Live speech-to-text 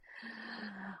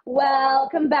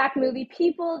Welcome back, movie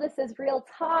people. This is Real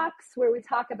Talks, where we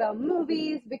talk about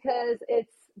movies because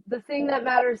it's the thing that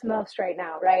matters most right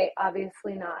now, right?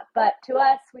 Obviously not. But to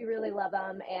us, we really love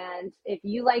them. And if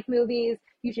you like movies,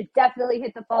 you should definitely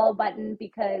hit the follow button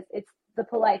because it's the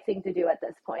polite thing to do at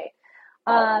this point.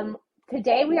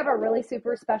 Today, we have a really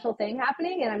super special thing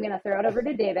happening, and I'm going to throw it over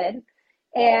to David.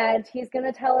 And he's going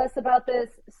to tell us about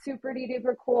this super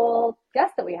duper cool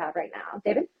guest that we have right now.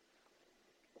 David?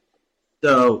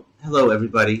 So, hello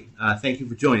everybody. Thank you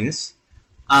for joining us.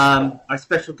 Our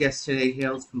special guest today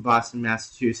hails from Boston,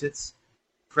 Massachusetts.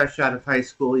 Fresh out of high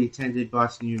school, he attended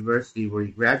Boston University, where he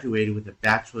graduated with a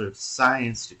Bachelor of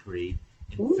Science degree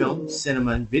in film,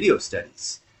 cinema, and video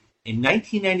studies. In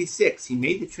 1996, he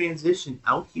made the transition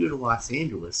out here to Los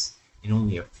Angeles, and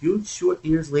only a few short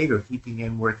years later, he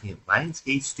began working at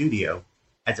Lionsgate Studio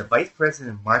as a vice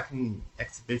president of marketing and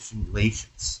exhibition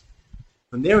relations.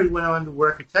 From there, he went on to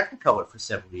work at Technicolor for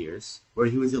several years, where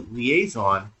he was a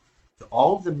liaison to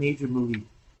all of the major movie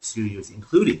studios,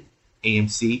 including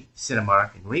AMC,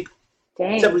 Cinemark, and Wrinkle.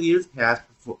 Several years passed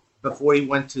before he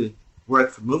went to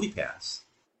work for MoviePass.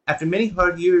 After many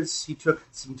hard years, he took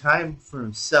some time for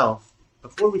himself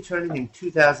before returning in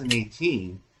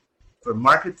 2018 for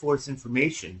Market Force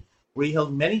Information, where he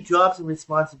held many jobs and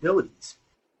responsibilities,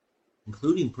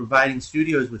 including providing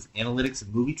studios with analytics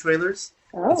of movie trailers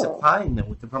and supplying them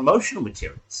with the promotional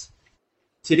materials.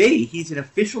 Today, he's an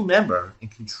official member and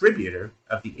contributor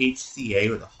of the HCA,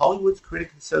 or the Hollywood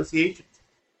Critics Association,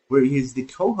 where he is the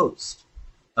co-host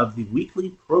of the weekly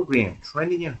program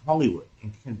Trending in Hollywood,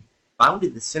 and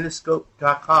founded the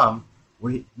Cinescope.com,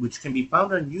 which can be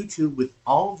found on YouTube with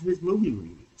all of his movie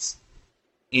reviews.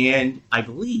 And I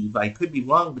believe, I could be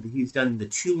wrong, but he's done the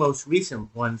two most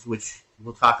recent ones, which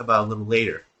we'll talk about a little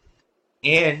later,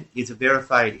 and is a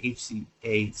verified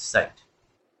HCA site.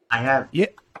 I have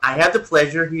the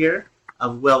pleasure here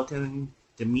of welcoming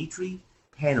Demetri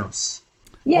Panos.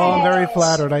 Yay! Well, I'm very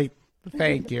flattered.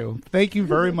 Thank you. Thank you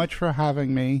very much for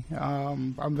having me.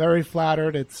 I'm very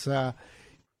flattered. It's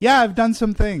I've done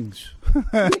some things,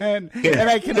 and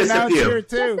I can announce here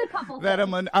too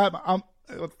that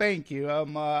thank you.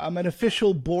 I'm an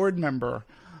official board member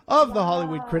of the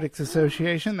Hollywood Critics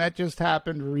Association. That just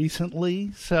happened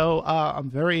recently, so I'm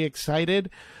very excited.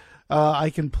 I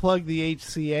can plug the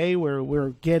HCA, where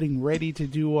we're getting ready to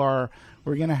do we're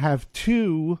going to have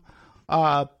two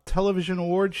television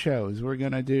award shows. We're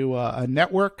going to do a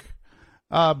network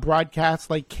broadcast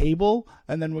like cable,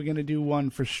 and then we're going to do one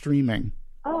for streaming.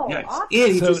 Oh, nice. Awesome.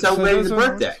 And he just celebrated his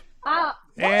birthday.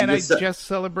 And I just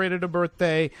celebrated a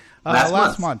birthday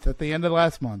last month, at the end of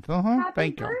last month.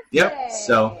 Thank you. Yep.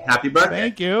 So, happy birthday.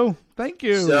 Thank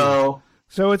you.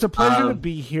 So it's a pleasure to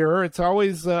be here. It's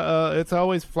always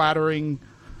flattering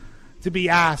to be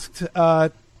asked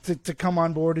to come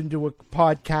on board and do a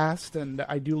podcast. And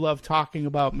I do love talking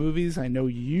about movies. I know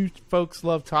you folks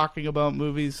love talking about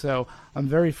movies, so I'm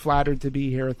very flattered to be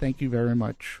here. Thank you very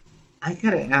much. I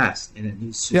gotta ask, and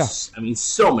it's just, I mean,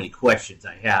 so many questions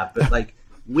I have, but like,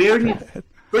 where did,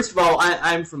 first of all,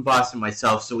 I'm from Boston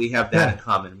myself, so we have that in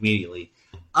common immediately.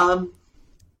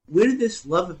 Where did this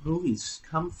love of movies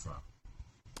come from?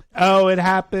 Oh, it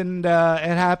happened,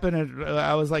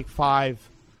 I was like 5,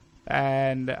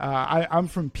 and I'm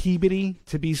from Peabody,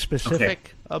 to be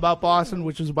specific about Boston,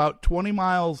 which is about 20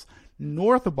 miles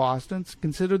north of Boston. It's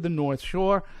considered the North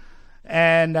Shore.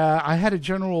 And I had a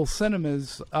General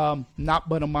Cinemas not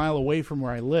but a mile away from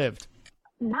where I lived.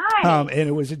 Nice. And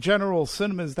it was a General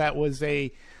Cinemas that was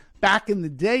back in the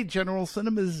day, General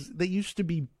Cinemas, they used to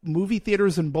be movie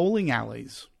theaters and bowling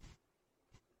alleys.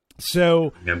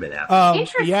 So, remember that.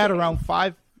 You had around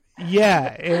 5.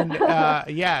 Yeah.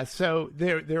 And so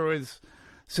there was,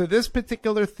 so this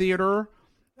particular theater,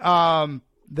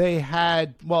 they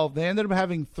ended up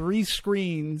having 3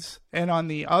 screens, and on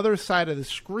the other side of the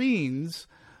screens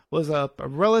was a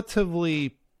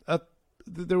relatively,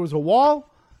 there was a wall,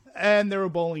 and there were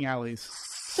bowling alleys.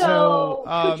 So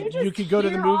you could go to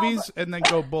the movies and then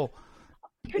go bowl.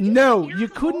 No, you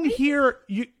couldn't hear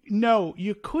you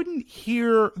couldn't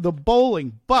hear the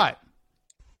bowling, but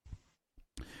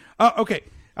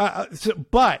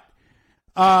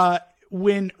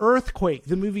when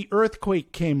the movie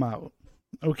Earthquake came out.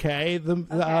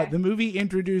 The movie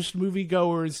introduced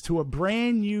moviegoers to a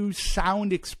brand new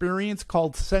sound experience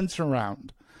called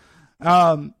Sensurround.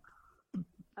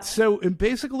 So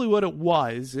basically what it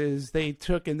was is they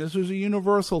took, and this was a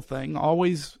Universal thing,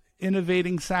 always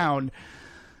innovating sound.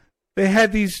 They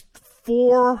had these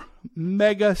 4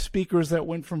 mega speakers that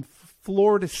went from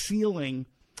floor to ceiling,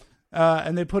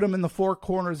 and they put them in the 4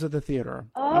 corners of the theater.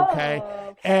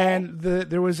 And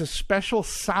there was a special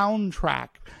soundtrack.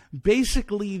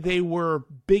 Basically, they were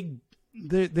big.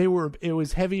 It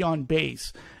was heavy on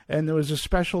bass, and there was a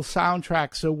special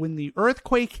soundtrack. So when the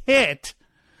earthquake hit,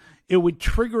 it would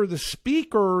trigger the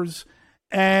speakers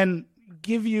and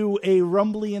give you a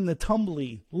rumbly and the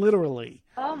tumbly, literally.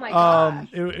 Oh my gosh.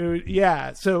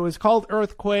 Yeah. So it was called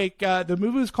Earthquake. The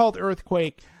movie was called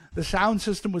Earthquake. The sound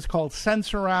system was called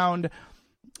Sensurround.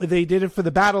 They did it for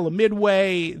the Battle of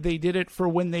Midway. They did it for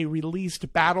when they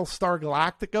released Battlestar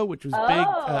Galactica, which was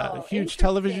big, huge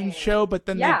television show. But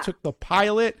then they took the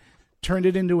pilot, turned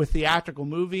it into a theatrical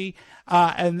movie,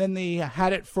 and then they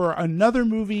had it for another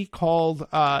movie called,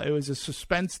 it was a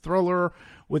suspense thriller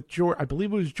with I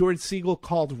believe it was George Segal,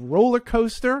 called Roller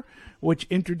Coaster, which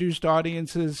introduced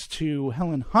audiences to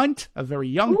Helen Hunt, a very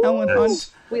young Helen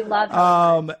Hunt. We love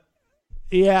Helen Hunt.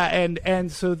 Yeah,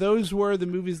 and so those were the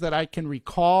movies that I can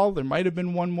recall. There might have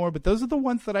been one more, but those are the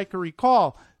ones that I can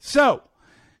recall. So,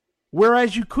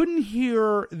 whereas you couldn't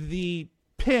hear the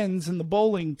pins and the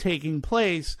bowling taking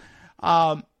place,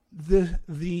 the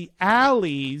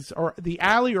alleys, or the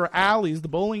alleys, the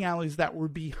bowling alleys that were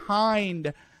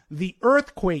behind the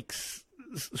earthquake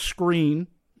screen,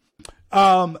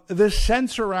 the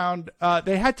Sensurround,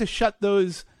 they had to shut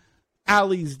those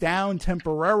alleys down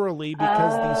temporarily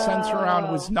because the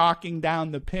Sensurround was knocking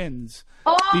down the pins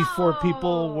before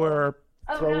people were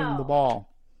throwing the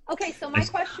ball. Okay, so my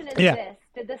question is this.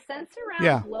 Did the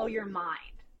Sensurround blow your mind?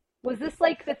 Was this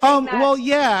like the thing that... Well,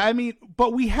 yeah, I mean,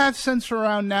 but we have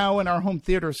Sensurround now in our home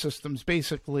theater systems,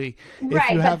 basically. Right,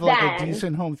 if you have like a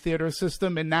decent home theater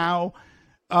system, and now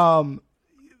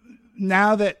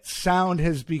that sound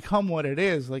has become what it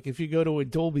is, like if you go to a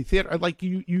Dolby theater, like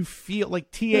you feel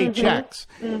like THX,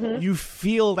 you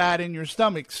feel that in your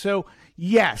stomach. So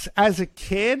yes, as a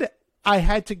kid, I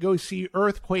had to go see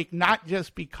Earthquake, not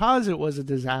just because it was a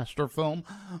disaster film,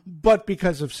 but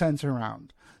because of Sensurround.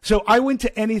 So I went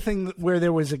to anything where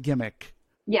there was a gimmick.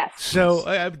 Yes.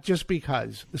 So just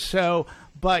because. So,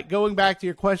 but going back to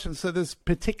your question, so this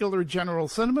particular General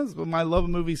Cinemas, my love of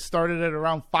movies started at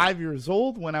around 5 years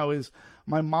old when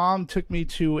my mom took me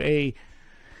to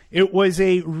it was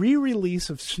a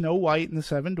re-release of Snow White and the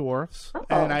Seven Dwarfs.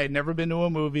 And I had never been to a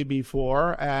movie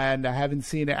before, and I hadn't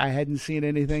seen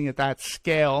anything at that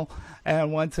scale.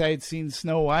 And once I had seen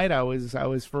Snow White, I was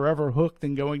forever hooked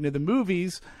in going to the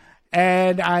movies.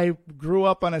 And I grew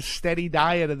up on a steady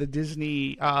diet of the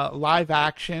Disney live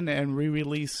action and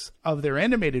re-release of their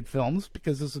animated films,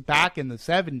 because this was back in the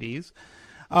 70s,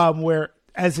 where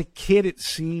as a kid it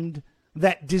seemed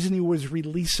that Disney was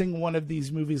releasing one of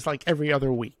these movies like every other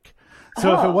week.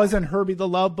 So if it wasn't Herbie the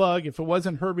Love Bug, if it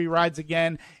wasn't Herbie Rides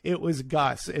Again, it was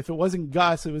Gus. If it wasn't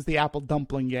Gus, it was the Apple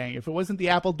Dumpling Gang. If it wasn't the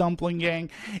Apple Dumpling Gang,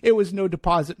 it was No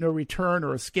Deposit, No Return,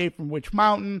 or Escape from Witch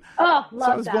Mountain. Oh, love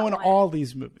so I was that going one. to all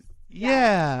these movies.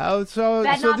 Yeah. So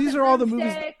these are all the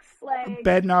movies. Like...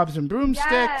 Bed Knobs and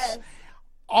Broomsticks. Yes.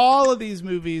 All of these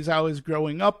movies I was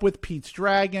growing up with. Pete's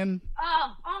Dragon.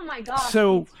 Oh my gosh.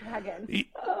 So, Pete's Dragon.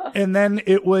 And then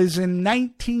it was in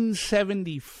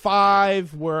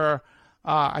 1975 where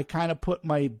I kind of put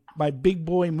my big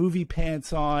boy movie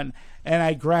pants on, and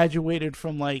I graduated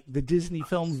from like the Disney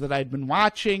films that I'd been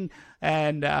watching,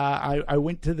 and I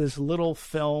went to this little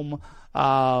film.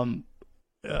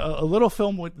 A little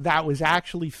film that was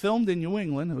actually filmed in New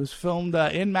England. It was filmed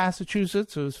in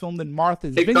Massachusetts. It was filmed in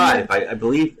Martha's Cape Vineyard. Cod, I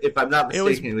believe, if I'm not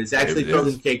mistaken, it was actually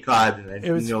filmed in Cape Cod, and I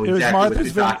know exactly what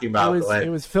you're talking about.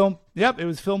 It was filmed. Yep, it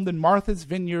was filmed in Martha's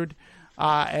Vineyard,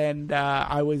 and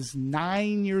I was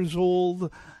 9 years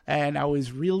old, and I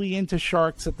was really into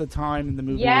sharks at the time, and the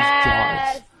movie was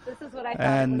Jaws. This is what I thought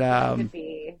it was going to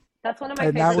be. That's one of my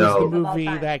favorite movies. And that was the of all movie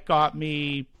time. that got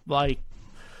me like.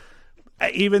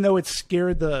 Even though it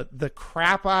scared the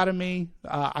crap out of me,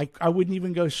 I wouldn't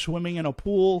even go swimming in a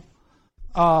pool.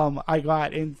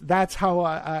 And that's how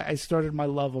I started my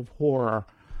love of horror.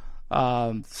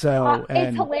 It's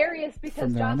hilarious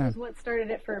because Jaws was what started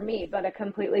it for me, but a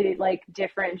completely like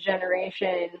different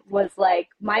generation was like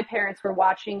my parents were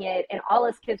watching it, and all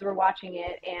us kids were watching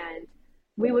it, and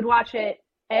we would watch it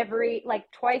every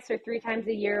like twice or three times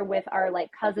a year with our like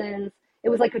cousins. It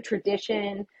was like a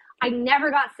tradition. I never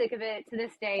got sick of it. To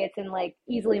this day, it's in like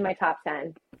easily my top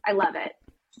 10. I love it.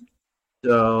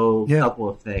 So, a couple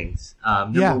of things.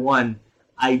 Number one,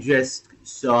 I just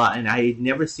saw, and I had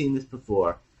never seen this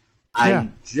before. I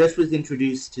just was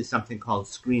introduced to something called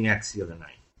Screen X the other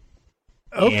night.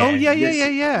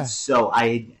 Yeah. So I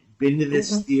had been to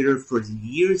this theater for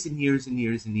years and years and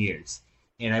years and years,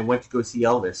 and I went to go see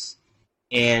Elvis.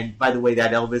 And by the way,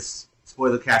 that Elvis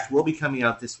spoiler cast will be coming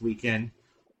out this weekend.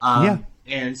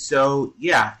 And so,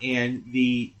 and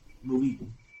the movie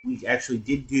we actually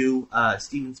did do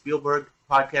Steven Spielberg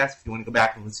podcast. If you want to go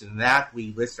back and listen to that,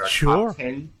 we list our top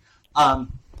 10.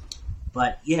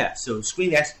 But yeah, so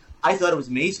Screen X, I thought it was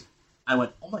amazing. I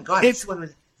went, oh my god,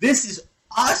 this is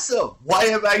awesome. Why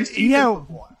have I seen it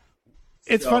before?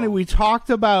 It's funny. We talked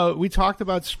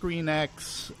about Screen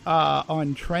X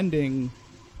on Trending.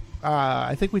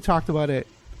 I think we talked about it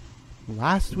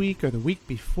last week or the week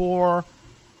before.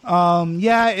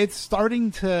 It's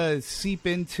starting to seep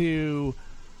into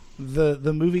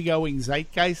the movie going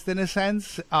zeitgeist in a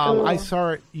sense. I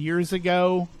saw it years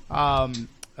ago when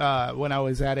I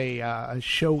was at a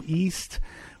Show East,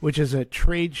 which is a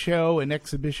trade show, an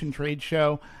exhibition trade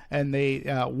show, and they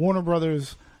Warner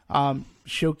Brothers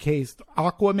showcased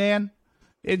Aquaman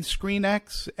in Screen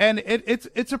X, and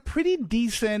it's a pretty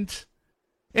decent.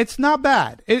 It's not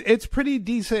bad. It's pretty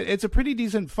decent. It's a pretty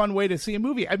decent, fun way to see a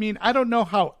movie. I mean, I don't know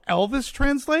how Elvis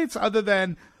translates other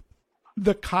than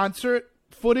the concert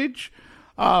footage.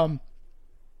 I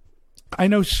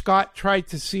know Scott tried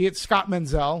to see it. Scott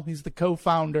Menzel, he's the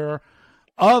co-founder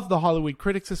of the Hollywood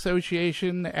Critics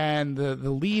Association and the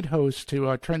lead host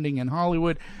to Trending in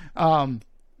Hollywood.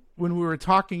 When we were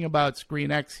talking about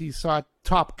Screen X, he saw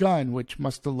Top Gun, which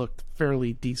must have looked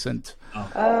fairly decent. So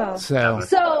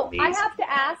I have to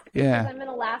ask, because I'm in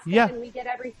Alaska and we get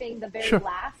everything the very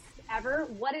last ever.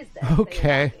 What is this that you're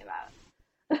talking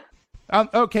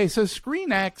about? Okay, so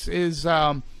Screen X is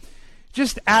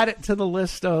just add it to the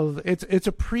list of it's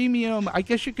a premium. I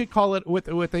guess you could call it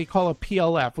what they call a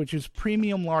PLF, which is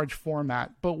premium large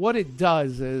format. But what it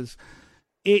does is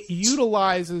it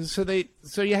utilizes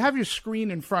so you have your screen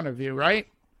in front of you, right?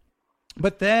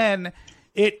 But then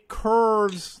it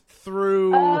curves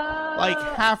through like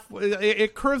half.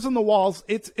 It curves on the walls.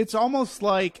 It's almost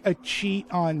like a cheat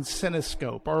on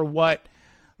Cinescope or what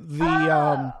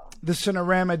the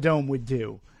Cinerama Dome would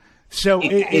do. So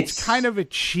it's kind of a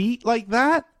cheat like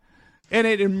that, and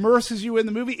it immerses you in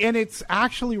the movie, and it's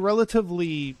actually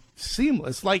relatively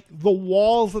seamless. Like the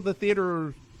walls of the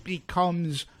theater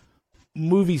becomes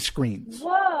movie screens.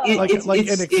 Whoa!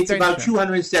 It's about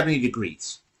 270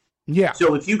 degrees. Yeah.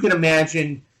 So if you can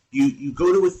imagine, you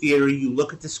go to a theater, you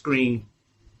look at the screen,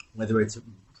 whether it's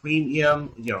premium,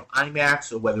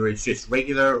 IMAX, or whether it's just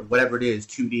regular, whatever it is,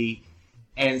 2D,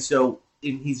 and so.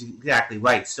 And he's exactly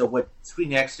right. So what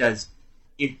Screen X does,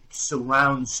 it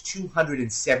surrounds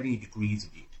 270 degrees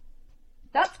of you.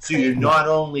 That's so crazy. You're not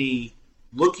only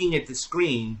looking at the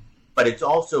screen, but it's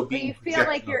also being projected you feel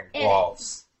like you're on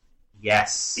walls.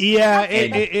 Yes. Yeah,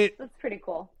 that's pretty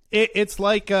cool. It's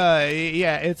like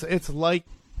it's like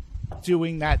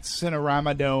doing that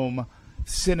Cinerama Dome,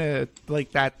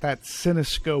 like that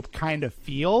Cinescope kind of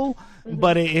feel,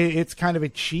 but it's kind of a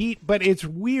cheat. But it's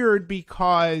weird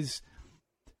because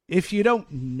if you don't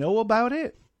know about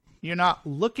it, you're not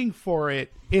looking for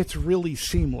it, it's really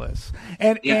seamless.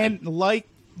 And like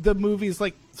the movies,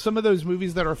 like some of those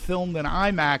movies that are filmed in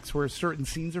IMAX, where certain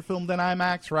scenes are filmed in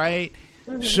IMAX, right?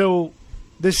 Mm-hmm. So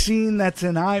the scene that's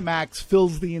in IMAX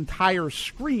fills the entire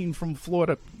screen from floor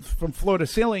to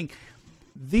ceiling.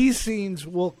 These scenes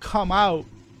will come out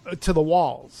to the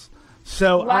walls.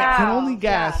 So I can only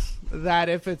guess that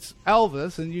if it's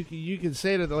Elvis, and you can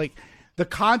say that like the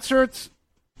concerts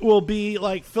will be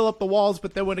like fill up the walls,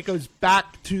 but then when it goes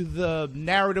back to the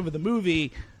narrative of the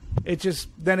movie,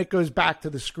 it goes back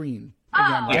to the screen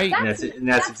again, right?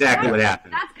 That's exactly what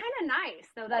happened. That's kind of nice,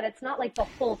 though, that it's not like the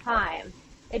whole time.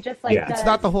 It just does, it's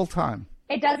not the whole time.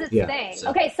 It does its thing. So.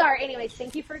 Okay, sorry. Anyways,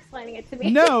 thank you for explaining it to me.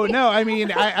 No. I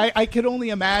mean, I could only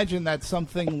imagine that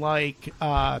something like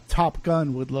Top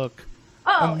Gun would look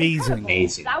amazing.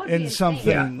 That would be in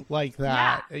something like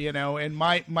that, And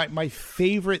my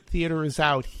favorite theaters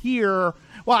out here,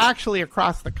 well, actually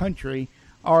across the country,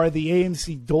 are the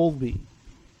AMC Dolby.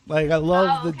 Like I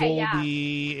love the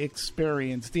Dolby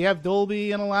experience. Do you have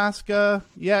Dolby in Alaska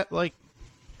yet? Like,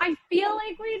 I feel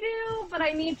like we do, but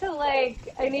I need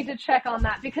to check on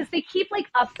that because they keep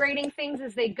upgrading things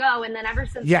as they go, and then ever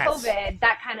since COVID,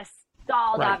 that kind of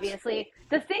stalled. Right. Obviously,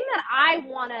 the thing that I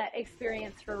want to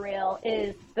experience for real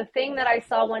is the thing that I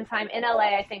saw one time in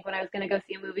LA. I think when I was going to go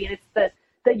see a movie, and it's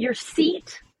the your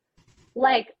seat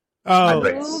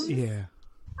moves. Yeah.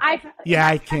 I can't.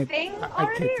 I can't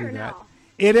do that. No?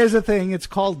 It is a thing. It's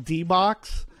called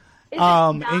D-Box.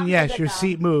 And yes, your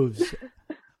seat moves.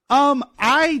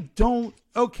 I don't.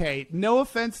 Okay, no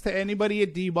offense to anybody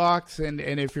at D-Box, and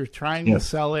if you're trying to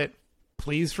sell it,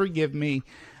 please forgive me.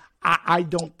 I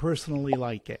don't personally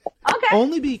like it. Okay.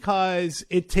 Only because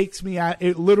it takes me out.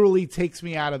 It literally takes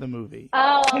me out of the movie.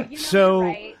 Oh, so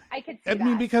right. I could see I that.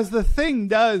 mean, because the thing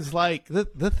does, like,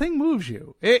 the thing moves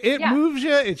you. It moves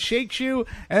you, it shakes you,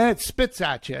 and then it spits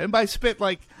at you. And by spit,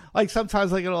 like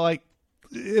sometimes, like, it'll, like,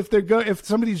 if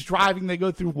somebody's driving, they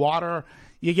go through water,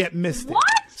 you get misted. What?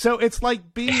 So it's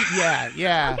like being,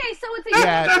 yeah. Okay, so it's a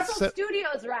Universal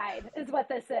Studios ride, is what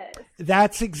this is.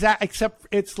 That's except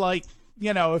it's like,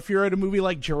 you know, if you're at a movie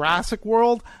like Jurassic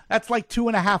World, that's like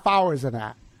 2.5 hours of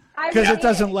that. Because it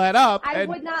doesn't let up. I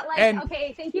would not like.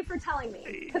 Okay, thank you for telling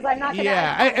me. Because I'm not going to.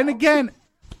 Yeah, and again,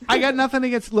 I got nothing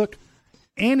against. Look,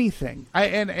 anything.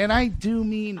 I do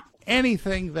mean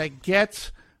anything that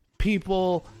gets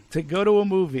people to go to a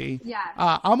movie. Yeah.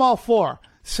 I'm all for.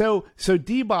 So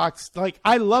D-Box, like,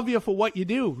 I love you for what you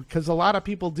do, because a lot of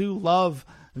people do love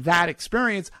that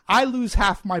experience. I lose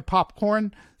half my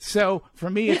popcorn, so for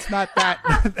me, it's not that.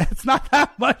 It's not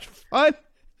that much fun.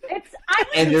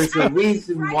 There's a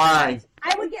reason why.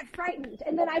 I would get frightened,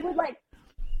 and then I would, like,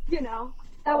 you know,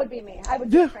 that would be me. I would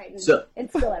get frightened and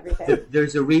spill everything.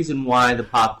 There's a reason why the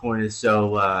popcorn is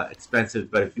so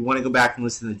expensive, but if you want to go back and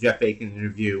listen to the Jeff Bacon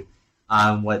interview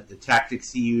on what the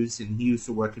tactics he used, and he used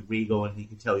to work at Regal, and he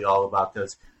can tell you all about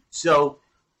those. So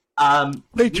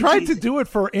they tried to do it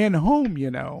for in-home, you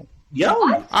know.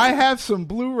 Yeah. I have some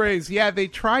Blu-rays. Yeah, they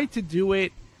tried to do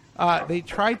it. They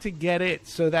tried to get it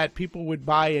so that people would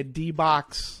buy a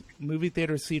D-Box movie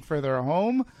theater seat for their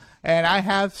home. And I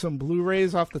have some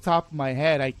Blu-rays off the top of my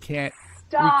head. I can't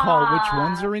recall which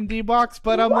ones are in D-Box,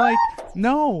 but I'm like,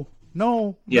 no.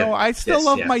 I still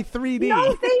love my 3D.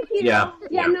 No, thank you. Yeah.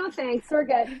 No, thanks. We're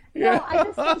good. No, I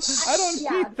don't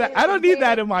need that. I don't need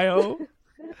that in my home.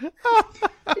 I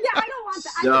don't want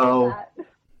that. So, I get that.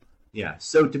 Yeah.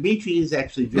 So Demetri is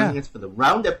actually joining us for the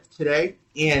Roundup today.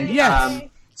 And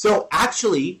so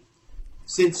actually,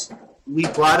 since we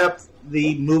brought up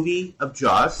the movie of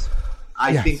Jaws,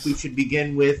 I think we should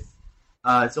begin with,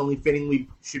 it's only fitting we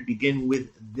should begin with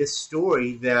this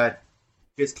story that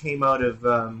just came out of,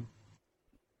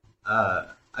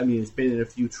 it's been in a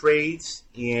few trades,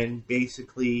 and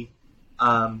basically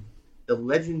the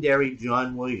legendary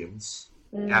John Williams,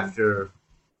 after,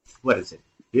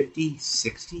 50,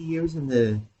 60 years in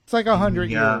the... It's like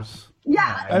 100 years.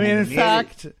 Yeah. I mean, in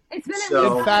fact... It's been at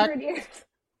least 100 years.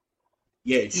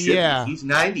 Yeah, it should be. He's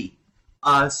 90.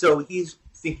 So he's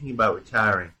thinking about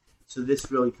retiring. So this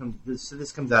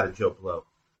comes out of Joe Blow.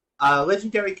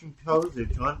 Legendary composer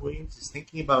John Williams is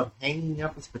thinking about hanging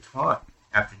up his baton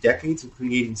after decades of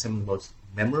creating some of the most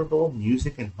memorable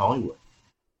music in Hollywood.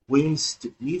 Williams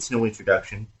needs no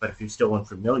introduction, but if you're still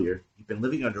unfamiliar, you've been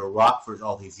living under a rock for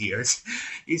all these years.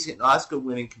 He's an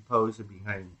Oscar-winning composer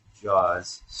behind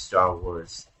Jaws, Star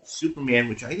Wars, Superman,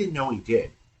 which I didn't know he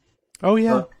did. Oh,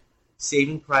 yeah. Hook,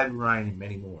 Saving Private Ryan, and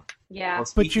many more. Yeah.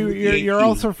 But you're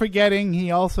also forgetting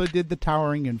he also did The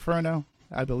Towering Inferno.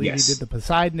 I believe he did The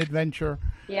Poseidon Adventure.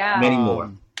 Yeah. Many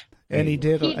more. And he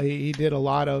did a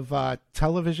lot of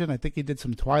television. I think he did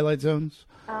some Twilight Zones.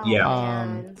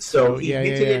 Oh, so he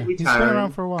hinted at retiring. He's been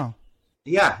around for a while.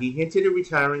 Yeah, he hinted at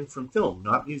retiring from film,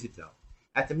 not music though.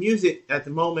 At the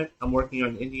moment, I'm working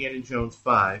on Indiana Jones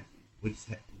 5,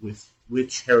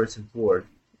 which Harrison Ford,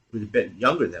 who's a bit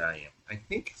younger than I am. I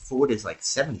think Ford is like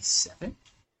 77.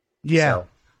 Yeah. So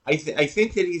I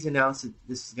think that he's announced that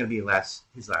this is going to be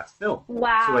his last film.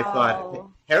 Wow. So I thought, if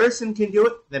Harrison can do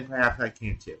it, then perhaps I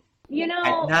can too. You know,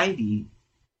 at 90,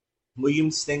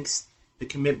 Williams thinks the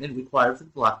commitment required for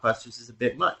the blockbusters is a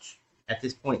bit much. At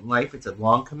this point in life, it's a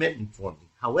long commitment for me.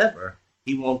 However,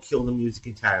 he won't kill the music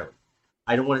entirely.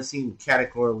 I don't want to seem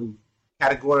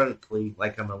categorically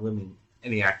like I'm eliminating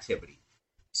any activity.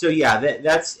 So yeah,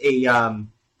 that's a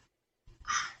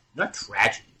not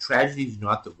tragedy. Tragedy is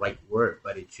not the right word,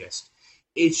 but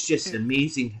it's just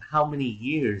amazing how many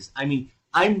years. I mean,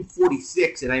 I'm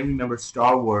 46, and I remember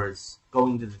Star Wars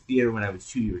going to the theater when I was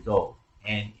 2 years old.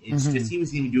 And it's just, he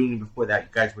was even doing it before that. You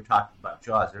guys were talking about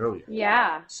Jaws earlier.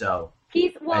 Yeah. So,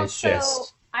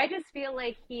 I just feel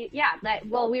like we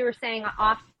were saying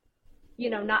off,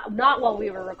 not while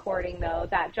we were recording though,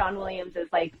 that John Williams is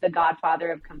like the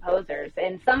godfather of composers.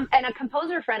 And a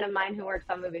composer friend of mine who works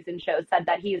on movies and shows said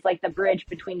that he's like the bridge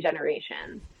between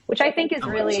generations, which I think is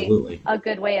really a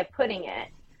good way of putting it.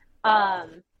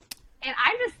 And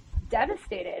I'm just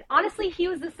devastated. Honestly, he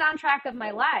was the soundtrack of my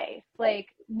life. Like,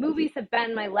 movies have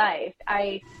been my life.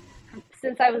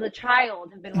 Since I was a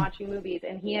child, have been watching movies,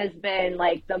 and he has been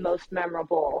like the most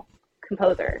memorable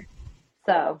composer.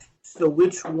 So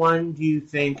which one do you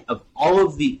think of all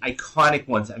of the iconic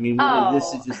ones? I mean,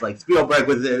 this is just like Spielberg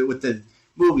with the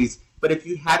movies. But if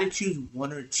you had to choose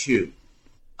one or two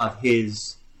of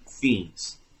his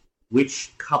themes,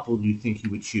 which couple do you think you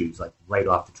would choose, like right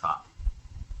off the top?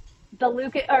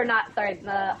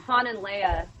 the Han and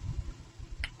Leia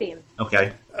theme.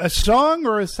 Okay. A song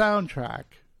or a soundtrack?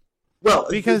 Well,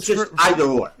 because it's just either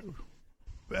or.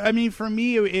 I mean, for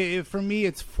me,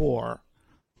 it's 4.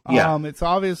 Yeah. It's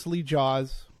obviously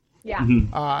Jaws. Yeah.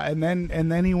 Mm-hmm.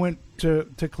 And then he went to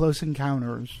Close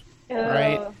Encounters,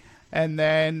 right? And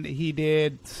then he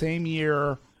did same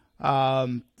year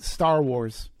Star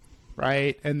Wars,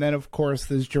 right? And then of course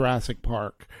there's Jurassic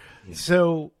Park. Yeah.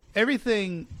 So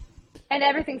everything's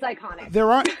iconic.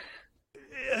 There are.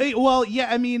 Well,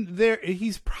 yeah, I mean,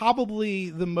 he's probably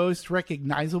the most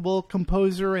recognizable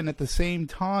composer, and at the same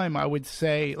time, I would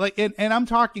say, like, and I'm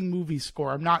talking movie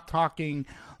score. I'm not talking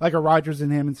like a Rodgers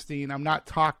and Hammerstein. I'm not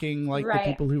talking like the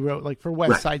people who wrote, like, for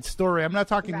West Side Story. I'm not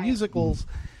talking musicals.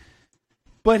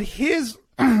 But his,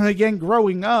 again,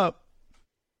 growing up,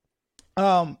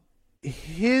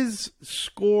 his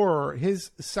score,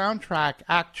 his soundtrack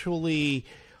actually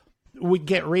would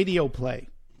get radio play.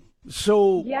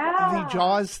 So the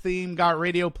Jaws theme got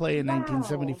radio play in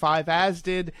 1975, as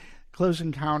did Close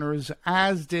Encounters,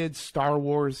 as did Star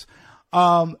Wars,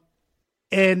 and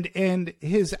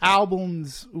his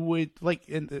albums would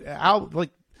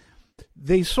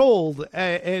they sold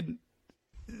and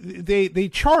they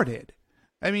charted.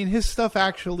 I mean, his stuff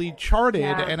actually charted,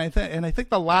 and I think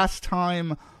the last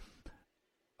time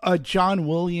a John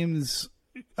Williams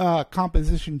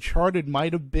composition charted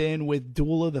might have been with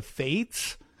Duel of the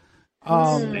Fates.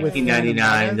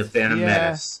 1999, The Phantom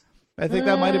Menace. I think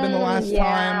that might have been the last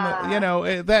time,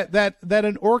 that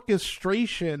an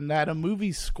orchestration, that a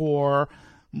movie score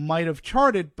might have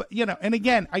charted. But, and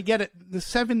again, I get it. The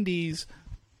 70s,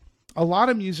 a lot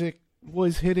of music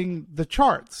was hitting the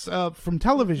charts from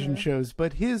television shows,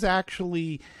 but his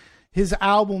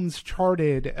albums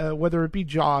charted, whether it be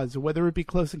Jaws, or whether it be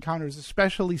Close Encounters,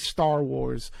 especially Star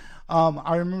Wars.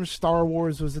 I remember Star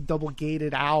Wars was a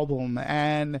double-gated album,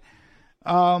 and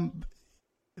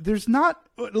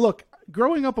look,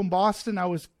 growing up in Boston, I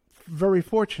was very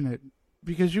fortunate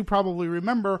because you probably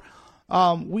remember,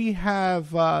 we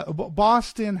have,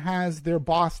 Boston has their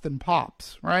Boston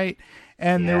Pops, right?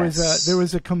 And there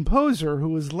was a composer who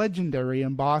was legendary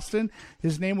in Boston.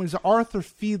 His name was Arthur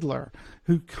Fiedler,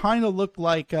 who kind of looked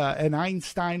like an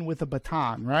Einstein with a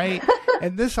baton, right?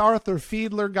 And this Arthur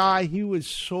Fiedler guy, he was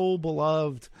so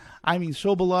beloved. I mean,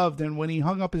 so beloved. And when he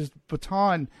hung up his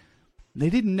baton, they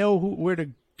didn't know where to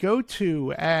go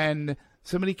to. And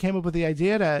somebody came up with the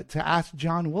idea to ask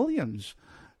John Williams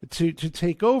to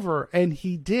take over. And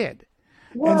he did.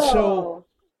 Whoa. And so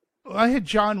I had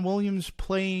John Williams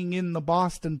playing in the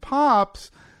Boston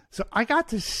Pops. So I got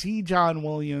to see John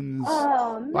Williams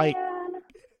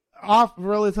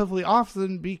relatively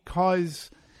often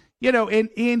because,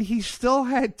 and he still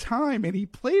had time, and he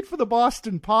played for the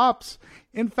Boston Pops.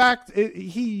 In fact,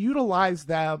 he utilized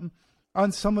them on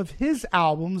some of his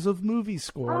albums of movie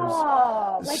scores.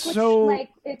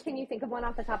 Can you think of one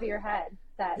off the top of your head?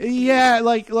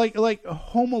 Like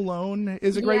Home Alone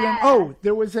is a great one. Oh,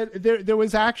 there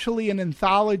was actually an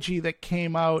anthology that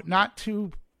came out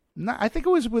I think it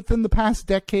was within the past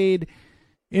decade,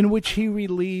 in which he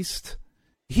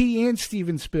and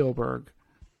Steven Spielberg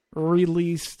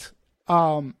released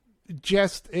it's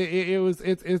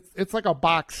like a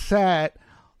box set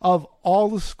of all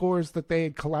the scores that they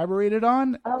had collaborated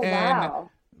on. Oh, wow.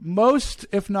 Most,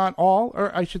 if not all,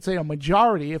 or I should say a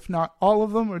majority, if not all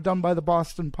of them, are done by the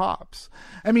Boston Pops.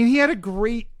 I mean, he had a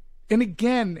great, and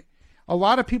again, a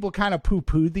lot of people kind of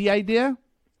poo-pooed the idea.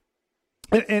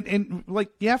 And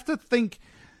like, you have to think,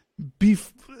 a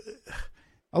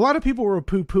lot of people were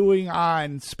poo-pooing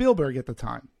on Spielberg at the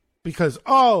time. Because,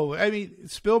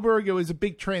 Spielberg, it was a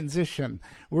big transition.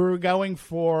 We were going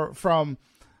from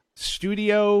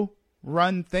studio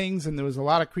run things, and there was a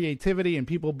lot of creativity, and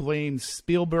people blamed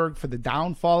Spielberg for the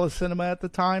downfall of cinema at the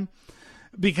time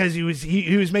because he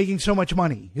was making so much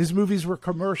money. His movies were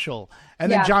commercial,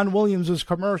 and then John Williams was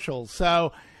commercial.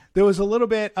 So there was a little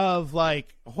bit of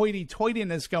like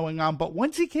hoity-toityness going on. But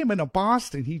once he came into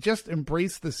Boston, he just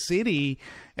embraced the city.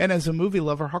 And as a movie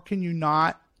lover, how can you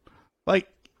not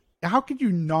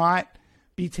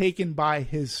be taken by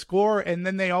his score? And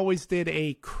then they always did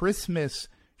a Christmas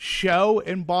show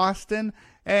in Boston,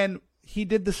 and he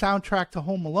did the soundtrack to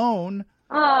Home Alone.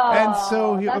 Oh, and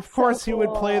so he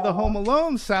would play the Home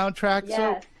Alone soundtrack. Yes.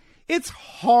 So it's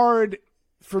hard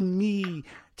for me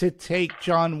to take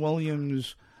John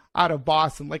Williams out of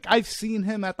Boston. Like, I've seen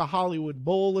him at the Hollywood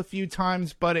Bowl a few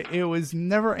times, but it was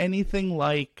never anything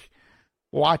like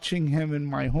watching him in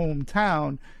my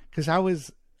hometown, because I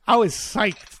was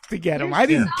psyched to get him. I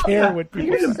didn't care what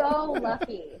people said. You're so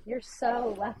lucky. You're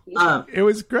so lucky. It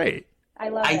was great. I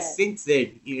love I it. think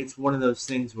that it's one of those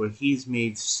things where he's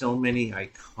made so many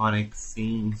iconic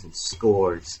themes and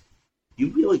scores. You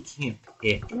really can't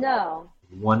pick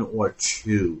one or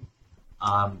two.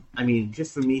 I mean,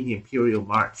 just for me, the Imperial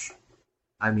March.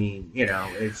 I mean,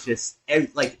 it's just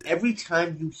every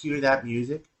time you hear that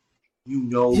music,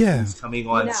 who's coming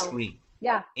on screen.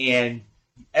 Yeah. And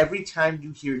every time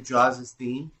you hear Jaws'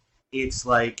 theme, it's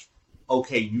like,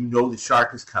 okay, the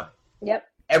shark is coming. Yep.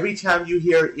 Every time you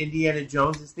hear Indiana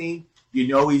Jones' theme, he's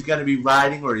going to be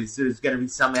riding, or there's going to be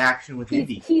some action with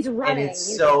Indy. He's running. And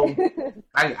it's so,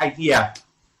 yeah.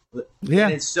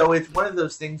 And it's one of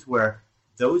those things where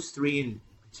those three in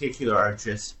particular are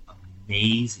just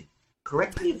amazing.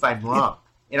 Correct me if I'm wrong.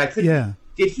 And I couldn't. Yeah.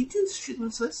 Did he do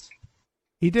Schindler's List?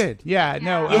 He did. Yeah.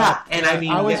 No. Yeah, and I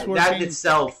mean that in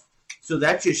itself. So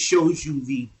that just shows you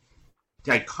the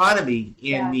dichotomy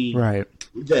in the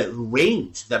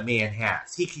range that man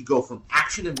has. He could go from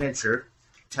action adventure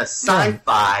to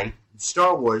sci-fi,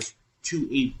 Star Wars, to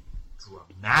a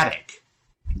dramatic.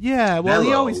 Yeah, well,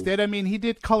 he always did. I mean, he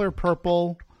did Color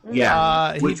Purple.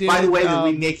 Yeah, which, by the way, they're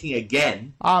remaking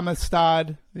again.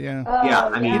 Amistad.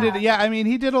 Yeah. He did. Yeah, I mean,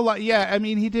 he did a lot. Yeah, I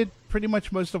mean, he did pretty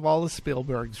much most of all the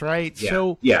Spielbergs, right? Yeah.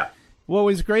 So, what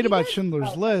was great about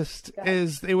Schindler's List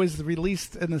is it was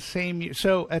released in the same year.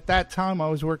 So, at that time, I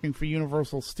was working for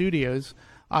Universal Studios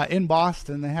in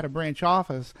Boston. They had a branch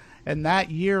office, and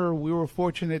that year we were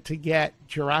fortunate to get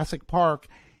Jurassic Park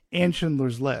and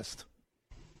Schindler's List.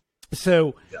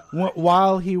 So,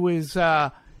 while he was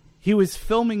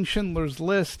filming Schindler's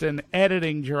List and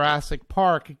editing Jurassic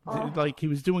Park, like he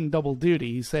was doing double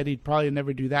duty. He said he'd probably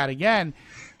never do that again.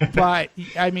 But,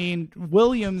 I mean,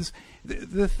 Williams,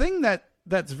 the thing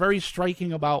that's very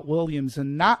striking about Williams,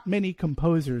 and not many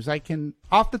composers,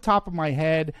 off the top of my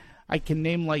head, I can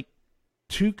name like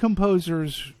 2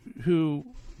 composers who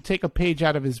take a page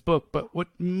out of his book. But what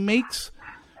makes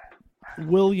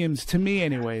Williams, to me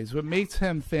anyways, what makes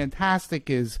him fantastic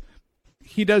is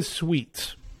he does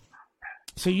suites.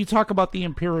 So you talk about the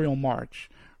Imperial March,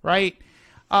 right?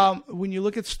 When you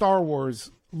look at Star Wars,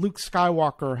 Luke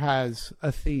Skywalker has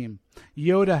a theme.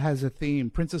 Yoda has a theme.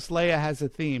 Princess Leia has a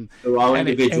theme. They're all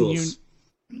individuals.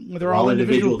 They're all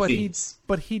individual themes.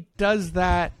 But he does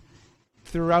that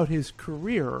throughout his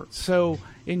career. So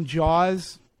in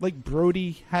Jaws, like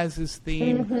Brody has his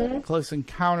theme. Close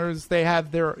Encounters, they have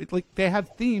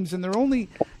themes, and they're only.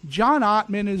 John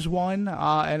Ottman is one,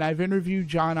 and I've interviewed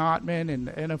John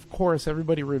Ottman, and of course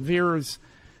everybody reveres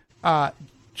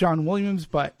John Williams,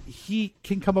 but he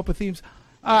can come up with themes.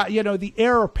 The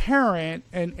heir apparent,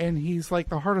 and he's like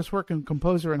the hardest working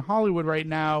composer in Hollywood right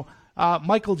now.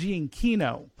 Michael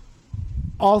Giacchino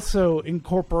also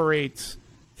incorporates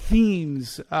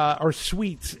themes or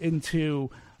suites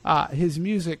into his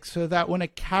music, so that when a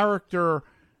character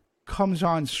comes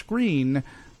on screen,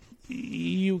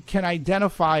 you can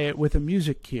identify it with a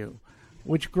music cue.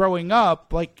 Which, growing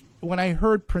up, like when I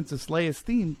heard Princess Leia's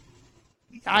theme,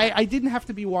 I didn't have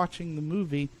to be watching the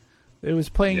movie. It was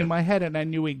playing in my head, and I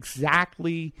knew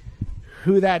exactly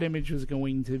who that image was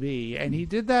going to be. And he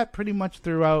did that pretty much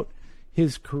throughout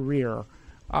his career.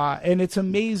 And it's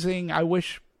amazing. I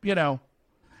wish,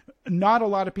 not a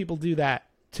lot of people do that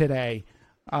today.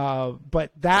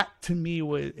 But that, to me,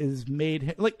 is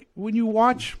made... Like, when you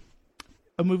watch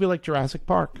a movie like Jurassic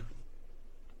Park,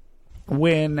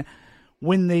 when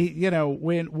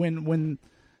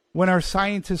our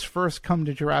scientists first come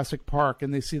to Jurassic Park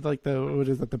and they see like the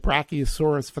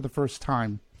Brachiosaurus for the first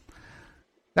time,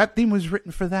 that theme was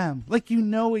written for them. Like,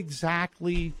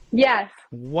 exactly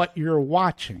what you're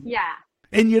watching. Yeah.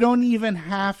 And you don't even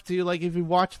have to, like, if you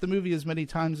watch the movie as many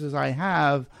times as I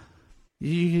have,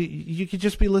 you could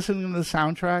just be listening to the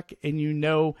soundtrack and you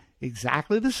know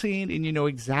exactly the scene and you know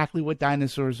exactly what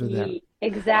dinosaurs are there.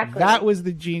 Exactly. That was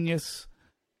the genius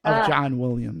of John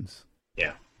Williams.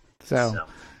 Yeah. So.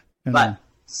 But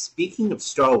speaking of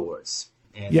Star Wars,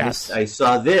 and yes, I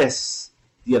saw this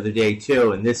the other day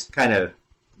too, and this kind of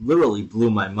literally blew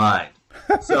my mind.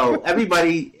 So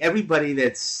everybody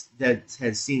that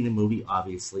has seen the movie,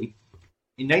 obviously,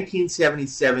 in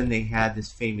 1977 they had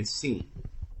this famous scene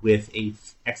with a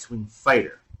X-wing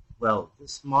fighter. Well,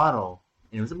 this model,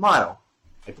 and it was a model,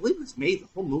 I believe it was made. The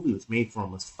whole movie was made for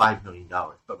almost $5 million.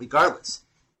 But regardless,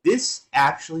 this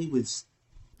actually was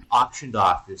auctioned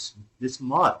off. This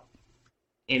model.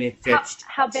 And it fetched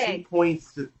how big?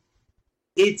 2.3.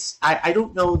 It's I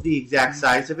don't know the exact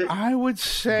size of it. I would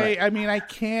say, I mean, I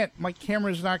can't. My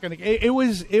camera's not going to. It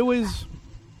was. It's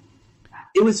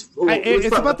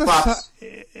about the.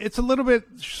 It's a little bit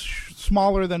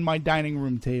smaller than my dining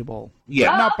room table.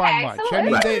 Yeah, not by much. So I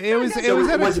mean, it was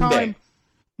at a time.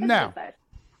 No.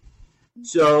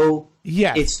 So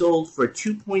Yes. it sold for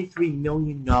 $2.3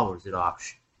 million at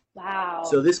auction. Wow.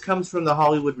 So this comes from the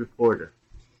Hollywood Reporter.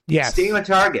 Yes. Staying on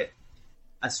target,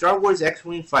 a Star Wars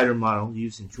X-Wing fighter model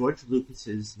used in George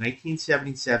Lucas's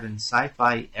 1977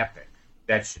 sci-fi epic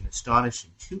fetched an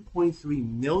astonishing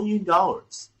 $2.3 million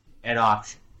at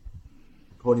auction,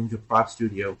 according to Prop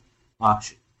Studio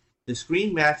Auction. The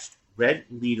screen matched Red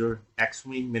Leader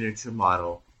X-Wing miniature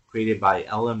model created by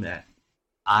ILM,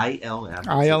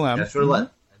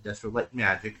 Industrial Light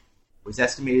Magic, was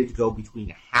estimated to go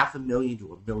between $500,000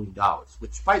 to $1 million,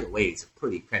 which, by the way, is a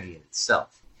pretty penny in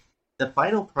itself. The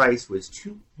final price was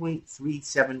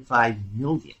 $2.375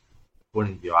 million,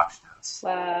 according to the auction house.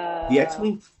 Wow. The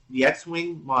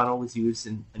X-Wing model was used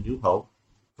in A New Hope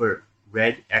for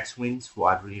Red X-Wing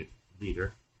Squadron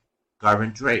Leader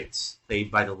Garvin Dreis,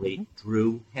 played by the late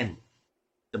Drew Henley.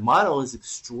 The model is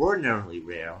extraordinarily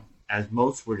rare, as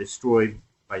most were destroyed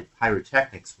by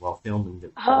pyrotechnics while filming the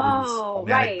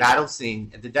dramatic battle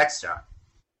scene at the Death Star.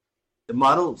 The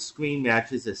model screen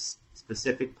matches a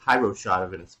specific pyro shot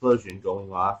of an explosion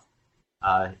going off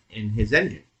in his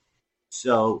engine.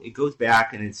 So it goes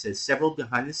back and it says several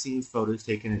behind-the-scenes photos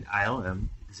taken in ILM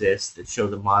exist that show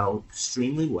the model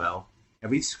extremely well.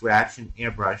 Every scratch and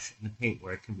airbrush and the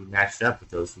paintwork can be matched up with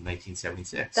those from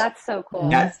 1976. That's so cool.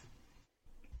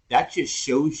 That just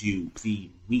shows you the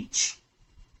reach.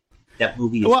 That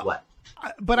movie is what?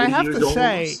 But I have to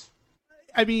say,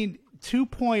 I mean,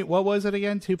 what was it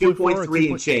again? 2.3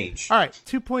 and change. All right,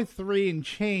 2.3 and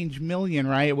change million,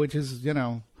 right? Which is, you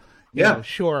know,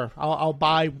 sure, I'll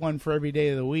buy one for every day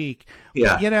of the week.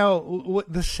 Yeah. But, you know,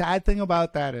 the sad thing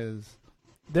about that is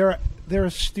there are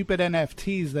stupid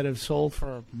NFTs that have sold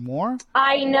for more.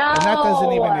 I know, and that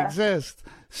doesn't even exist.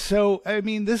 So, I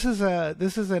mean, this is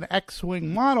an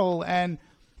X-Wing model, and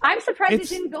I'm surprised it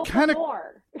didn't go for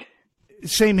more.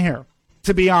 Same here,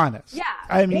 to be honest. Yeah.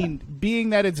 I mean,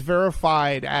 being that it's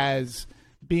verified as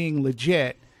being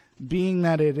legit, being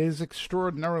that it is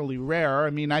extraordinarily rare.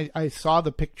 I mean, I saw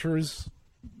the pictures,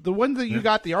 the ones that you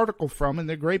got the article from, and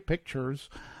they're great pictures.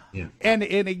 Yeah. And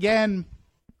again,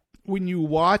 when you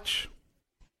watch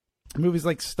movies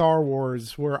like Star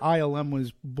Wars, where ILM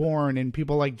was born, and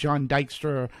people like John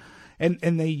Dykstra,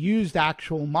 and they used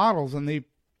actual models, and they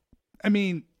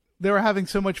were having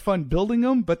so much fun building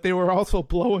them, but they were also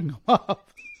blowing them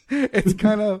up. It's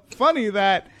kind of funny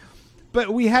but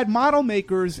we had model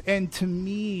makers, and to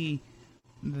me,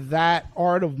 that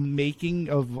art of making,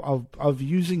 of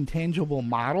using tangible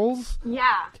models,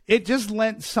 it just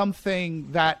lent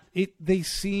something that they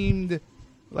seemed,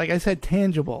 like I said,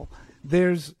 tangible.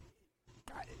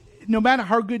 No matter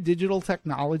how good digital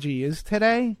technology is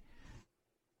today,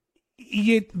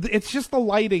 it's just the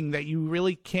lighting that you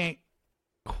really can't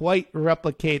quite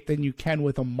replicate than you can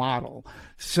with a model.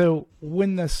 So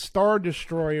when the Star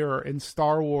Destroyer in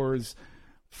Star Wars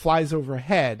flies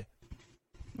overhead,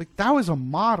 like, that was a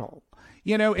model,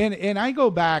 you know. And I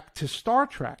go back to Star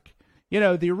Trek. You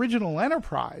know, the original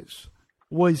Enterprise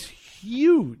was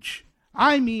huge.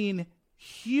 I mean,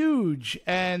 huge.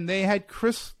 And they had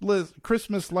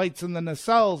Christmas lights in the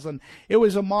nacelles, and it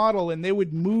was a model, and they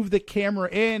would move the camera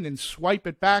in and swipe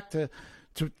it back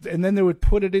and then they would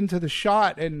put it into the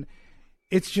shot. And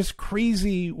it's just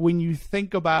crazy when you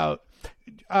think about,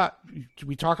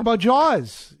 we talk about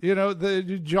Jaws. You know, the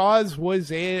Jaws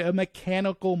was a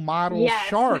mechanical model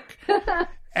shark.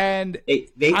 And they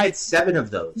had 7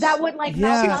 of those. That would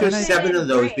 6 or 7 of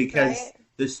those, because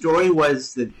the story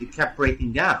was that it kept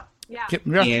breaking down. Yeah.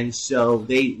 And so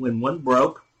when one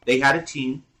broke, they had a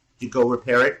team to go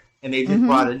repair it, and they just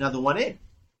brought another one in.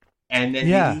 And then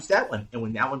they used that one. And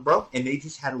when that one broke, and they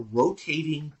just had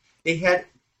they had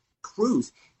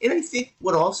crews. And I think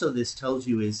what also this tells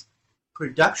you is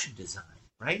production design,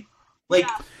 right? Like,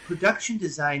 production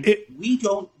design,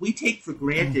 we take for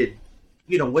granted,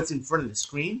 you know, what's in front of the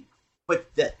screen.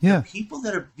 But the people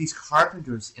that are these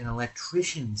carpenters and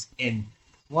electricians and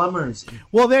plumbers,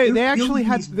 they actually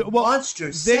had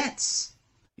monster sets.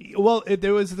 Well,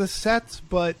 there was the sets,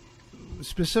 but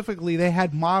specifically, they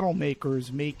had model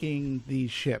makers making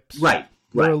these ships. Right.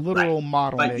 They're literal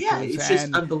model makers. Yeah, it's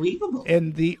just unbelievable.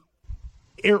 And it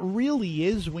really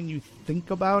is when you think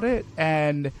about it.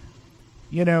 And,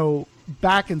 you know,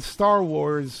 back in Star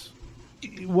Wars,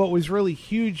 what was really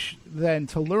huge then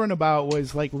to learn about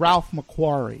was like Ralph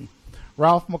McQuarrie.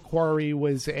 Ralph McQuarrie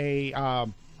was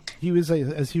he was a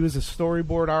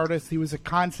storyboard artist. He was a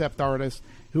concept artist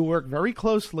who worked very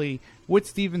closely with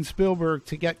Steven Spielberg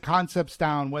to get concepts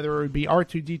down, whether it would be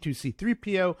R2-D2,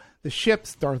 C-3PO, the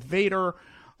ships, Darth Vader.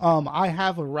 I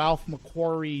have a Ralph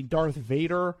McQuarrie Darth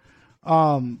Vader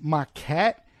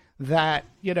maquette that,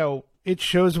 you know, it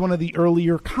shows one of the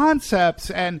earlier concepts,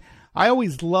 and I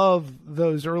always love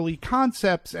those early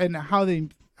concepts and how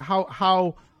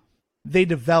they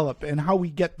develop and how we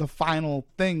get the final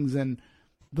things, and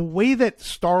the way that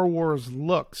Star Wars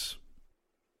looks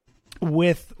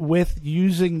with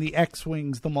using the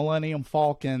X-Wings, the Millennium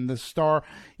Falcon, the Star,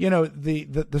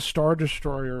 the Star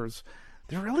Destroyers.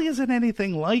 There really isn't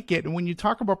anything like it. And when you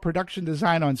talk about production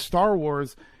design on Star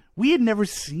Wars, we had never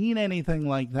seen anything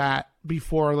like that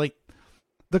before. Like,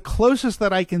 the closest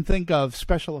that I can think of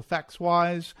special effects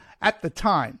wise at the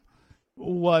time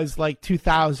was like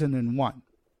 2001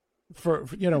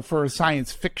 for a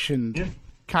science fiction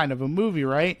kind of a movie,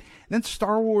 right? And then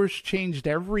Star Wars changed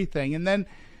everything. And then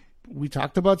we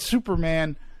talked about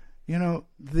Superman,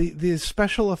 the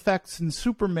special effects in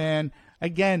Superman.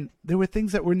 Again, there were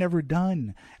things that were never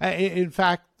done. In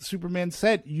fact, Superman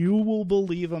said, "You will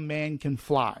believe a man can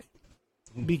fly,"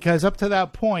 because up to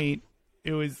that point,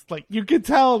 it was like you could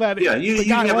tell that you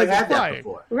never had that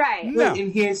before, right? No.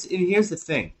 And here's the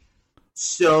thing.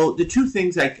 So the two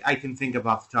things I can think of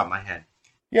off the top of my head.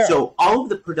 Yeah. So all of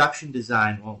the production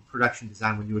design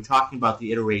when you were talking about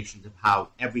the iterations of how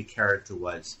every character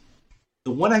was,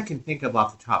 the one I can think of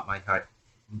off the top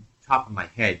of my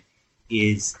head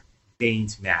is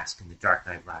Bane's mask in The Dark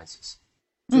Knight Rises.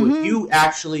 So if you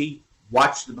actually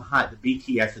watch the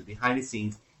BTS, the behind the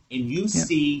scenes, and you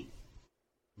see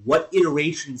what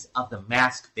iterations of the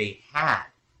mask they had,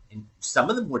 and some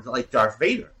of them were like Darth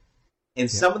Vader, and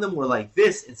some of them were like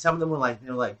this, and some of them were like,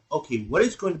 they're like, okay, what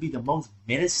is going to be the most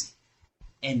menacing?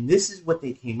 And this is what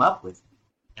they came up with.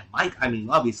 And Mike, I mean,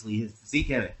 obviously his physique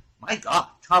in it. My God,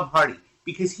 Tom Hardy,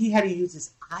 because he had to use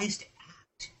his eyes to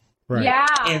act. Right. Yeah.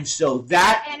 And so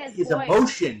that his voice,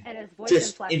 emotion and his voice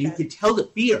just, inflection. and you could tell the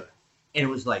fear, and it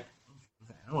was like,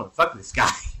 I don't want to fuck this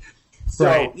guy. So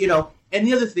and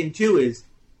the other thing too is,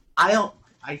 I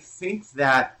think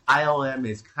that ILM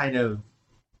is kind of,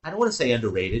 I don't want to say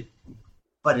underrated,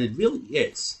 but it really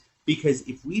is, because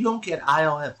if we don't get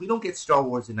ILM, if we don't get Star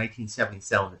Wars in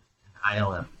 1977 and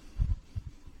ILM,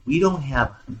 we don't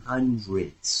have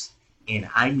hundreds, and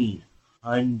I mean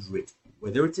hundreds,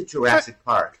 whether it's at Jurassic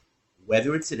Park,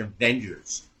 whether it's at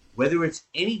Avengers, whether it's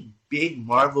any big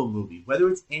Marvel movie, whether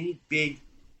it's any big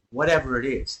whatever it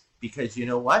is, because you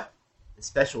know what? The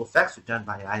special effects are done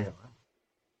by ILM.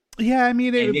 Yeah, I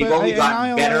mean, and they've only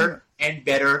gotten better and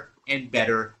better and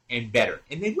better and better,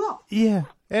 and they will. Yeah,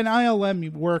 and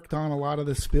ILM worked on a lot of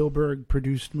the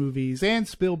Spielberg-produced movies and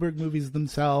Spielberg movies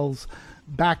themselves.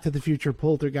 Back to the Future,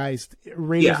 Poltergeist,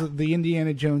 Raiders of the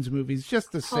Indiana Jones movies,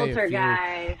 just to say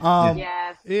Poltergeist. A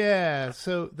few. Yeah,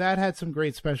 so that had some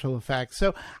great special effects.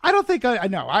 So I don't think I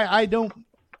don't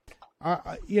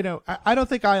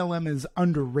think ILM is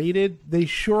underrated. They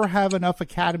sure have enough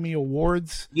Academy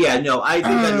Awards. Yeah, no, I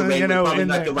think underrated is probably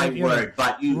not the right word,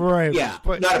 but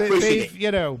but not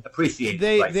appreciate. Appreciate.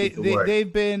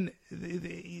 They've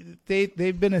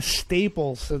been a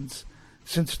staple since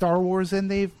Star Wars, and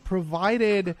they've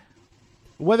provided,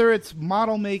 whether it's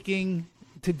model making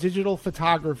to digital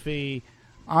photography,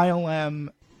 ILM.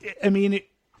 I mean,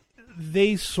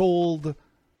 they sold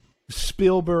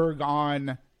Spielberg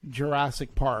on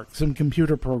Jurassic Park, some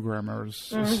computer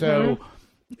programmers. Mm-hmm. So,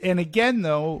 and again,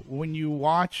 though, when you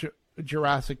watch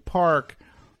Jurassic Park,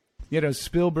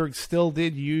 Spielberg still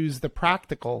did use the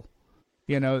practical,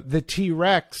 the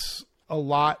T-Rex a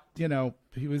lot,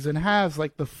 he was in halves,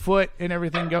 like the foot and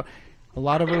everything a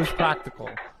lot of it was practical.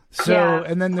 So,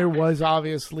 and then there was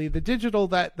obviously the digital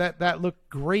that looked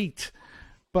great.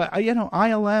 But,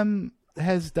 ILM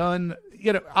has done,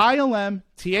 ILM,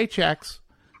 THX,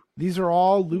 these are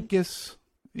all Lucas,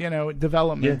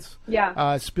 developments.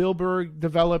 Yeah. Spielberg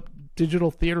developed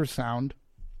digital theater sound.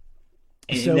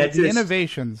 And so the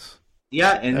innovations.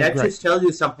 Yeah, and that just tells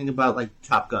you something about like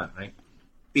Top Gun, right?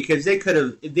 Because they could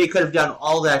have done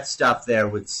all that stuff there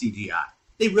with CGI.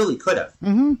 They really could have.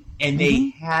 Mm-hmm. And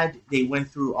they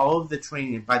went through all of the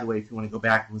training. And by the way, if you want to go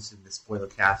back and listen to the spoiler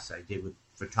cast I did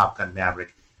for Top Gun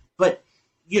Maverick, but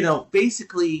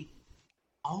basically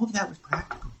all of that was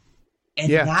practical.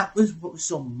 And that was what was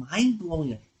so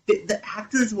mind-blowing. The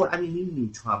actors were, you knew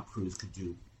Tom Cruise could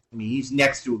do. He's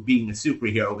next to being a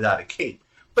superhero without a cape.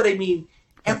 But,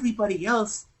 everybody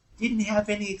else didn't have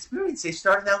any experience. They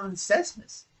started out in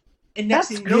Cessnas. And next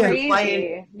thing you know, they're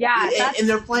flying, and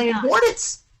they're flying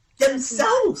Hornets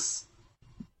themselves.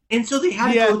 And so they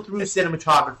had to go through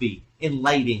cinematography and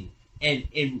lighting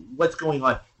and what's going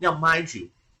on. Now, mind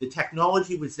you, the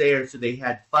technology was there, so they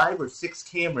had 5 or 6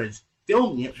 cameras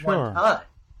filming at one time.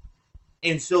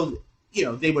 And so,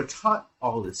 they were taught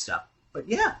all this stuff. But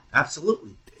yeah,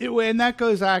 absolutely. And that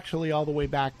goes actually all the way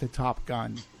back to Top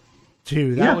Gun.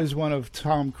 too. That was one of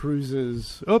Tom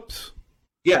Cruise's. Oops.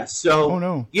 Yeah. So. Oh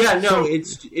no. Yeah. No.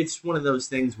 It's one of those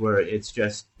things where it's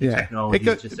just technology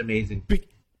is just amazing.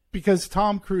 Because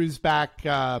Tom Cruise back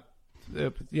in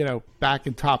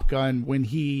Top Gun when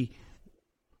he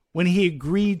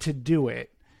agreed to do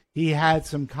it, he had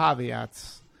some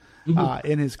caveats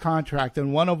in his contract,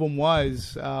 and one of them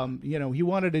was, he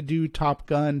wanted to do Top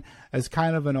Gun as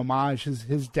kind of an homage.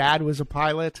 His dad was a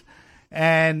pilot,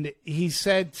 and he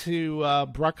said to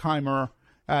Bruckheimer,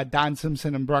 Don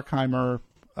Simpson and Bruckheimer,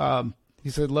 he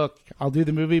said, "Look, I'll do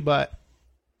the movie, but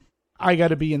I got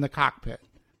to be in the cockpit."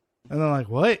 And they're like,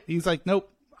 "What?" He's like, "Nope,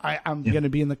 I'm going to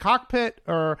be in the cockpit,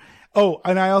 and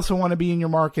I also want to be in your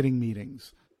marketing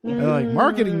meetings." And they're like,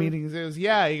 "Marketing meetings?" He goes,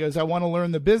 "Yeah." He goes, "I want to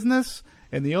learn the business.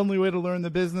 And the only way to learn the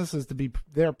business is to be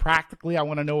there practically. I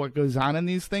want to know what goes on in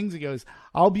these things." He goes,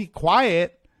 "I'll be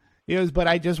quiet." He goes, "But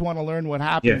I just want to learn what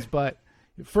happens." Yeah. But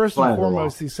first and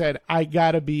foremost, he said, "I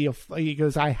got to be he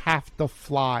goes, "I have to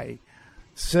fly."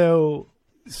 So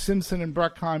Simpson and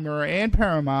Bruckheimer and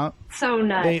Paramount, so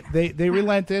nuts. They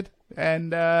relented.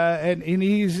 And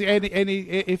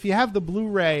if you have the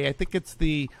Blu-ray, I think it's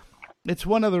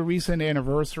one of the recent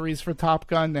anniversaries for Top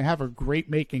Gun. They have a great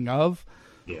making of.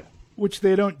 Yeah. Which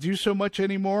they don't do so much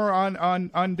anymore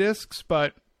on discs,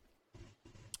 but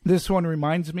this one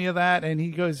reminds me of that. And he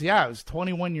goes, "Yeah, I was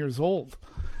 21 years old."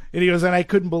 And he goes, "And I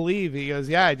couldn't believe." He goes,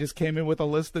 "Yeah, I just came in with a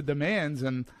list of demands."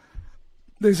 And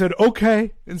they said,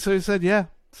 "Okay." And so he said, "Yeah."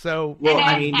 So, well,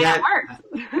 I mean, that worked.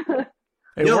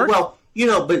 It worked. Well,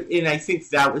 and I think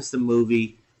that was the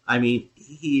movie. I mean,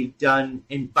 he had done,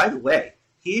 and by the way,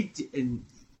 he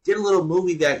did a little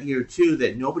movie that year too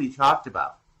that nobody talked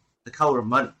about, The Color of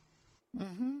Money.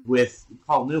 With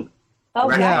Paul Newman. Oh,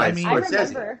 yeah. I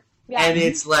remember. Yeah. And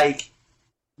it's like,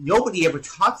 nobody ever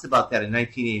talks about that in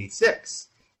 1986.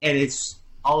 And it's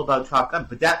all about Top Gun.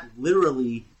 But that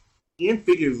literally and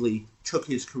figuratively took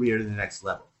his career to the next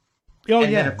level. Oh,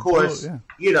 and then, of course,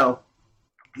 you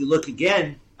look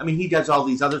again. I mean, he does all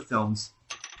these other films.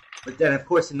 But then, of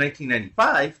course, in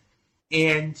 1995,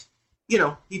 and,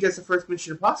 he does the first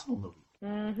Mission Impossible movie.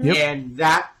 Mm-hmm. Yep. And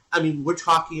that, I mean, we're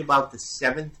talking about the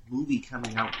 7th movie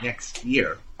coming out next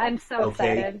year. I'm so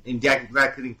excited. In Dead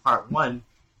Reckoning Part 1.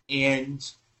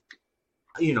 And,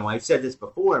 I've said this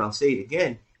before, and I'll say it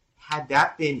again. Had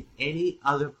that been any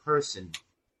other person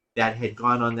that had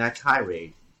gone on that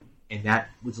tirade, and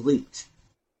that was leaked,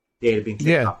 they'd have been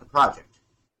kicked off the project.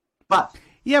 But,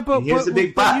 here's the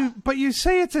big but. But you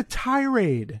say it's a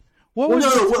tirade.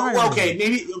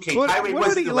 Tirade? Tirade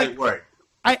wasn't the right word.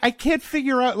 I can't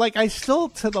figure out, I still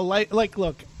to the light,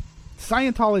 look,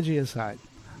 Scientology aside,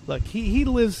 look, he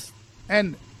lives,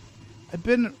 and I've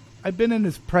been in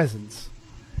his presence.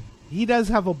 He does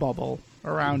have a bubble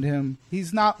around him.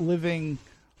 He's not living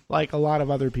like a lot of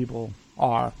other people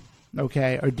are,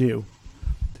 or do.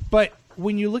 But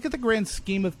when you look at the grand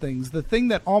scheme of things, the thing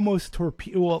that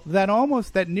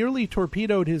that nearly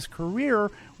torpedoed his career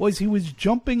was he was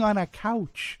jumping on a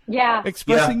couch,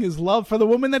 expressing his love for the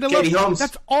woman that he loved. Holmes.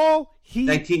 That's all he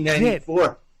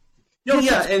 1994. did.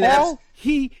 That's all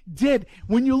he did.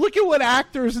 When you look at what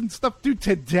actors and stuff do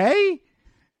today,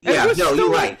 you're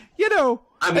right.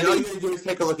 I mean, all you gotta do is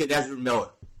take a look at Ezra Miller.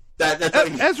 That's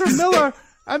Ezra Miller.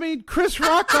 I mean, Chris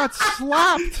Rock got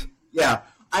slapped. Yeah.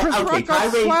 Chris Rock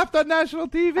got slapped on national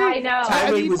TV. I know.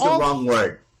 Tirade was the wrong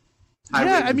word.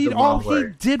 All he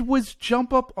did was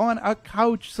jump up on a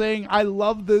couch saying, "I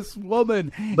love this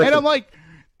woman." But I'm like,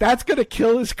 that's going to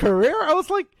kill his career? I was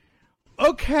like,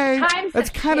 okay, that's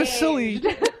kind of silly.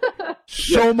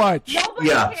 So much.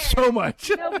 So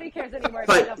much. Nobody cares anymore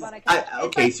to jump on a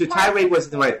couch. So tirade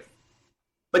wasn't the right.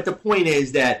 But the point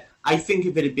is that I think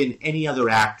if it had been any other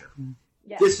actor,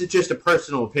 this is just a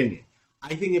personal opinion.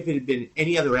 I think if it had been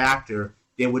any other actor,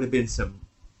 there would have been some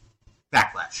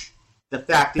backlash. The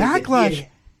fact is that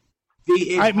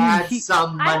he had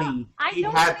some money. He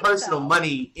had personal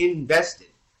money invested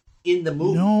in the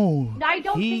movie. No, I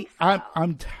don't think so.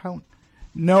 I'm telling.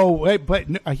 No, wait, but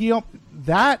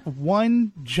that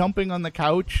one jumping on the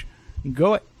couch,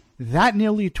 that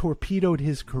nearly torpedoed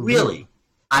his career. Really,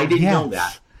 I didn't know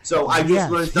that. So I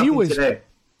just learned something today.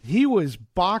 He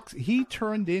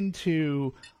turned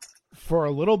into, for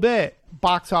a little bit,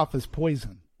 box office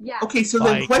poison. Yeah. Okay, so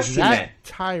then question that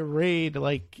tirade,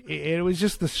 it was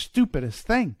just the stupidest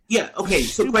thing. Yeah, okay,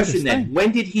 so question then.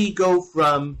 When did he go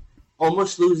from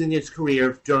almost losing his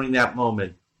career during that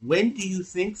moment? When do you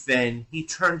think then he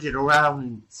turned it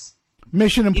around?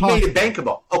 Mission Impossible. He made it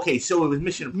bankable. Okay, so it was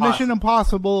Mission Impossible. Mission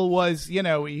Impossible was,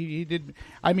 he did.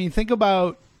 I mean, think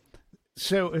about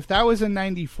So if that was in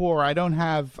 94, I don't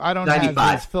have his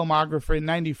filmography in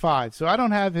 95. So I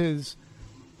don't have his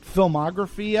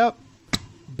filmography up.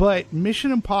 But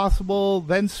Mission Impossible,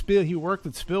 then he worked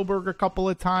with Spielberg a couple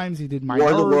of times. He did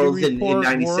Minority Report. War of the Worlds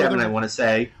in 97, I want to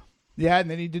say. Yeah, and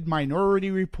then he did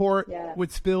Minority Report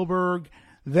with Spielberg.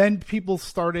 Then people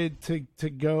started to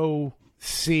go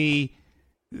see.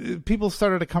 People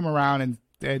started to come around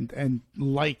and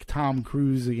like Tom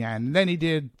Cruise again. And then he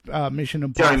did Mission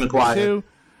Impossible 2.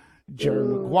 Jerry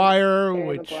Maguire,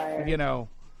 which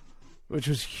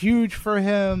was huge for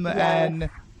him. Yes. And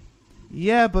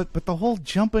yeah, but the whole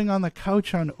jumping on the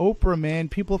couch on Oprah, man,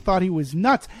 people thought he was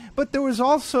nuts. But there was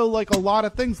also like a lot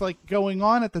of things like going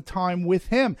on at the time with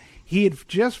him. He had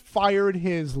just fired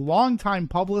his longtime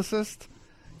publicist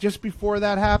just before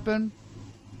that happened.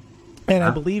 And I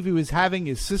believe he was having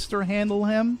his sister handle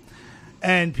him.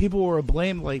 And people were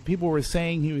people were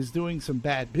saying he was doing some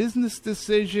bad business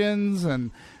decisions.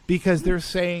 And because they're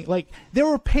saying, they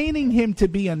were painting him to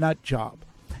be a nut job.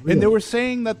 Really? And they were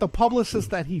saying that the publicist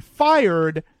that he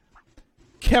fired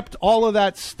kept all of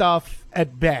that stuff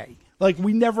at bay.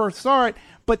 We never saw it.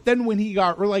 But then when he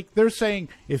got, they're saying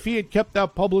if he had kept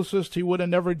that publicist, he would have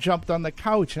never jumped on the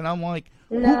couch. And I'm like,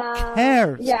 who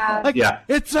cares? Yeah.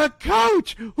 It's a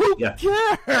couch. Who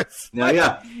cares? No,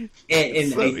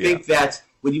 And so, I think that's,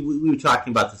 when we were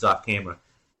talking about this off camera,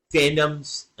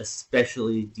 fandoms,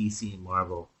 especially DC and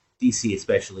Marvel, DC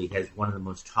especially, has one of the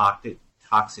most toxic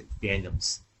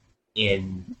fandoms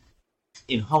in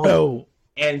Hollywood. Oh,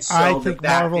 and so I think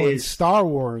Marvel and Star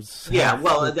Wars. Yeah,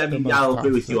 well, I mean, I'll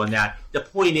agree with you on that. The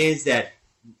point is that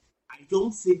I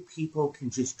don't think people can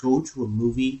just go to a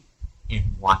movie and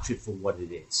watch it for what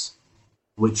it is,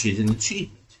 which is an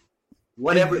achievement.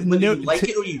 Whether you like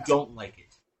it or you don't like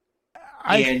it.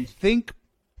 I think...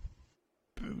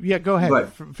 Yeah, go ahead. Right.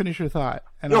 Finish your thought.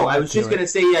 I was just going to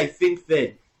say, I think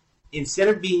that instead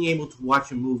of being able to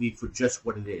watch a movie for just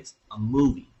what it is, a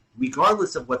movie,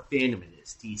 regardless of what fandom it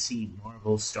is, DC,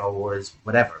 Marvel, Star Wars,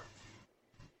 whatever,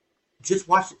 just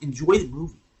watch it, enjoy the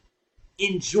movie.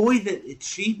 Enjoy the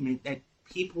achievement that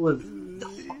people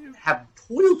have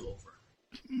toiled over.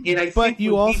 And I think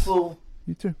you also, people...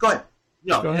 You too. Go ahead.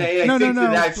 No, go ahead. I think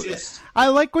that's just... I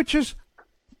like what you're...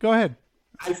 Go ahead.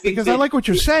 I like what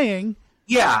you're saying.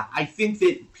 Yeah, I think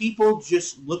that people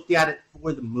just looked at it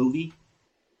for the movie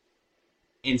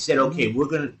and said, okay, we're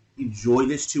going to enjoy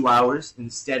this 2 hours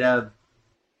instead of,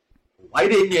 why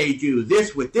didn't they do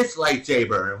this with this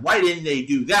lightsaber? And why didn't they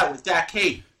do that with that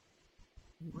cape?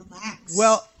 Relax.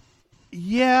 Well,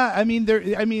 yeah, I mean,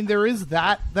 there is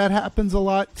that happens a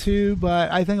lot too, but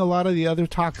I think a lot of the other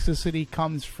toxicity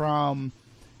comes from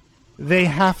they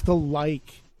have to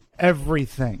like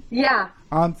everything. Yeah.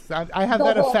 I have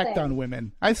that effect on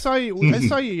women. I saw you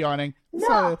yawning.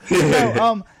 No.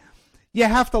 You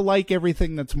have to like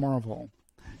everything that's Marvel.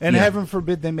 And heaven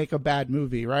forbid they make a bad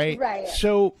movie, right? Right.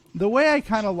 So the way I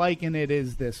kind of liken it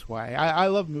is this way. I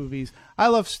love movies. I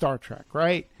love Star Trek,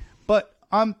 right? But,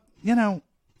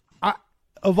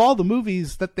 of all the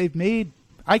movies that they've made,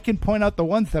 I can point out the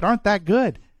ones that aren't that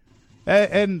good.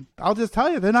 And I'll just tell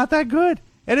you, they're not that good.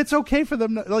 And it's okay for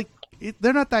them to,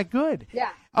 they're not that good.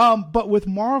 Yeah. But with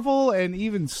Marvel and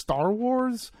even Star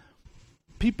Wars,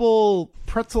 people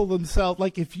pretzel themselves.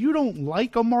 If you don't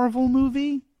like a Marvel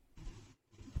movie,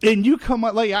 and you come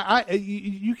up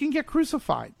you can get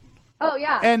crucified. Oh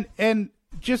yeah. And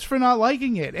just for not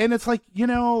liking it, and it's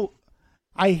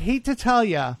I hate to tell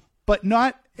you, but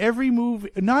not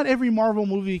every Marvel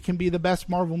movie can be the best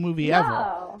Marvel movie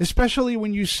ever. Especially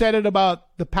when you said it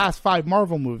about the past 5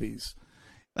 Marvel movies.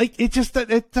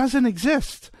 It doesn't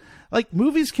exist.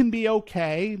 Movies can be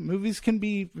okay. Movies can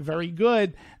be very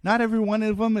good. Not every one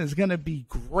of them is going to be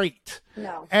great.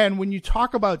 No. And when you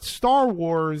talk about Star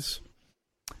Wars,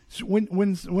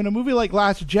 when a movie like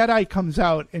Last Jedi comes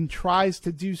out and tries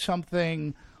to do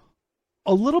something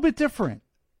a little bit different,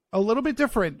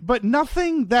 but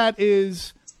nothing that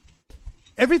is...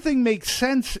 Everything makes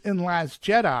sense in Last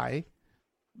Jedi,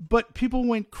 but people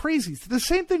went crazy. The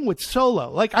same thing with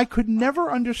Solo. I could never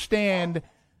understand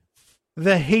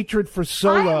the hatred for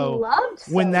Solo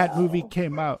when that movie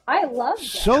came out. I loved it.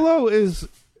 Solo is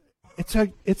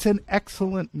it's an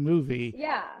excellent movie.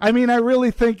 Yeah. I mean, I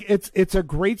really think it's a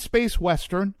great space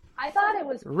western. I thought it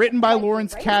was written by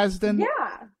Lawrence Kasdan.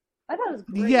 Yeah. I thought it was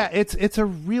great. Yeah, it's a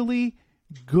really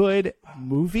good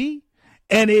movie,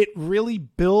 and it really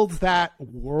builds that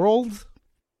world.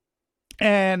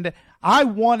 And I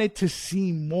wanted to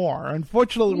see more.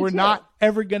 Unfortunately, we're not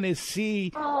ever going to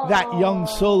see that young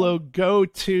Solo go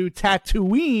to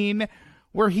Tatooine,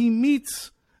 where he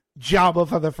meets Jabba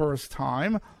for the first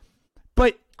time.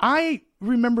 But I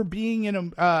remember being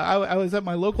in I was at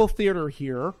my local theater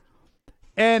here,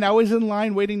 and I was in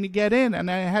line waiting to get in, and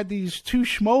I had these two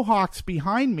schmohawks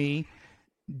behind me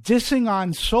dissing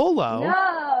on Solo.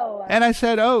 No. And I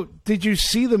said, "Oh, did you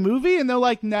see the movie?" And they're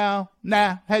like, "No,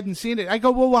 hadn't seen it." I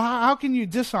go, "Well, how can you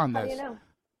diss on this?" How do you know?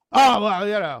 Oh,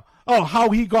 well, oh, how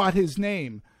he got his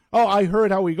name. Oh, I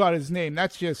heard how he got his name.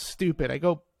 That's just stupid. I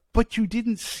go, "But you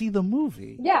didn't see the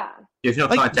movie." Yeah. There's no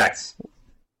context.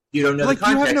 You don't know the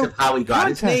context of how he got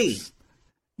his name.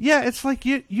 Yeah, it's like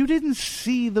you didn't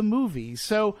see the movie.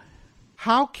 So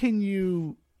how can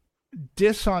you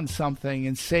diss on something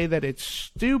and say that it's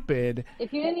stupid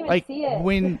if you didn't even see it?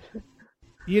 When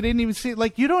you didn't even see it,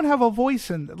 like, you don't have a voice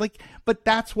in, like, but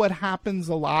that's what happens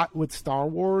a lot with Star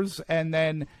Wars, and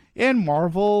then in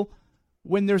Marvel,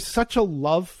 when there's such a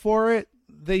love for it,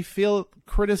 they feel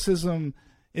criticism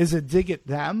is a dig at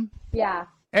them. Yeah.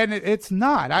 And it's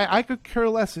not. I could care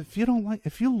less. If you don't like,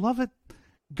 if you love it,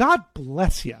 God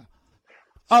bless you.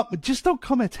 Just don't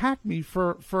come attack me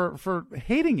for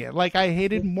hating it. Like, I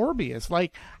hated Morbius.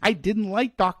 Like, I didn't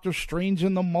like Doctor Strange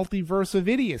in the Multiverse of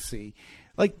Idiocy.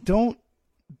 Like, don't.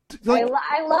 Like,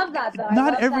 I love that, though.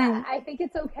 Not everyone. I think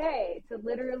it's okay to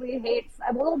literally hate.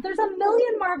 Well, there's a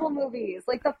million Marvel movies.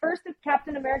 Like, the first of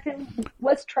Captain America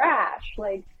was trash.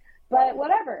 Like, but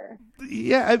whatever.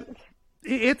 Yeah,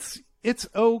 it's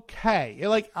okay.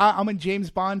 Like, I'm a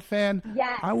James Bond fan.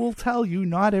 Yes. I will tell you,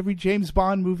 not every James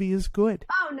Bond movie is good.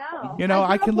 Oh, no. You know,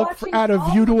 I can look at A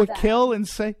View to a Kill and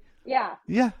say, yeah.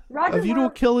 A View to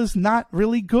a Kill is not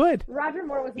really good. Roger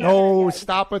Moore was not No, good.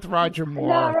 Stop with Roger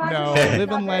Moore. No,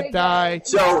 Live and Let Die.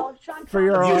 So, For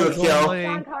Your View to a Eyes Kill. Only.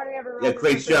 Sean Connery ever Yeah,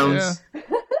 Grace Jones. Yeah.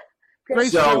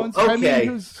 Grace So, Jones, I okay. mean,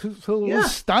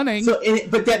 who's stunning. So,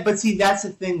 but see, that's the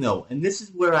thing, though, and this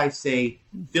is where I say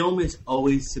film is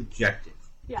always subjective.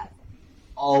 Yeah.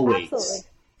 Always. Absolutely.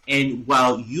 And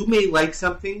while you may like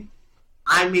something,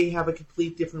 I may have a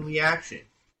complete different reaction.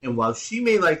 And while she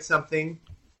may like something,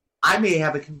 I may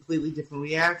have a completely different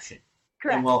reaction.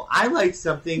 Correct. And while I like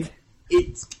something,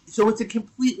 it's a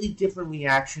completely different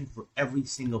reaction for every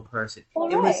single person. All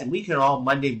and right. listen, we can all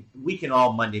Monday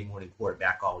morning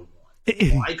quarterback all we want.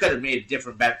 Well, I could have made a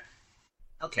different bet.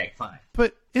 Okay, fine.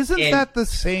 But isn't that the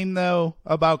same, though,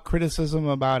 about criticism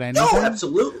about anything? No,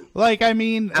 absolutely. Like, I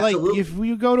mean, Absolutely. like, if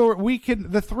we go to,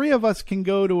 the three of us can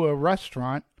go to a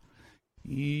restaurant.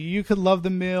 You could love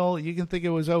the meal. You can think it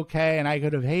was okay, and I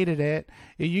could have hated it.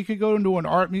 You could go into an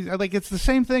art museum. Like, it's the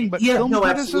same thing, but film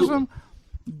criticism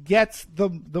gets the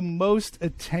most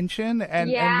attention,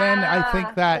 and then I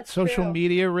think that social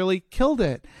media really killed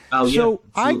it. Oh, so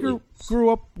yeah, I grew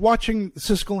up watching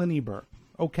Siskel and Ebert.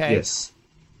 Okay. Yes.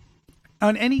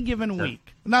 On any given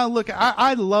week. Now, look,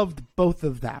 I loved both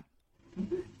of them.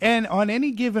 And on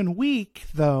any given week,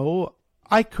 though,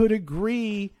 I could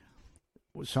agree.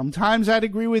 Sometimes I'd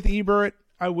agree with Ebert.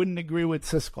 I wouldn't agree with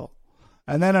Siskel.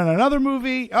 And then on another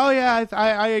movie,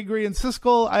 I agree in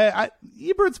Siskel.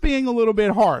 Ebert's being a little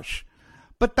bit harsh.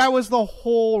 But that was the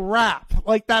whole rap.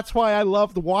 Like, that's why I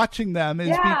loved watching them, is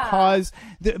because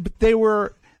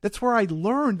that's where I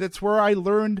learned. That's where I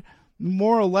learned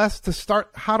more or less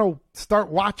how to start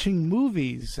watching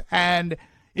movies. And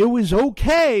it was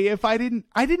okay if I didn't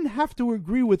have to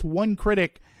agree with one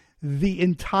critic the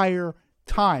entire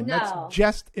time. No. That's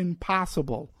just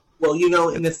impossible. Well,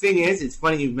 and the thing is, it's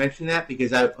funny you mentioned that,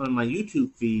 because on my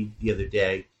YouTube feed the other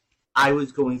day, I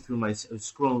was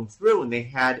scrolling through, and they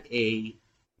had a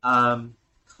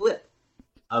clip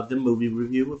of the movie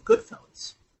review of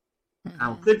Goodfellas.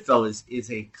 Now, Goodfellas is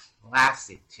a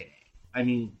classic today. I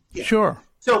mean, yeah. Sure.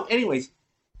 So, anyways,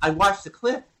 I watched the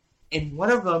clip, and one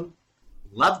of them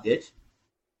loved it.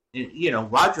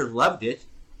 And, Roger loved it,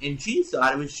 and Gene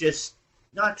thought it was just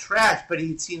not trash, but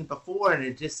he'd seen it before, and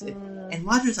it just... And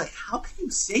Roger's like, how can you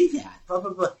say that? Blah,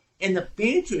 blah, blah. And the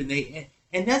banter,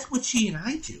 and that's what she and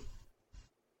I do.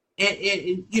 And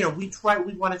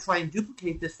we want to try and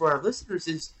duplicate this for our listeners,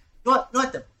 is not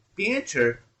the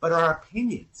banter, but our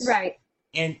opinions. Right.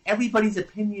 And everybody's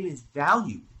opinion is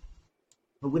valued.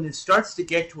 But when it starts to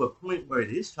get to a point where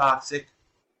it is toxic,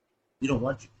 we don't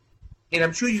want you. And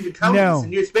I'm sure you've encountered this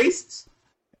in your spaces.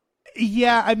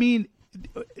 Yeah, I mean,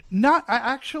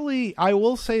 I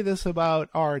will say this about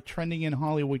our Trending in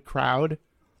Hollywood crowd.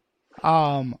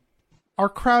 Our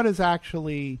crowd is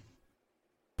actually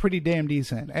pretty damn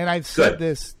decent. And I've said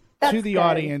this to the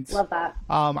audience. Love that.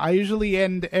 I usually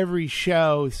end every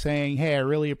show saying, hey, I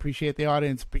really appreciate the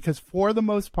audience, because for the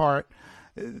most part,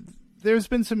 there's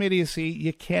been some idiocy.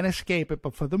 You can't escape it.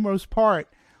 But for the most part,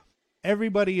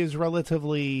 everybody is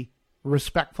relatively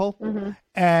respectful,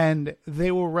 and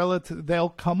they will they'll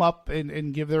come up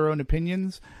and give their own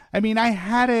opinions. I mean, I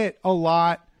had it a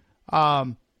lot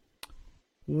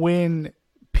when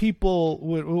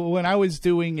when I was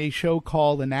doing a show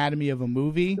called Anatomy of a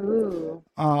Movie. Ooh.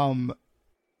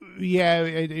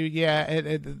 This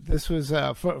was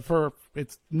for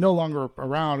it's no longer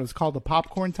around. It's called the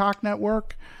Popcorn Talk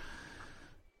Network.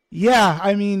 Yeah,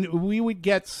 I mean, we would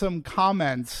get some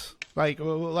comments like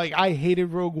I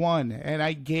hated Rogue One, and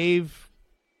I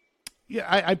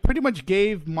pretty much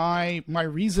gave my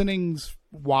reasonings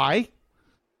why,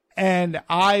 and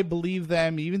I believe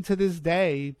them even to this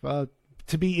day to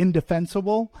be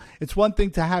indefensible. It's one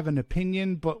thing to have an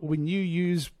opinion, but when you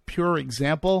use pure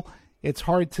example, it's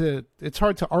hard to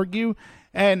argue.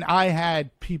 And I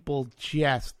had people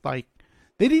just like,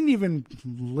 they didn't even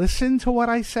listen to what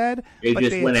I said. They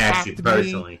just went at you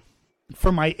personally.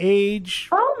 For my age,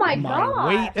 my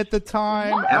weight at the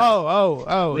time. What?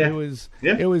 Yeah.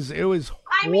 It was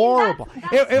horrible.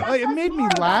 It made me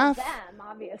laugh. Them,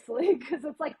 obviously, because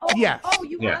it's like, you have to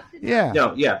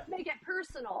make it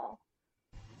personal.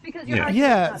 Because you're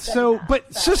not so enough, but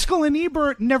Siskel and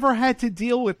Ebert never had to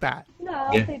deal with that. No,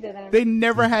 they didn't. They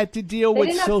never had to deal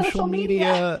with social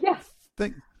media.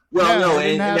 Thing. Well,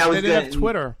 they didn't have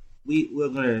Twitter. We're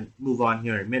going to move on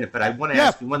here in a minute, but I want to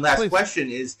ask you one last question: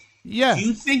 do you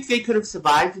think they could have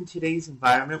survived in today's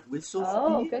environment with social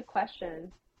media? Oh, good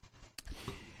question.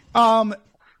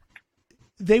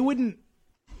 They wouldn't.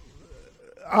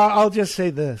 I'll just say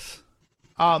this: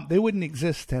 they wouldn't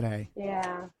exist today.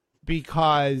 Yeah.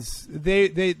 Because they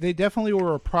definitely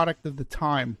were a product of the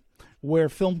time where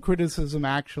film criticism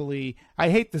actually, I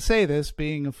hate to say this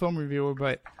being a film reviewer,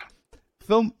 but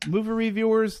movie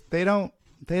reviewers, they don't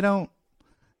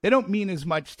mean as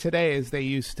much today as they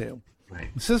used to.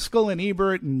 Right. Siskel and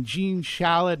Ebert and Gene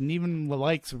Shalit and even the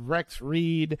likes of Rex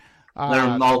Reed,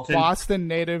 Leonard Maltin. Boston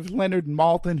native Leonard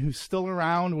Maltin, who's still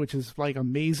around, which is like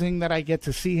amazing that I get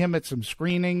to see him at some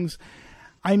screenings.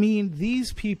 I mean,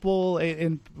 these people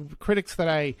and critics that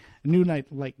I knew,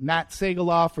 like Nat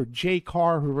Sagaloff or Jay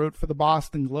Carr, who wrote for the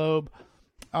Boston Globe,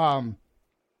 Paul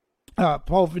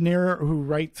Vernier,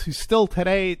 who's still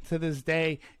today, to this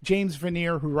day, James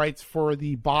Vernier, who writes for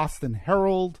the Boston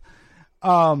Herald.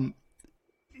 Film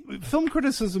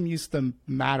criticism used to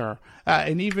matter,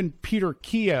 and even Peter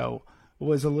Keogh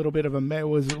was a little bit of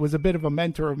was a bit of a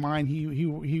mentor of mine.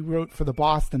 He wrote for the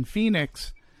Boston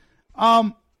Phoenix.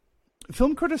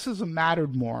 Film criticism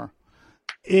mattered more.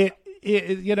 There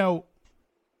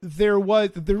was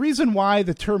the reason why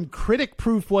the term critic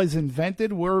proof was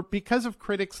invented were because of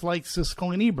critics like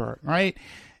Siskel and Ebert, right?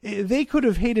 They could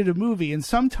have hated a movie, and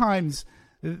sometimes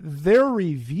their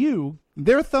review,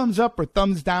 their thumbs up or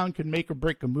thumbs down could make or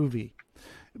break a movie.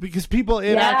 Because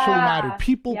it actually mattered.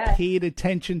 People paid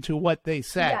attention to what they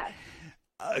said. Yeah.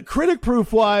 Critic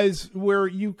proof was where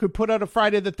you could put out a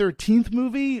Friday the 13th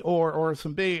movie or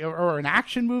some big or an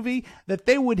action movie that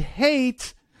they would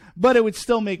hate, but it would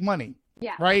still make money.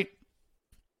 Yeah. Right.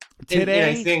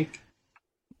 Today,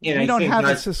 we don't have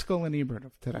a Siskel and Ebert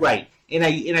of today. Right. And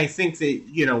I think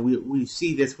that we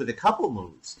see this with a couple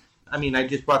movies. I mean, I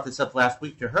just brought this up last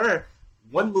week to her.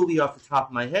 One movie off the top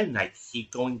of my head, and I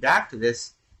keep going back to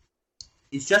this,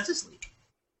 is Justice League.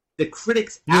 The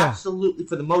critics absolutely,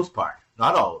 for the most part.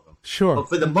 Not all of them. Sure. But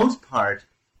for the most part,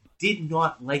 did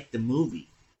not like the movie.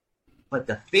 But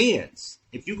the fans,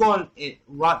 if you go on,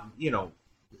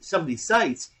 some of these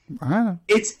sites,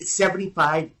 it's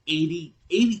 75, 80,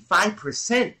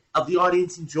 85% of the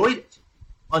audience enjoyed it.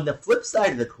 On the flip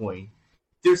side of the coin,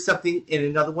 there's something in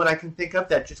another one I can think of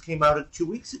that just came out 2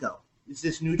 weeks ago. It's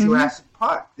this new Jurassic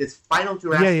Park, this final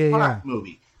Jurassic Park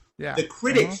movie. Yeah. The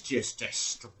critics just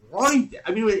destroyed it.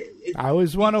 I mean, I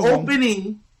was one of them.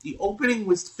 The opening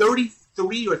was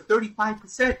 33 or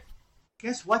 35%.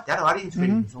 Guess what? That audience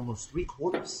rating was almost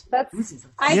 3/4. This is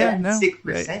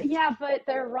 6%. Yeah, but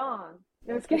they're wrong.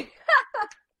 I was kidding.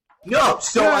 No,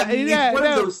 so it's one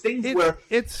of those things where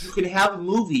you can have a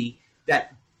movie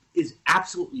that is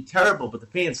absolutely terrible, but the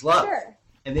fans love. Sure.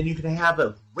 And then you can have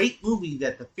a great movie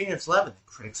that the fans love, and the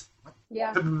critics,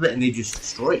 and they just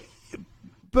destroy it.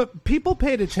 But people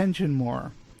paid attention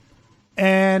more.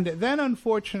 And then,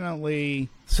 unfortunately,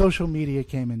 social media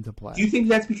came into play. Do you think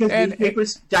that's because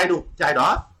newspapers died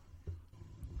off?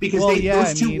 Because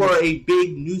those two were a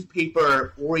big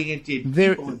newspaper-oriented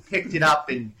people and picked it up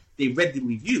and they read the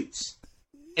reviews.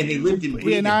 And they lived and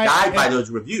breathed and died by those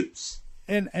reviews.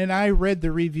 And I read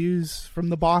the reviews from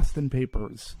the Boston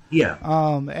papers. Yeah.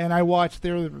 And I watched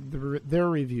their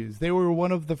reviews. They were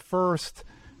one of the first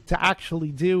to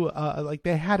actually do,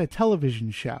 they had a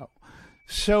television show.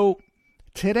 So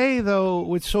Today, though,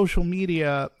 with social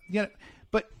media,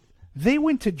 but they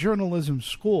went to journalism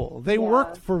school. They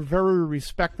worked for very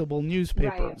respectable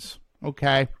newspapers. Right.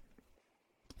 Okay.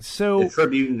 So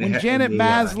when Janet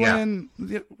Maslin,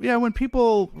 when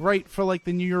people write for like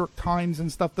the New York Times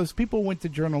and stuff, those people went to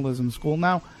journalism school.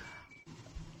 Now,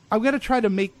 I'm gonna try to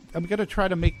make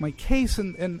my case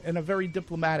in a very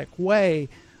diplomatic way,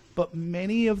 but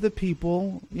many of the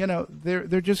people,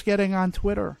 they're just getting on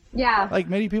Twitter. Yeah, like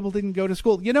many people didn't go to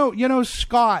school.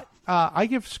 Scott. I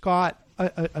give Scott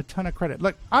a ton of credit.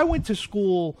 Like I went to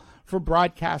school for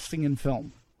broadcasting and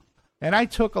film. And I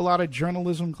took a lot of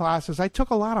journalism classes. I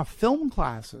took a lot of film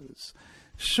classes.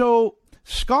 So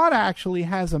Scott actually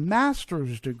has a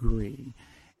master's degree.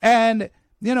 And,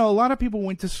 a lot of people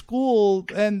went to school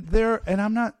and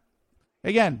I'm not,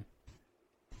 again,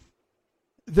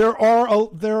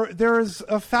 there's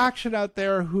a faction out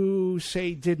there who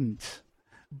say didn't,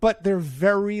 but they're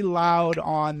very loud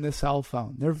on the cell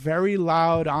phone. They're very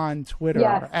loud on Twitter.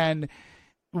 Yes. And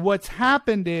what's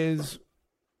happened is,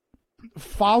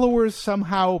 followers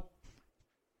somehow,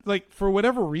 like for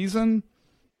whatever reason,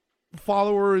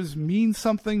 followers mean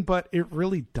something, but it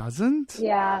really doesn't.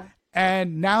 Yeah.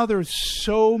 And now there's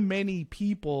so many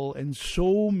people and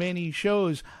so many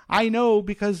shows. I know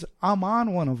because I'm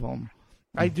on one of them.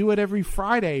 I do it every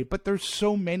Friday, but there's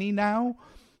so many now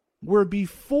where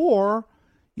before,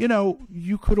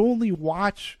 you could only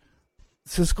watch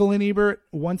Siskel and Ebert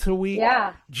once a week.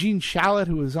 Yeah. Gene Shalit,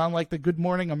 who was on like the Good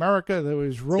Morning America. There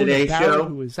was Rhoda Barrett,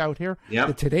 who was out here. Yep.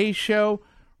 The Today Show.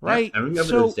 Right. Yep, I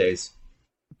remember those days.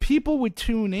 People would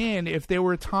tune in if they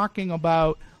were talking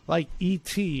about like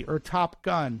E.T. or Top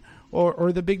Gun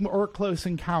or the big or Close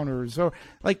Encounters or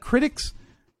like critics,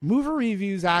 movie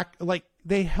reviews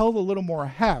they held a little more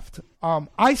heft.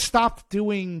 I stopped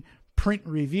doing print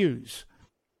reviews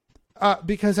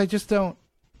because I just don't.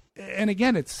 And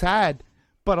again, it's sad.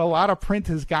 But a lot of print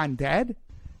has gone dead,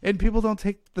 and people don't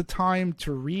take the time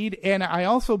to read. And I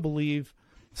also believe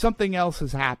something else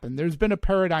has happened. There's been a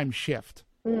paradigm shift.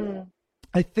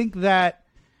 I think that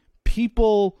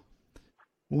people,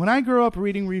 when I grew up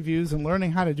reading reviews and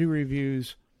learning how to do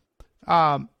reviews,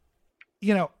 I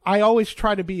always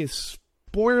try to be as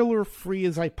spoiler-free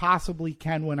as I possibly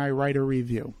can when I write a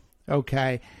review.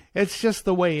 Okay? It's just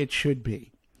the way it should be.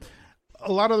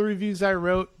 A lot of the reviews I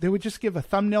wrote, they would just give a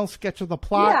thumbnail sketch of the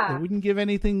plot. Yeah. They wouldn't give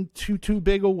anything too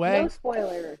big away. No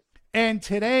spoilers. And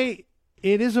today,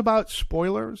 it is about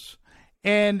spoilers.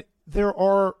 And there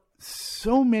are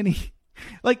so many,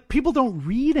 like, people don't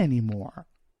read anymore.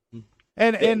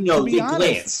 And to be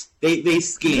honest, they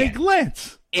scan. They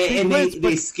glance.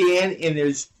 They scan, and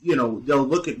there's, they'll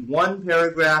look at one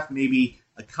paragraph, maybe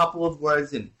a couple of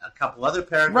words and a couple other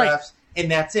paragraphs,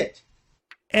 and that's it.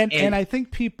 And I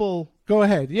think people... Go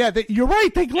ahead. Yeah, you're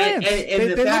right. They glance. And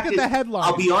they look at the headline.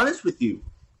 I'll be honest with you.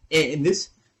 And this,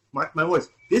 mark my words,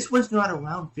 this was not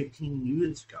around 15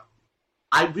 years ago.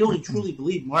 I really, truly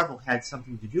believe Marvel had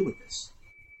something to do with this.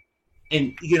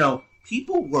 And,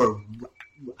 people were...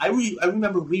 I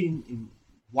remember reading and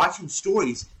watching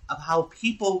stories of how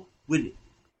people would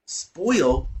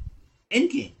spoil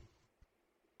Endgame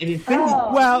and Infinity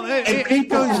War. Well, and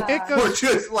people were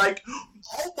just like,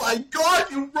 oh my God,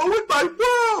 you ruined my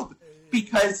world!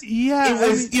 Because it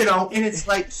was, and it's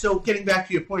like, so getting back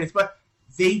to your point, it's, but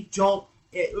they don't,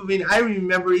 I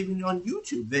remember even on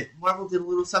YouTube that Marvel did a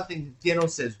little something,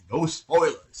 says, no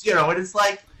spoilers, and it's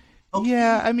like, okay.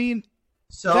 Yeah,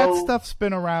 so that stuff's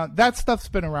been around. That stuff's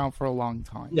been around for a long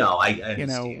time. No, I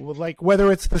understand. Like whether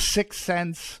it's The Sixth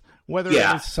Sense, whether it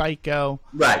was Psycho,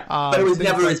 right? But it was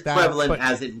never as prevalent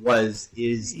as it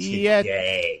is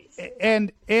today.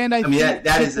 And I think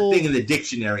that is the thing in the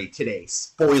dictionary today.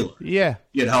 Spoiler. Yeah.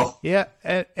 Yeah,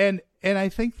 and I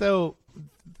think though,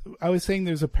 I was saying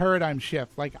there's a paradigm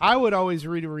shift. Like I would always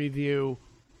read a review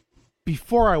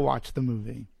before I watch the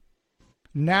movie.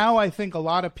 Now I think a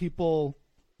lot of people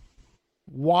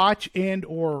watch and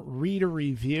or read a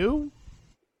review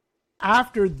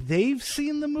after they've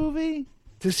seen the movie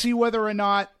to see whether or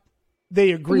not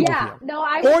they agree with you. No,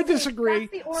 I or disagree,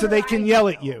 so they can yell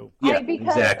at you. Yeah,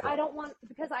 exactly. I don't want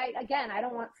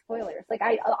spoilers. Like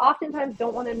I oftentimes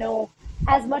don't want to know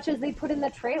as much as they put in the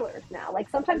trailers now. Like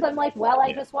sometimes I'm like, well,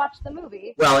 I just watched the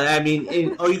movie. Well,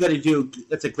 all you got to do,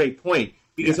 that's a great point,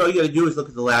 because all you got to do is look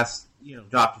at the last,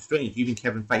 Doctor Strange. Even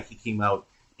Kevin Feige came out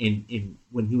in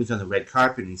when he was on the red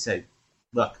carpet and he said,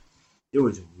 look, there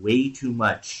was way too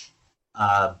much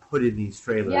put in these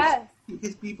trailers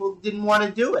because people didn't want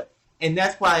to do it. And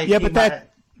that's why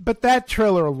but that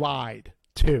trailer lied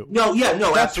too.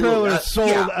 That absolutely. Trailer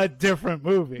sold a different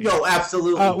movie. No,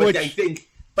 absolutely.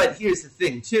 But here's the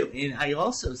thing too, and I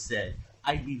also said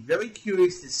I'd be very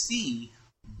curious to see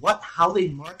how they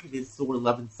marketed Thor: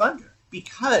 Love and Thunder,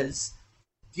 because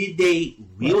did they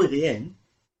reel it in,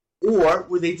 or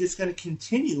were they just going to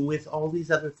continue with all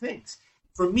these other things?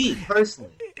 For me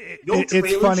personally, no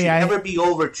trailer should ever be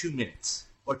over 2 minutes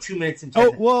or 2 minutes and 10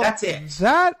 minutes. Well, that's it.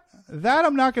 That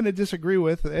I'm not going to disagree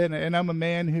with, and I'm a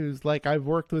man who's like, I've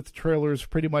worked with trailers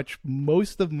pretty much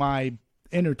most of my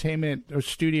entertainment or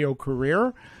studio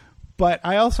career, but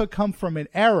I also come from an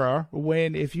era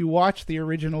when, if you watch the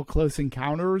original Close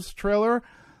Encounters trailer,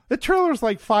 the trailer's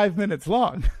like 5 minutes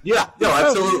long. Yeah, no,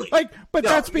 absolutely.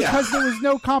 That's because there was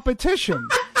no competition.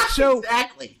 So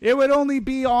exactly. It would only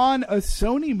be on a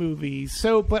Sony movie.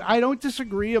 So, but I don't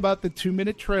disagree about the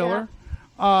 2-minute trailer. Yeah.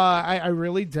 I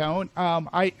really don't.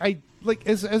 I like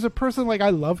as a person, like,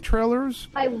 I love trailers.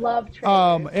 I love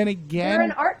trailers. And again, they're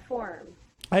an art form.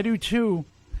 I do too.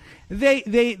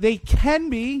 They can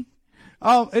be,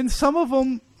 and some of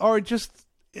them are just.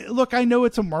 Look, I know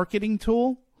it's a marketing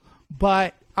tool,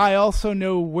 but I also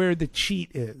know where the cheat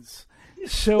is.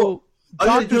 So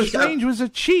Doctor Strange was a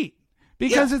cheat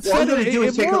because it said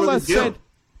it more or less said.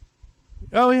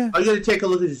 Oh yeah. Are you going to take a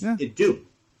look at Doom?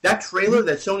 That trailer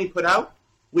that Sony put out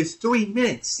was 3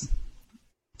 minutes.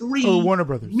 Warner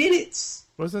Brothers. Minutes.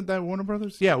 Wasn't that Warner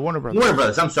Brothers? Yeah, Warner Brothers. Warner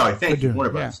Brothers. I'm sorry. Thank you,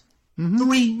 Warner Brothers. Yeah. Mm-hmm.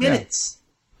 3 minutes.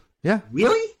 Yeah.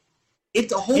 Really?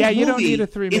 It's a whole movie. You don't need a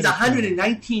 3 minutes. It's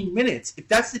 119 minutes. If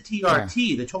that's the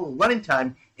TRT, the total running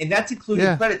time, and that's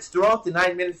including credits, throw out the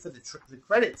 9 minutes for the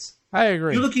credits. I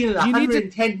agree. You're looking at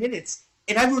 110 minutes,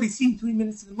 and I've already seen 3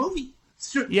 minutes of the movie.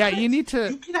 You need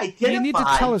to. You need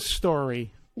to tell a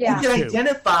story. Yeah. You can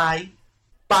identify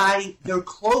by their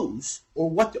clothes or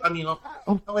what.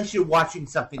 Unless you're watching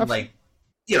something like,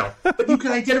 but you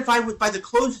can identify by the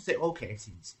clothes and say, okay, I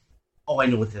see this. Oh, I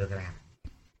know what they're going to happen.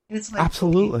 And it's like,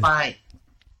 absolutely okay, fine.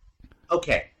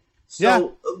 Okay,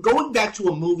 so going back to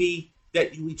a movie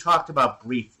that we talked about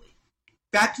briefly,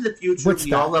 Back to the Future.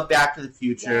 We all love Back to the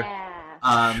Future.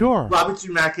 Yeah. Sure. Robert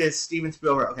Zemeckis, Steven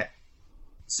Spielberg. Okay,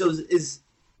 so is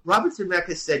Robert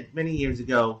Zemeckis said many years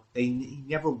ago he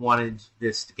never wanted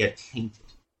this to get tainted.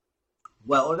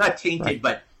 Well, not tainted,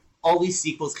 but all these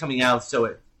sequels coming out.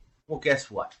 So guess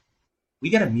what? We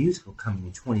got a musical coming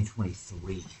in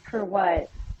 2023. For what?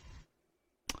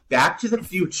 Back to the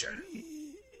Future.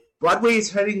 Broadway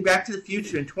is heading Back to the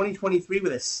Future in 2023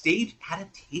 with a stage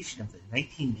adaptation of the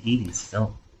 1980s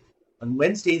film. On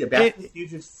Wednesday, the Back to the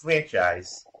Future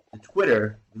franchise, the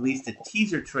Twitter, released a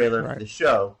teaser trailer for the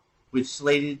show, which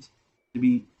slated to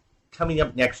be coming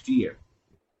up next year.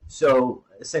 So,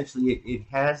 essentially, it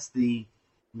has the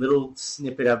little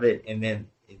snippet of it, and then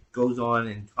it goes on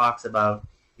and talks about,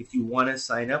 if you want to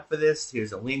sign up for this,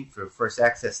 here's a link for first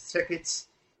access tickets,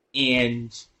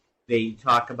 and they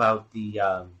talk about the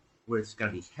where it's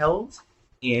going to be held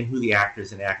and who the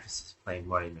actors and actresses playing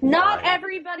Marty McFly. Not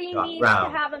everybody needs to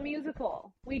have a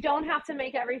musical. We don't have to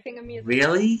make everything a musical.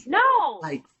 Really? No.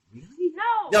 Like, really?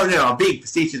 No. No, I'm being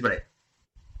facetious, but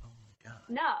oh my god.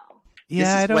 No.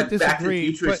 Yeah, I don't disagree. Back to the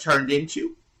Future is turned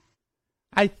into?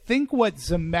 I think what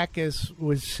Zemeckis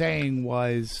was saying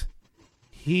was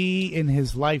he, in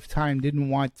his lifetime, didn't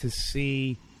want to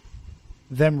see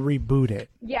them reboot it.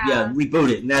 Yeah,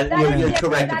 reboot it. Now, you're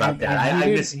correct about that. I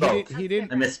misspoke. He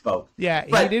didn't. I misspoke. Yeah,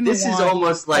 but he didn't. This is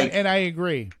almost like, and I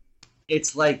agree.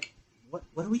 It's like, what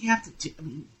do we have to do? I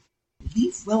mean,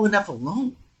 leave well enough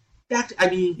alone.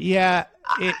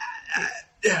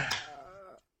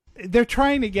 They're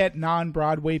trying to get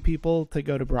non-Broadway people to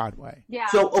go to Broadway. Yeah.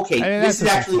 So this is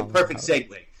actually a perfect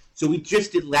segue. So we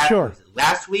just did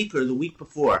last week or the week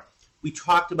before. We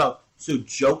talked about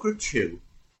Joker 2.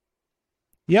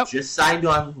 Yep. Just signed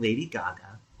on with Lady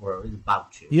Gaga, or is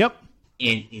about to. Yep.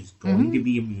 And is going to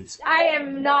be a musical. I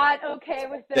am not okay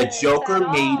with this. The Joker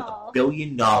made $1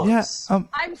 billion. Yeah.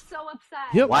 I'm so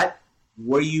upset. Yep. What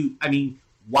were you? I mean,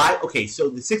 why? Okay, so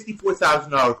the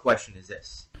 $64,000 question is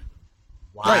this: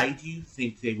 why do you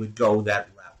think they would go that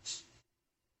route?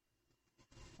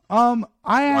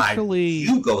 I actually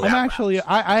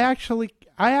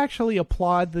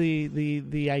applaud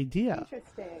the idea.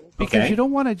 Interesting. Because you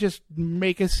don't want to just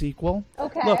make a sequel.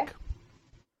 Okay. Look,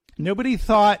 nobody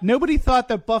thought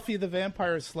that Buffy the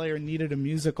Vampire Slayer needed a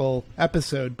musical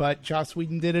episode, but Joss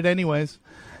Whedon did it anyways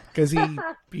because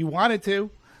he wanted to.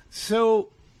 So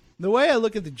the way I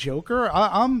look at the Joker,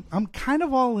 I'm kind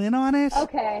of all in on it.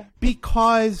 Okay.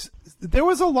 Because there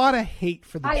was a lot of hate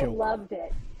for the Joker. I loved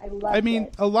it.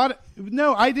 it. A lot of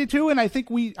I did too, and I think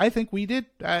we did.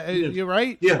 You're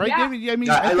right. Yeah. Right, Yeah. David? I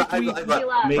mean, I love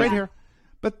right here.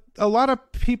 But a lot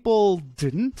of people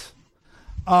didn't.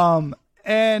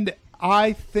 And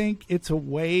I think it's a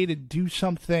way to do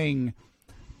something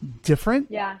different.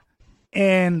 Yeah.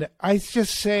 And I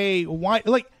just say, why?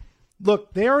 Like,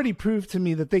 look, they already proved to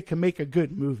me that they can make a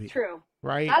good movie. True.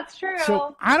 Right? That's true.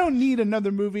 So I don't need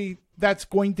another movie that's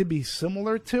going to be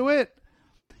similar to it.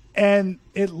 And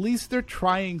at least they're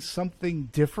trying something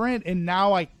different. And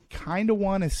now I kind of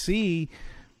want to see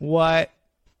what,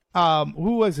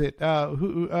 who was it?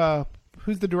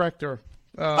 Who's the director?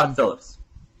 Todd Phillips.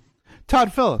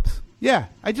 Todd Phillips. Yeah.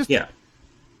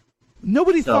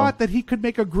 Nobody thought that he could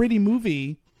make a gritty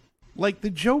movie like The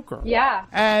Joker. Yeah.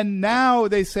 And now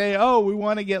they say, oh, we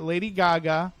want to get Lady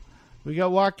Gaga. We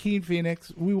got Joaquin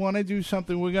Phoenix. We want to do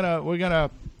something. We're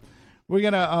gonna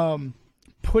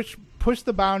push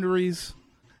the boundaries,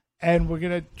 and we're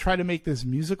gonna try to make this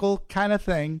musical kind of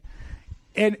thing.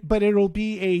 But it'll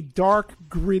be a dark,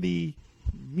 gritty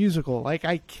musical. Like,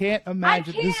 I can't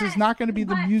imagine. This is not going to be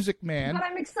The Music Man. But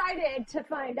I'm excited to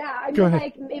find out. I Go mean,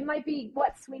 ahead. like, it might be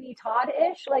Sweeney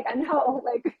Todd-ish. Like, I know,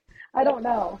 like, I don't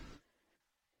know.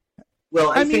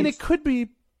 Well, I mean, it could be.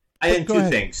 I think two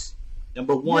things.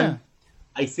 Number one,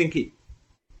 I think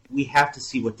we have to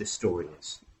see what the story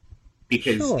is.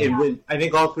 Because I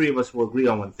think all three of us will agree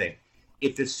on one thing.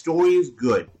 If the story is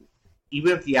good,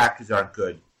 even if the actors aren't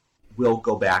good, we'll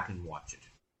go back and watch it.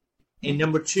 And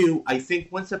number two, I think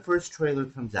once the first trailer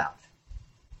comes out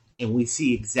and we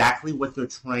see exactly what they're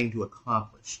trying to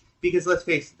accomplish, because let's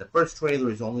face it, the first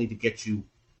trailer is only to get you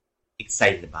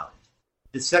excited about it.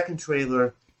 The second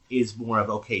trailer is more of,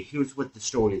 okay, here's what the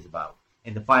story is about.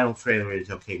 And the final trailer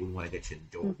is, okay, we want to get you in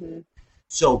the door. Mm-hmm.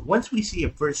 So once we see a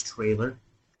first trailer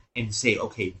and say,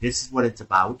 okay, this is what it's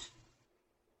about,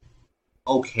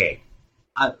 okay,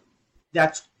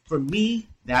 that's, for me,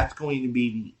 that's going to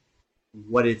be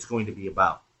what it's going to be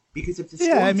about. Because if the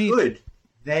story's good,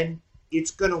 then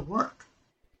it's going to work.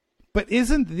 But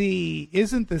isn't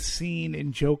the scene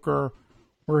in Joker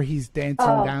where he's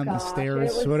dancing down the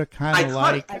stairs sort of kind of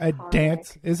like a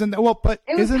dance? Isn't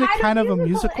it kind of a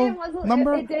musical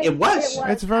number? It was.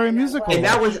 It's very musical. And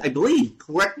that was, I believe,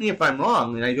 correct me if I'm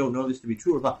wrong, and I don't know this to be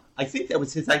true or not, I think that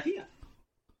was his idea.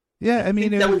 Yeah, I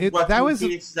mean, that was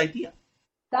his idea.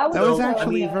 That was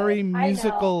actually very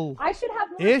musical-ish. I should have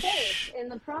more faith in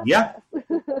the process. Yeah.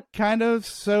 Kind of,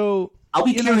 so... I'll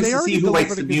be curious to see who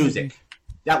writes the music.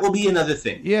 That will be another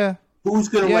thing. Yeah. Who's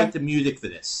going to write the music for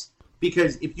this?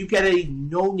 Because if you get a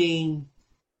no-name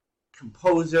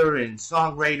composer and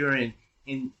songwriter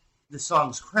and the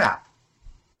song's crap,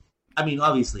 I mean,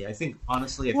 obviously, I think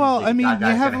Lady Gaga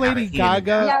you have Lady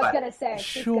Gaga. Yeah, I was going to say.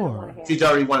 Sure. She's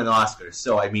already won an Oscar,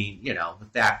 so, I mean, the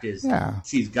fact is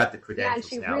she's got the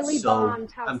credentials now. Really so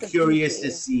I'm curious to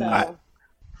see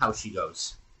how she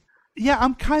goes. Yeah,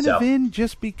 I'm kind of in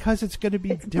just because it's going to be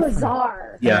different.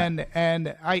 Bizarre. Yeah.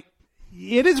 And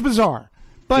it is bizarre,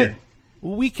 but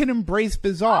we can embrace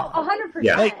bizarre. 100%.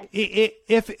 Yeah. Like,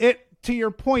 if to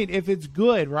your point, if it's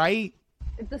good, right?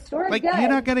 If the story's good. You're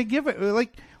not going to give it,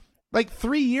 like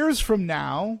 3 years from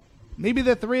now, maybe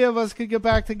the three of us could get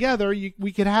back together.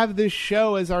 We could have this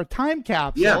show as our time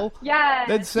capsule. Yeah.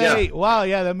 Then say, wow,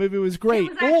 that movie was great.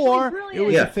 It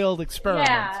was a failed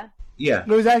experiment. Yeah. It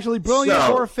was actually brilliant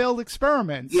or a failed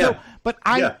experiment. Yeah. So, but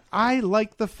I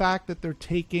like the fact that they're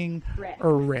taking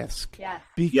a risk. Yes.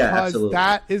 Because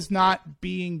that is not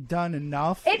being done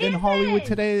enough in Hollywood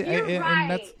today. You're right.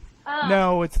 And that's,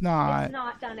 no, it's not. It's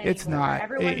not done anymore. It's not.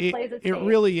 Everyone plays it safe. It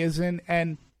really isn't.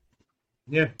 And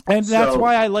yeah. And that's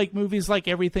why I like movies like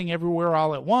Everything Everywhere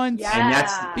All at Once. Yeah. And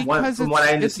that's from what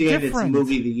I understand, it's the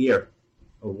movie of the year.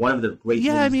 Or one of the great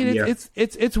movies of the year.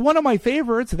 It's one of my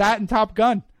favorites, that and Top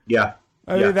Gun. Yeah.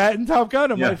 I mean, that and Top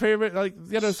Gun are my favorite,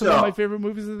 some of my favorite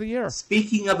movies of the year.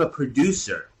 Speaking of a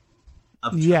producer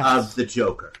of The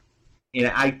Joker,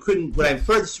 and when I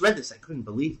first read this, I couldn't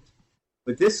believe it.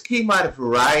 But this came out of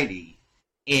Variety,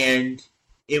 and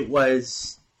it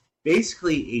was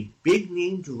basically a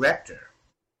big-name director.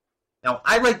 Now,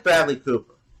 I like Bradley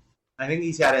Cooper. I think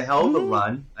he's had a hell of a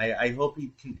run. I hope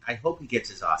he gets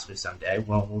his Oscar someday.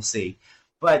 Well, we'll see.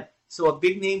 But, so a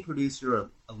big-name producer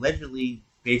allegedly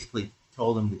basically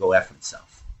told him to go F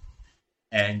himself.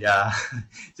 And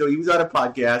so he was on a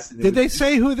podcast. And Did they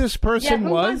say who this person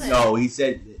was? No, he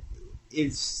said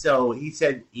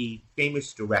a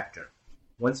famous director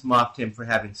once mocked him for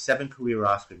having 7 career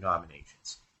Oscar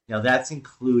nominations. Now that's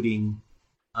including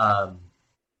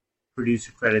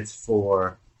producer credits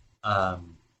for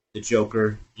The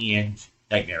Joker and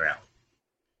Nightmare Alley.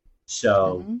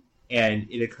 So, and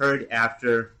it occurred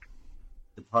after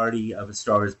the party of A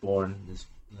Star Is Born,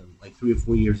 like 3 or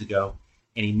 4 years ago,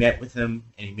 and he met with him,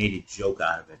 and he made a joke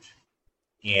out of it.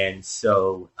 And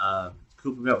so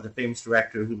Cooper met with a famous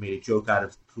director who made a joke out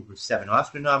of Cooper's 7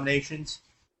 Oscar nominations.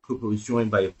 Cooper was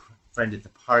joined by friend at the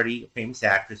party, a famous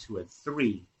actress who had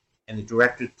 3, and the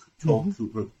director told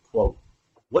Cooper, quote,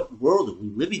 "What world are we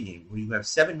living in where you have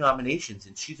 7 nominations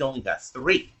and she's only got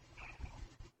 3?"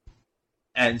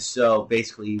 And so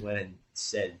basically he went and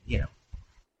said,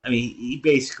 he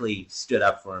basically stood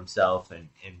up for himself and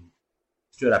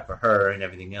stood up for her and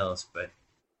everything else. But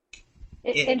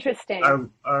interesting.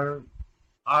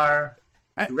 Are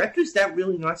directors that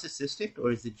really narcissistic,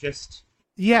 or is it just...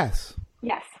 Yes, they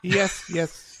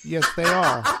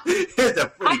are. It's a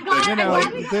pretty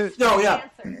good...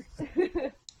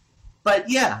 But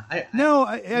yeah,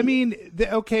 I mean,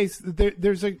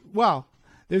 there's a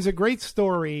great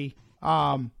story.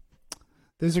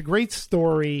 There's a great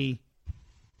story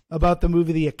about the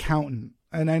movie The Accountant,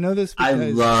 and I know this because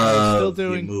I love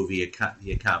the movie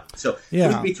The Accountant. So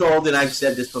truth be told, and I've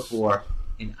said this before,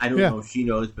 and I don't know if she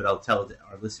knows, but I'll tell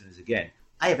our listeners again.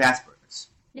 I have Asperger's.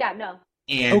 Yeah, no.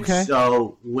 And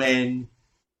so when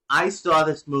I saw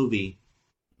this movie,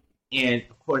 and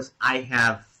of course I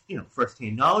have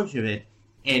firsthand knowledge of it,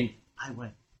 and I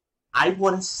went, I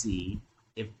want to see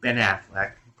if Ben Affleck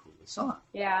can pull this off.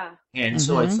 Yeah. And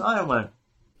so I saw it and went,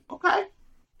 okay,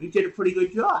 you did a pretty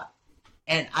good job.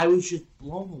 And I was just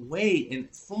blown away.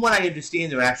 And from what I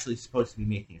understand, they're actually supposed to be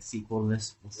making a sequel to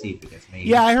this. We'll see if it gets made.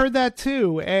 Yeah, I heard that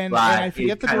too. And I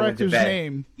forget the director's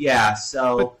name. Yeah,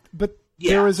 so... But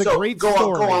there was a great story.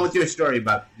 Go on with your story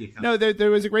about The Accountant. No,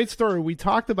 there was a great story. We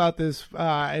talked about this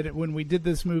when we did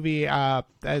this movie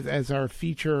as our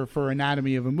feature for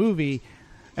Anatomy of a Movie.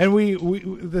 And we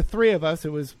the 3 of us,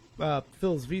 it was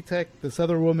Phil Zvitek, this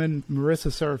other woman,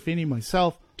 Marissa Serafini,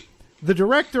 myself. The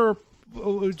director,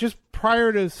 just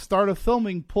prior to start of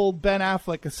filming, pulled Ben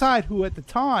Affleck aside, who at the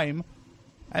time,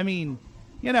 I mean,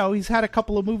 he's had a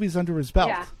couple of movies under his belt.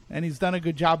 Yeah. And he's done a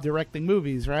good job directing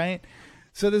movies, right?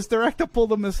 So this director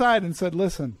pulled him aside and said,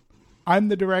 "Listen, I'm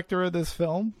the director of this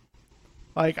film.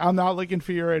 Like, I'm not looking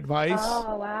for your advice.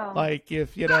 Oh, wow. Like,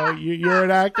 if, you're an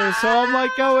actor." So I'm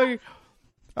like I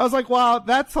was like, wow,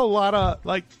 that's a lot of,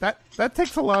 like, that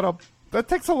takes a lot of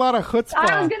chutzpah.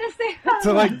 I was going to say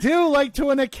that. To to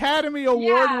an Academy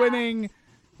Award winning,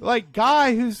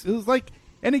 guy who's like,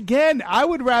 and again, I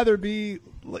would rather be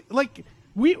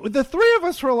the 3 of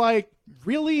us were like,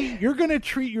 really? You're going to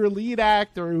treat your lead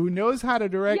actor who knows how to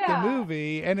direct a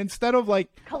movie, and instead of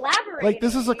collaborating,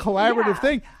 this is a collaborative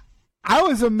thing. I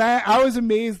was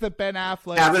amazed that Ben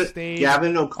Affleck stayed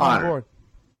Gavin O'Connor. on board.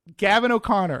 Gavin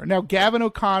O'Connor. Now, Gavin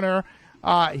O'Connor,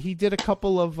 he did a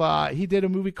couple of. He did a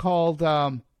movie called.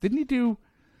 Didn't he do?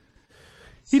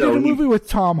 He did a movie with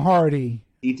Tom Hardy.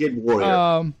 He did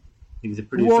Warrior. He was a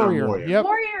producer on Warrior. Yep.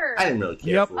 Warrior. I didn't really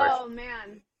care for it. Oh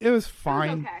man. It was fine.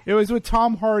 It was okay. It was with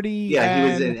Tom Hardy. Yeah,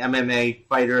 he was an MMA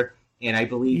fighter, and I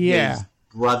believe his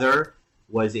brother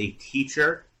was a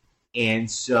teacher,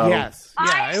 and so it was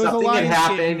something had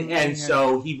happened, and yeah.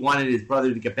 so he wanted his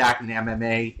brother to get back into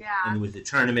MMA, Yeah. and it was a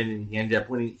tournament, and he ended up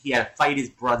winning. He had to fight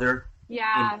his brother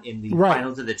in the Right.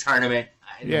 finals of the tournament.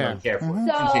 I didn't really care for it.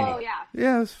 So, Continue.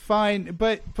 Yeah, it was fine,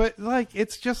 but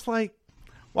it's just like,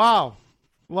 wow.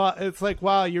 Well, it's like,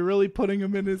 wow, you're really putting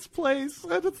him in his place,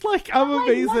 and it's like, I'm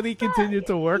amazed that he continued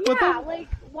to work with him. Yeah,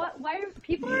 what? Why are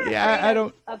people are I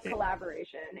don't of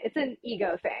collaboration? It's an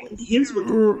ego thing. Here's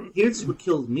what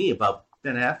kills me about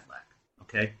Ben Affleck.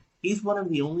 Okay, he's one of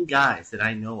the only guys that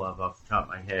I know of off the top of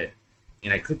my head,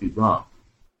 and I could be wrong,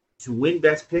 to win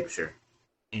Best Picture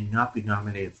and not be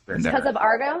nominated for Best Because of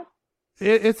Argo.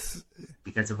 It's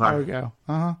because of Argo.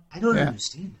 I don't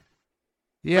understand that.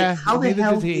 Yeah, how the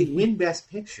hell did he win Best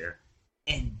Picture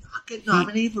and not get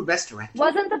nominated for Best Director?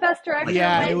 Wasn't the Best Director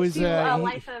it was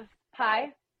Life of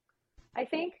Pi, I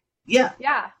think? Yeah,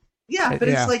 but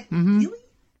it's like, really?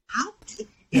 How?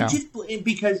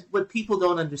 Because what people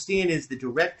don't understand is the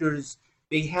directors,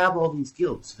 they have all these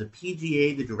guilds. The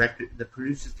PGA, the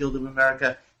Producers Guild of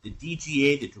America, the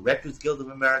DGA, the Directors Guild of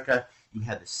America. You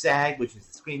have the SAG, which is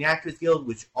the Screen Actors Guild,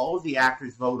 which all of the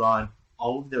actors vote on,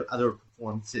 all of their other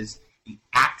performances. The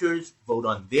actors vote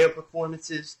on their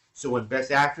performances, so when Best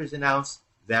Actors announced,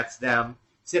 that's them.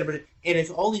 And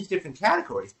it's all these different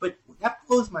categories. But that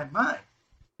blows my mind.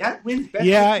 That wins Best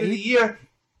Picture of the Year,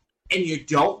 and you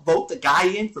don't vote the guy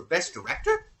in for Best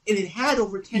Director? And it had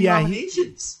over 10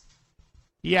 nominations.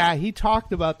 He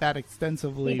talked about that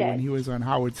extensively when he was on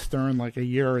Howard Stern like a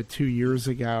year or 2 years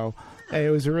ago. It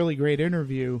was a really great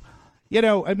interview.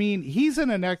 I mean,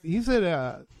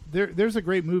 there's a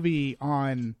great movie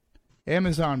on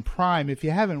Amazon Prime. If you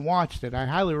haven't watched it, I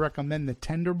highly recommend The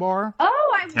Tender Bar. Oh,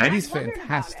 he's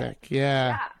fantastic.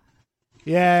 Yeah,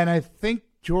 and I think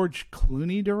George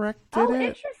Clooney directed it.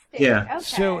 Interesting. Yeah. Okay.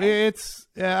 So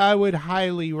I would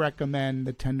highly recommend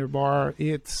The Tender Bar.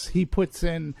 He puts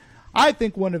in I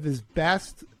think one of his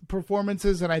best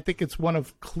performances, and I think it's one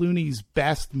of Clooney's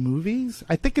best movies.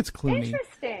 I think it's Clooney.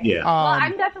 Interesting. Yeah. Well,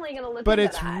 I'm definitely going to listen to that. But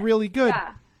it's really good.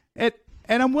 Yeah.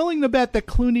 And I'm willing to bet that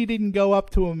Clooney didn't go up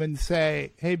to him and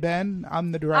say, "Hey Ben,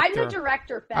 I'm the director. I'm the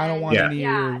director, Ben. I don't want any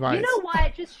of your advice." You know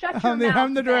what? Just shut your mouth.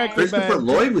 I'm the director, Ben. Christopher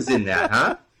Lloyd was in that,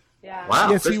 huh? Yeah.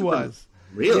 Wow. Yes, he was.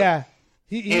 Really? Yeah.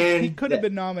 He could have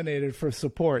been nominated for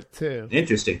support too.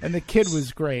 Interesting. And the kid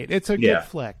was great. It's a good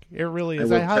flick. It really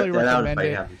is. I highly recommend it.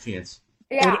 If I have the chance.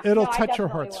 Yeah, it'll touch your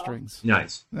heartstrings.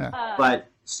 Nice. Yeah. But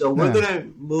so we're going to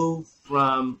move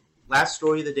from last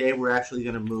story of the day. We're actually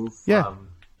going to move from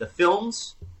the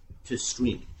films to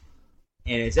streaming.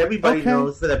 And as everybody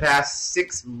knows, for the past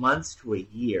 6 months to a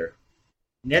year,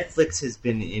 Netflix has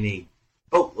been in a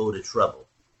boatload of trouble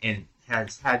and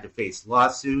has had to face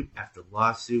lawsuit after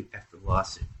lawsuit after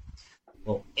lawsuit.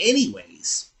 Well,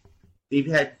 anyways, they've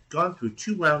gone through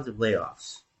 2 rounds of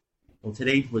layoffs. Well,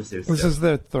 today was their third. This is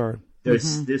the third.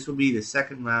 This will be the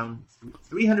second round.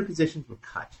 300 positions were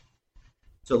cut.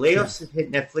 So layoffs have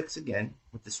hit Netflix again,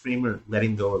 with the streamer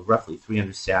letting go of roughly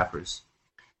 300 staffers.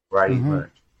 Variety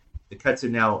learned. The cuts are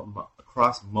now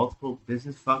across multiple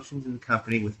business functions in the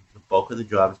company, with the bulk of the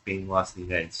jobs being lost in the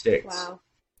United States. Wow.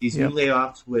 These new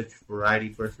layoffs, which Variety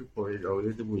first reported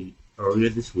earlier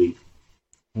this week,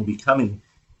 will be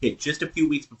hit just a few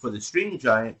weeks before the streaming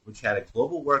giant, which had a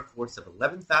global workforce of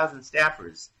 11,000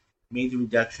 staffers, made the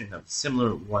reduction of a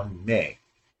similar one in May.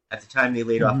 At the time, they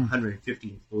laid off 150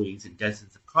 employees and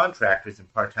dozens of contractors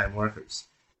and part-time workers.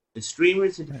 The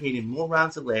streamers indicated more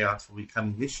rounds of layoffs will be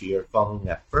coming this year following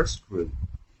that first group,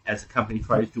 as the company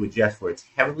tries to adjust for its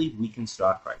heavily weakened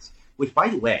stock price. Which, by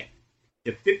the way,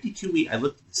 the 52-week, I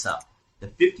looked this up, the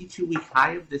 52-week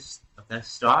high of that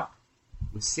stock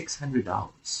was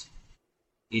 $600.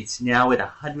 It's now at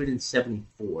 $174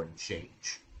 and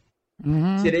change.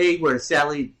 Today, we're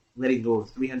sadly letting go of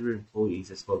 300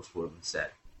 employees, a spokeswoman said.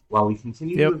 While we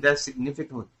continue to invest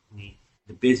significantly in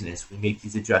the business, we make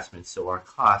these adjustments so our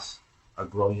costs are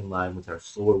growing in line with our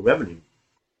slower revenue.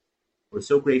 We're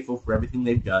so grateful for everything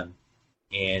they've done,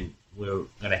 and we're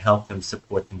going to help them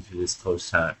support them through this close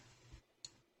time.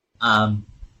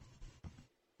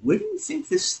 Where do you think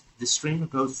the streamer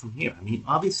goes from here? I mean,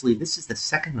 obviously, this is the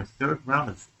second or third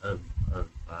round of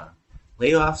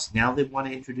layoffs. Now they want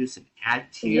to introduce an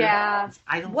ad tier. Yeah.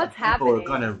 I don't What's think people happening?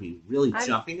 are going to be really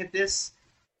jumping at this.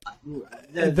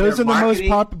 Those are the most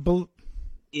popular.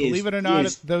 Believe it or not,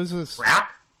 is those are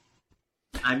crap.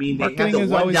 I mean, they have marketing the has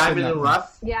one always diamond been in the that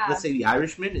rough. Yeah. Let's say The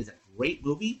Irishman is a great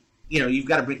movie. You know, you've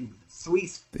got to bring 3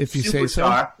 If you say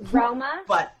superstar, so. Roma?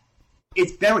 but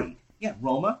it's buried. Yeah,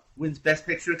 Roma wins Best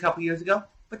Picture a couple years ago.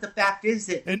 But the fact is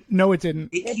that No, it didn't.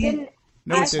 It didn't.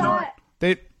 No, I it didn't. thought.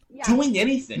 They doing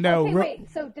anything. no. Okay,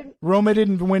 wait. So Roma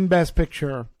didn't win Best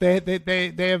Picture.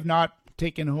 They have not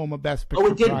taken home a Best Picture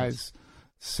it didn't. prize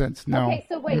since. No. Okay,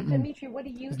 so wait, Demetri, what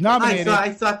do you think? nominated.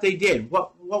 I thought they did.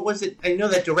 What was it? I know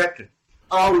that director.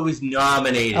 Oh, it was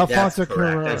nominated. Alfonso That's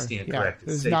correct. Cuarón. I stand Yeah, corrected.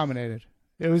 it was See. nominated.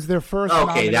 It was their first.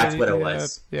 Okay, that's what it nominated,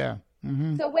 was. Yeah.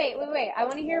 Mm-hmm. So wait. I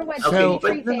want to hear what Okay, Demetri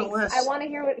but thinks. nonetheless. I want to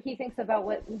hear what he thinks about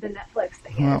what the Netflix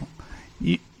thing is. Well,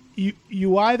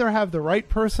 you either have the right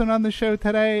person on the show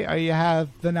today, or you have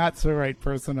the not so right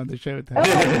person on the show today. I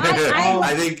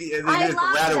think I it's the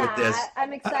love latter that. with this.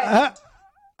 I'm excited.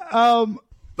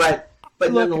 But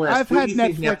Look, nonetheless, I've where had do you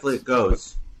think Netflix- Netflix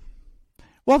goes?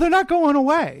 Well, they're not going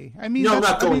away. I mean, No,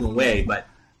 not going away, but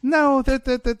No,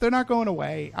 they're not going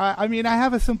away. I mean, I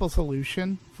have a simple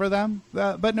solution for them,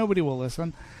 but nobody will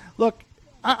listen. Look,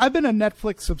 I've been a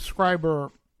Netflix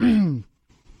subscriber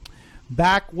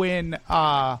back when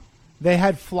they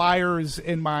had flyers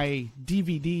in my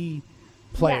DVD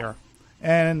player. Yes.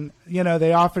 And,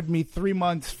 they offered me 3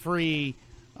 months free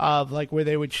of, where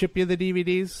they would ship you the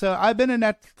DVDs. So I've been a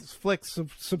Netflix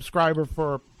subscriber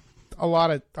for a lot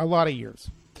of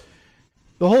years.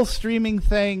 The whole streaming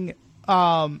thing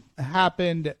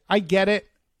happened. I get it,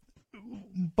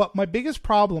 but my biggest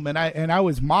problem, and I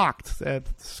was mocked at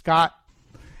Scott.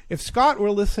 If Scott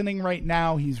were listening right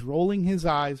now, he's rolling his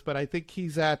eyes. But I think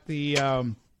he's at the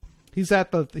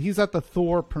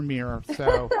Thor premiere,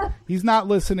 so he's not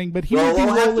listening. But he would be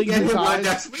rolling his eyes.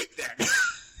 Next week then.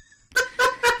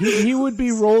 He would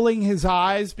be rolling his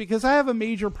eyes because I have a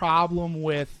major problem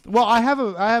with. Well, I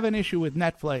have an issue with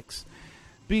Netflix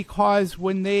because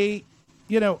when they.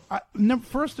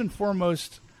 First and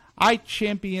foremost, I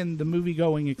champion the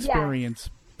movie-going experience,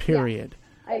 period.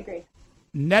 I agree.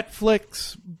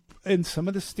 Netflix and some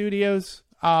of the studios,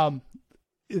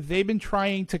 they've been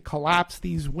trying to collapse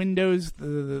these windows,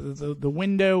 the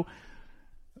window.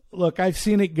 Look, I've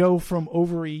seen it go from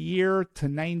over a year to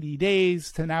 90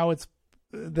 days to now it's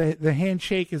the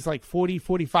handshake is like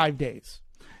 45 days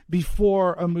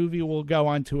before a movie will go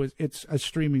onto a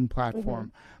streaming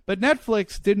platform. But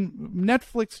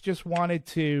Netflix just wanted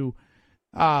to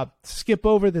skip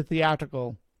over the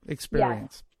theatrical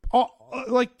experience.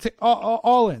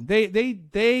 All in.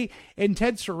 They and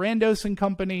Ted Sarandos and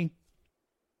company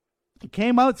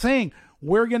came out saying,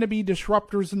 we're going to be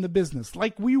disruptors in the business.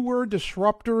 Like we were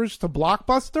disruptors to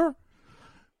Blockbuster,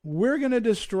 we're going to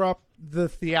disrupt the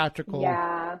theatrical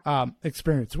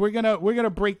experience. We're gonna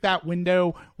break that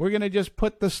window. We're going to just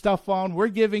put the stuff on. We're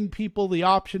giving people the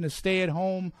option to stay at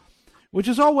home, which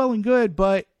is all well and good.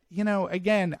 But,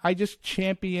 again, I just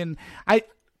champion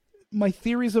my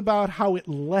theories about how it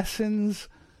lessens,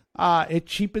 it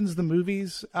cheapens the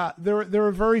movies. There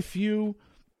are very few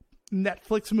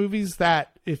Netflix movies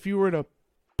that if you were to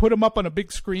put them up on a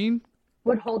big screen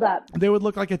would hold up. They would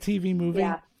look like a TV movie.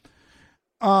 Yeah.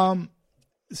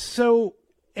 So,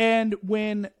 and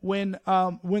when we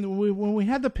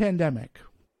had the pandemic,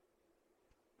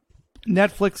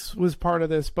 Netflix was part of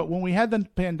this, but when we had the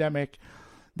pandemic,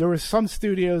 there were some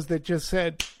studios that just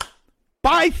said,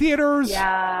 bye theaters.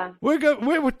 Yeah. We're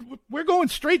going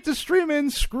straight to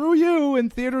streaming. Screw you.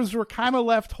 And theaters were kind of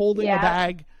left holding a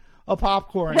bag of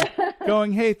popcorn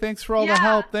going, hey, thanks for all the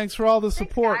help. Thanks for all the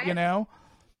support,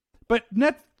 But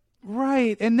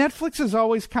and Netflix has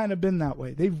always kind of been that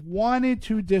way. They've wanted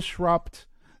to disrupt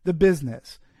the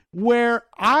business, where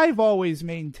I've always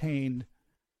maintained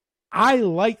I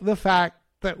like the fact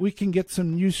that we can get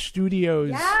some new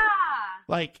studios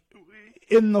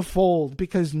in the fold,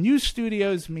 because new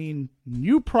studios mean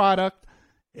new product.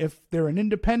 If they're an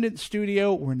independent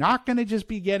studio, we're not going to just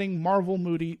be getting Marvel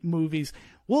movies.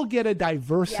 We'll get a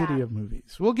diversity of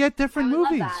movies. We'll get different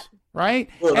movies, right?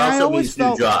 Well, it also means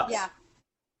new jobs. Yeah.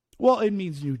 Well, it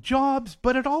means new jobs,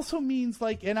 but it also means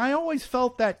and I always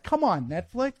felt that, come on,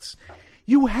 Netflix,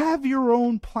 you have your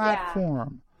own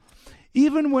platform. Yeah.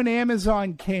 Even when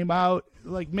Amazon came out,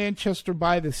 like Manchester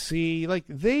by the Sea,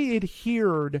 they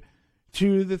adhered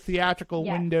to the theatrical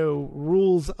window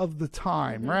rules of the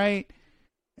time, right?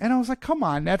 And I was like, come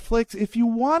on, Netflix, if you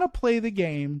want to play the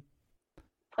game,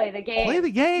 play the game. Play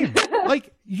the game.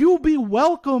 You'll be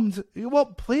welcomed. Well,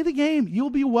 play the game. You'll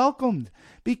be welcomed,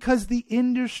 because the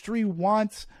industry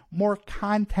wants more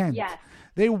content. Yes.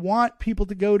 They want people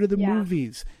to go to the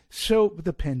movies. So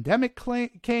the pandemic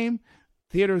came.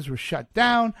 Theaters were shut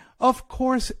down. Of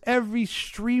course, every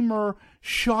streamer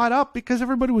shot up because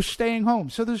everybody was staying home.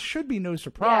 So there should be no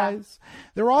surprise. Yeah.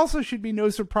 There also should be no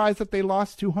surprise that they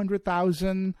lost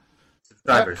 200,000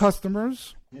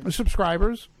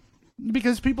 subscribers,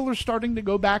 because people are starting to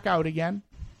go back out again.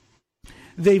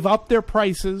 They've upped their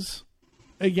prices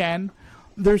again.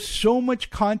 There's so much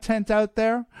content out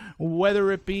there,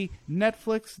 whether it be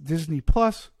Netflix, Disney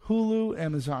Plus, Hulu,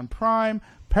 Amazon Prime,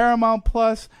 Paramount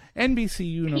Plus, NBC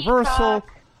Universal.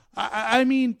 I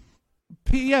mean,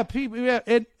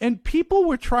 and people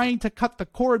were trying to cut the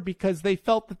cord because they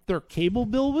felt that their cable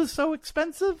bill was so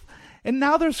expensive, and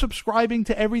now they're subscribing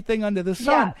to everything under the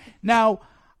sun. Yeah. Now,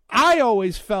 I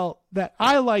always felt that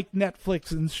I liked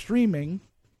Netflix and streaming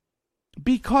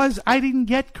because I didn't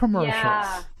get commercials.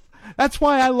 Yeah. That's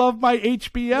why I love my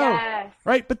HBO,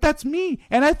 right? But that's me.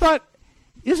 And I thought,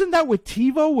 isn't that what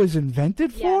TiVo was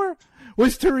invented for?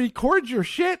 Was to record your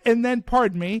shit and then,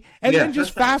 and then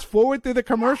just fast forward through the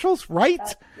commercials, right?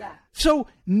 So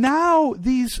now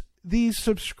these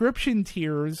subscription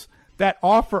tiers that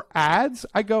offer ads,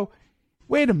 I go,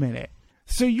 wait a minute.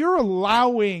 So you're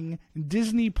allowing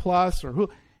Disney Plus or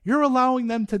you're allowing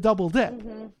them to double dip.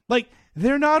 Mm-hmm.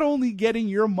 They're not only getting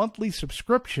your monthly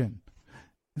subscription,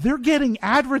 they're getting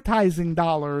advertising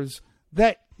dollars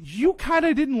that you kind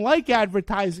of didn't like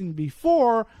advertising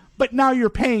before, but now you're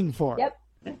paying for it.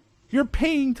 Yep. You're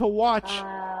paying to watch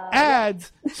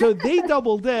ads, so they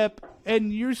double dip,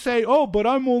 and you say, oh, but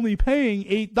I'm only paying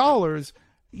 $8.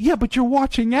 Yeah, but you're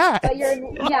watching ads. But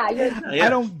I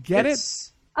don't get it.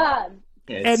 And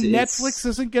Netflix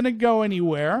isn't going to go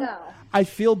anywhere. No. I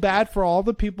feel bad for all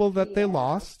the people that they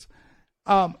lost.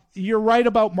 You're right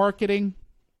about marketing.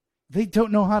 They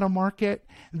don't know how to market.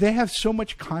 They have so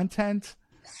much content.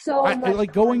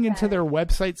 Much going into their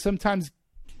website sometimes,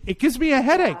 it gives me a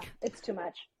headache. It's too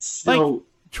much.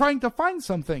 Trying to find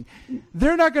something.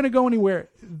 They're not going to go anywhere.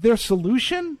 Their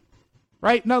solution,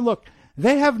 right? Now, look,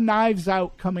 they have Knives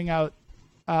Out coming out,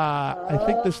 I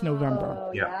think this November.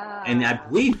 Yeah. And I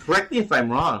believe, correct me if I'm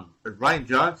wrong, but Ryan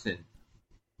Johnson,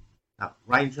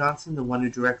 the one who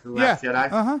directed The Last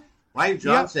Jedi? Uh-huh. Ryan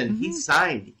Johnson, he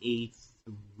signed a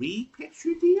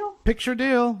 3-picture deal? Picture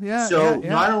deal, yeah. So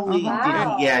not only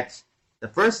did he get the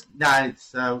first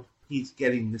Knives Out, he's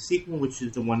getting the sequel, which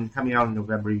is the one coming out in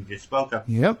November you just spoke of.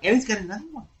 Yep. And he's got another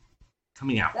one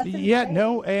coming out.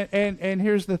 And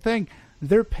here's the thing.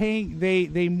 They're paying,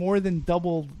 they more than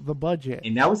doubled the budget.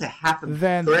 And that was a half of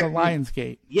than the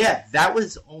Lionsgate. Yeah, that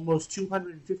was almost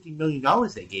 $250 million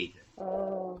they gave him.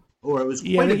 Oh. Or it was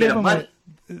quite a bit of money.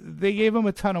 They gave him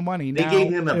a ton of money. They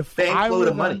gave him a bank load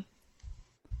of money.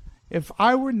 If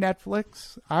I were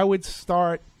Netflix, I would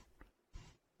start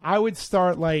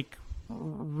like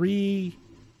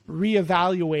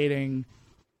reevaluating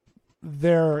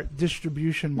their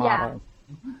distribution model.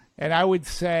 Yeah. And I would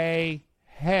say,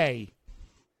 hey,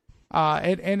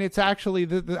 and it's actually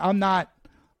I'm not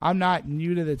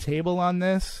new to the table on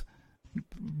this,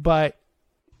 but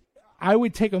I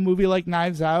would take a movie like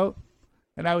Knives Out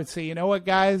and I would say, you know what,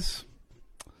 guys?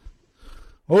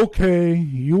 Okay,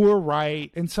 you were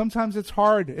right. And sometimes it's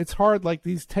hard. It's hard. Like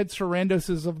these Ted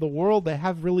Sarandoses of the world, they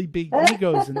have really big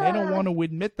egos and they don't want to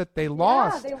admit that they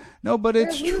lost. No, but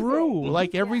it's true.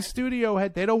 Like every studio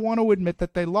head, they don't want to admit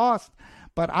that they lost.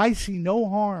 But I see no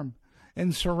harm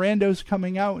in Sarandos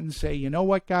coming out and say, you know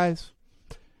what, guys?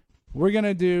 We're going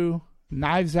to do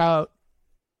Knives Out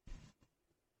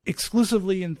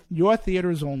exclusively in your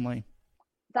theaters only.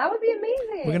 That would be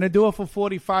amazing. We're going to do it for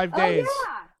 45 days. Oh,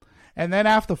 yeah. And then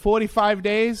after 45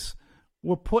 days,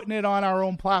 we're putting it on our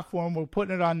own platform. We're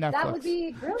putting it on Netflix. That would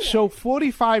be brilliant. So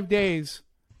 45 days.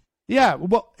 Yeah,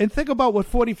 well, and think about what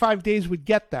 45 days would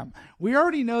get them. We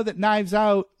already know that Knives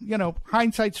Out,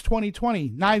 hindsight's 2020.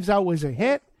 Knives Out was a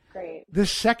hit. Great. The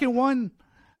second one,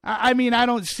 I mean, I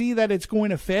don't see that it's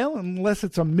going to fail unless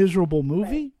it's a miserable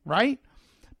movie, right?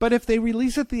 But if they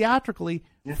release it theatrically,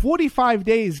 45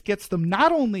 days gets them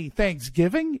not only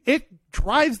Thanksgiving, it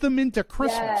drives them into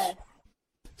Christmas. Yes.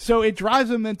 So it drives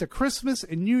them into Christmas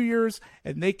and New Year's,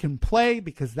 and they can play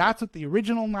because that's what the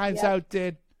original Knives Out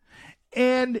did.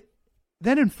 And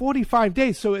then in 45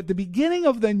 days, so at the beginning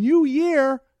of the new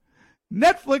year,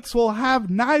 Netflix will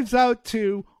have Knives Out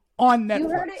 2 on Netflix. You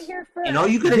heard it here first. And all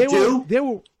you got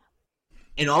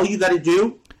to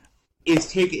do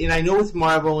is take, and I know it's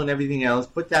Marvel and everything else,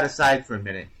 put that aside for a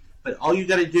minute, but all you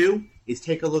got to do is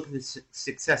take a look at the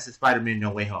success of Spider-Man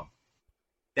No Way Home.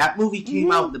 That movie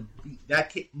came out.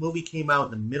 Movie came out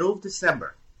in the middle of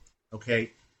December.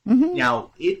 Okay,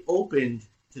 Now it opened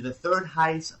to the third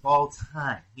highest of all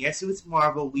time. Yes, it was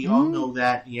Marvel. We all know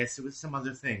that. Yes, it was some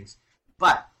other things.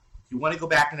 But if you want to go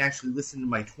back and actually listen to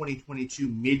my 2022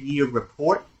 mid-year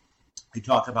report, I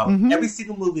talk about every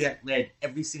single movie that led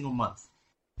every single month.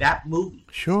 That movie,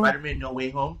 Spider-Man No Way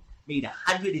Home, made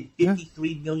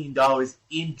 $153 million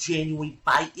in January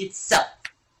by itself.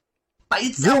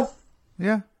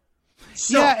 Yeah.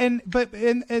 So, and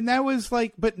that was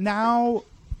like, but now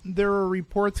there are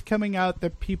reports coming out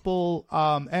that people,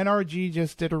 NRG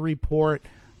just did a report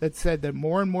that said that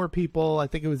more and more people, I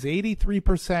think it was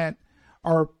 83%,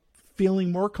 are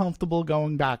feeling more comfortable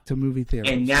going back to movie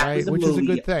theaters, and that was which is a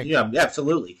good thing. Yeah,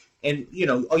 absolutely. And,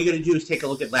 all you got to do is take a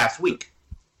look at last week.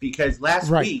 Because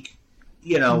last week,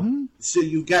 so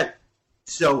you've got,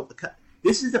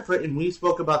 this is the first, and we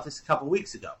spoke about this a couple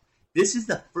weeks ago. This is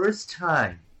the first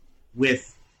time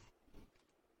with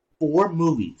 4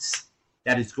 movies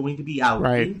that is going to be out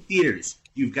in theaters.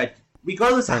 You've got,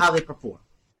 regardless of how they perform,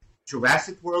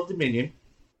 Jurassic World Dominion.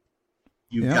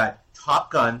 You've got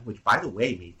Top Gun, which, by the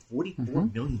way, made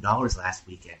 $44 million last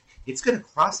weekend. It's going to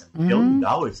cross $1 billion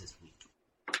this week.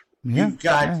 Yeah, you've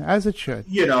got, as it should.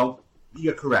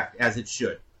 You're correct, as it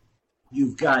should.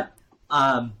 You've got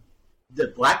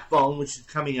the Black Phone, which is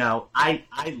coming out. I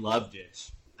loved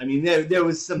it. I mean, there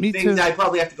was some things I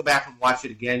probably have to go back and watch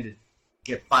it again to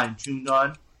get fine-tuned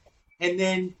on. And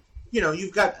then,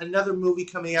 you've got another movie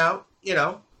coming out,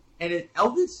 and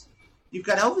Elvis. You've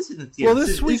got Elvis in the theater. Well, this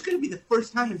is going to be the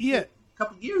first time in a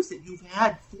couple of years that you've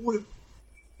had 4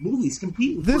 movies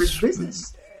competing for his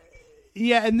business.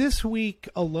 Yeah, and this week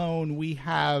alone we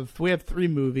have 3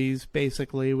 movies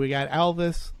basically. We got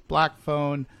Elvis, Black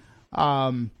Phone,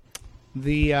 the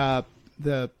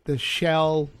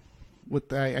shell with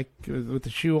the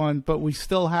shoe on, but we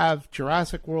still have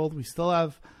Jurassic World. We still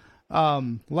have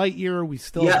Lightyear. We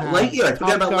still have Lightyear. I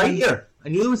forgot about Lightyear. I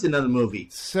knew there was another movie.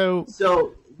 So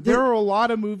there are a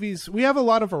lot of movies. We have a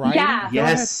lot of variety. Yeah.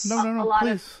 Yes. No, a lot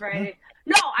of variety.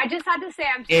 No, I just had to say,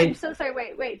 I'm so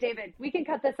sorry. Wait, David. We can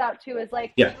cut this out too. It's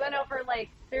like, we went over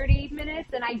 30 minutes,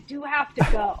 and I do have to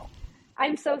go.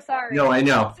 I'm so sorry. No, I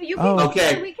know. So you can,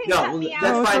 okay. We can cut me out.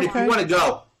 That's fine if you want to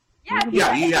go.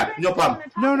 Yeah, no problem.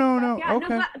 Yeah,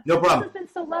 okay. No problem. This has been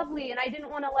so lovely, and I didn't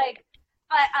want to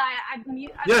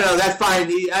No, that's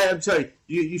fine. I'm sorry.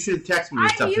 You should have texted me or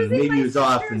something. Maybe it was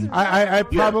off. And I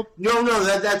probably no.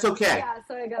 That's okay. Yeah,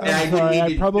 so I got.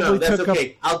 I probably that's took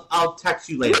okay. I'll text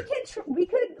you later. We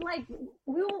could like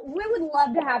we would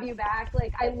love to have you back.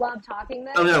 Like I love talking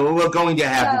this. Oh no, we're going to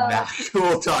have you back.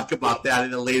 We'll talk about that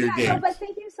in a later date. No, but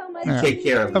thank you so much. Yeah. Take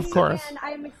care of course. And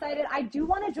I'm excited. I do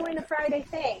want to join the Friday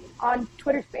thing on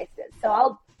Twitter Spaces,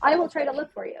 so I will try to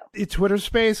look for you. Twitter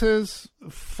Spaces.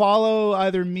 Follow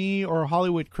either me or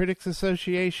Hollywood Critics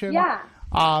Association. Yeah.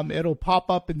 It'll pop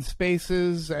up in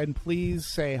Spaces, and please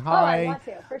say hi. Oh, I want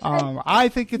to, for sure. I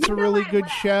think it's a really good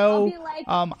show. Like,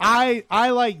 I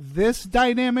like this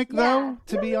dynamic though,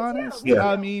 to be me honest. too. Yeah.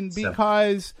 I mean,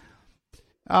 because,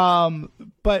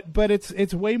 but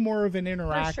it's way more of an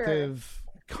interactive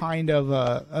kind of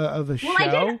a show.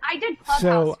 Well, I did Clubhouse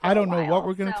so for I don't a know while, what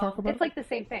we're going to so talk about. It's like the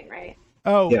same thing, right?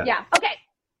 Oh, Yeah. Okay.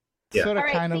 Yeah. Sort of, All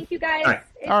right. kind of. Thank you guys.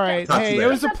 All All right. Talk to Hey, you it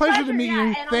was a later. pleasure to meet Yeah, you.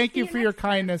 and I'll Thank see you you for your next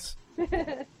time. kindness. All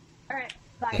right.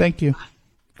 Bye. Thank you.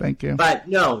 Thank you. But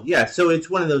no, yeah. So it's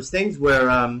one of those things where,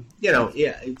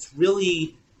 it's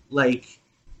really like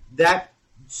that.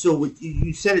 So what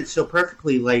you said it so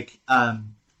perfectly. Like,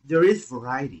 there is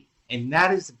variety, and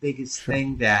that is the biggest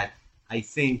thing that I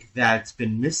think that's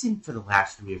been missing for the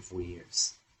last 3 or 4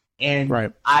 years. And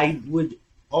Right. I would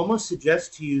almost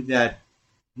suggest to you that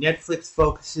Netflix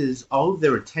focuses all of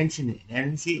their attention and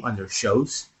energy on their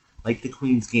shows, like The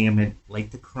Queen's Gambit,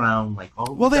 like The Crown, like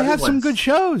all. Well, they other have some ones. good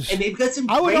shows. And they've got some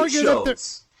I would great argue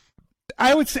shows.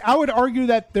 that I would argue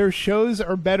that their shows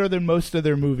are better than most of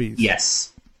their movies.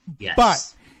 Yes.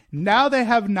 But now they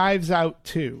have Knives Out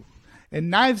 2. And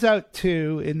Knives Out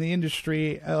 2 in the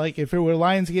industry, like if it were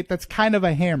Lionsgate, that's kind of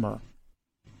a hammer.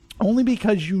 Only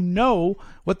because you know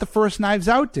what the first Knives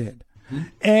Out did.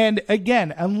 And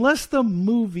again, unless the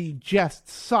movie just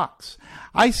sucks,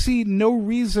 I see no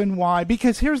reason why.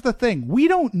 Because here's the thing. We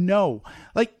don't know.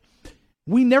 Like,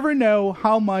 we never know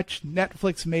how much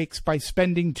Netflix makes by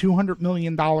spending $200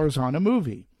 million on a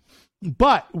movie.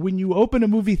 But when you open a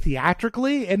movie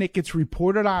theatrically and it gets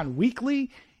reported on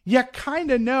weekly, you kind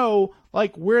of know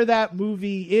like where that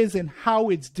movie is and how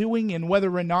it's doing and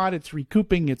whether or not it's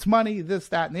recouping its money, this,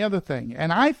 that, and the other thing.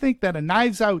 And I think that a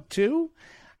Knives Out 2,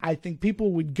 I think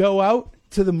people would go out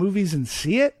to the movies and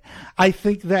see it. I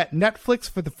think that Netflix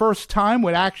for the first time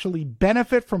would actually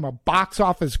benefit from a box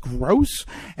office gross,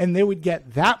 and they would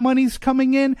get that money's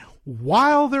coming in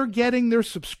while they're getting their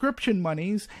subscription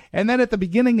monies. And then at the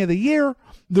beginning of the year,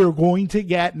 they're going to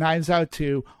get Knives Out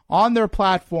 2 on their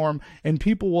platform, and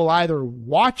people will either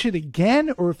watch it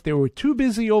again, or if they were too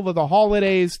busy over the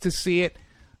holidays to see it,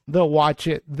 they'll watch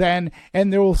it then.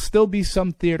 And there will still be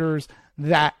some theaters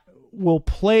that will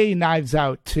play Knives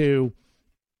Out 2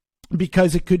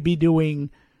 because it could be doing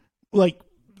like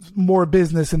more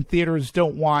business, and theaters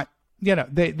don't want,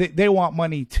 they want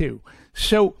money too.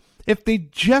 So if they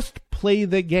just play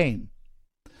the game,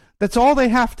 that's all they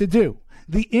have to do.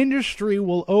 The industry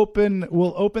will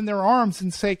open their arms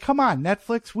and say, come on,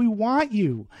 Netflix, we want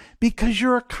you because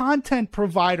you're a content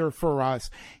provider for us.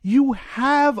 You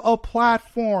have a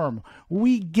platform.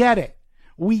 We get it.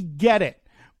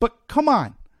 But come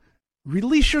on,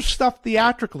 release your stuff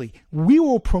theatrically. We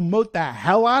will promote the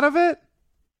hell out of it.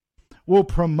 We'll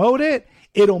promote it.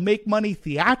 It'll make money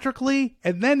theatrically,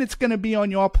 and then it's going to be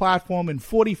on your platform in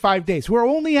 45 days. We're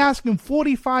only asking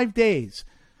 45 days.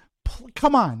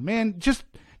 Come on, man. Just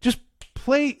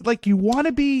play like you want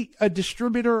to be a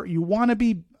distributor. You want to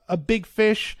be a big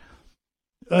fish.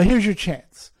 Here's your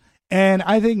chance. And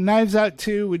I think Knives Out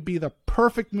 2 would be the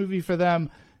perfect movie for them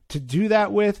to do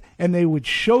that with. And they would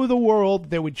show the world.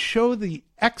 They would show the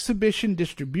exhibition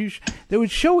distribution. They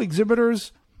would show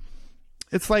exhibitors.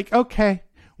 It's like, okay,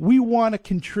 we want to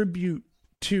contribute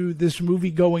to this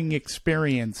movie-going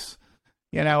experience.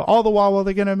 All the while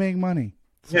they're going to make money.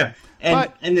 So, yeah,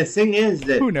 and the thing is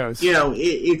that who knows?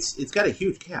 It's got a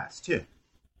huge cast too.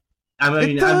 I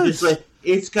mean, I'm just like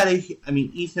it's got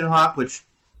Ethan Hawke, which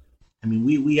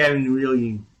we haven't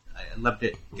really. I'd love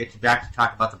to get you back to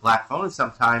talk about the Black Phone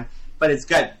sometime, but it's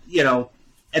got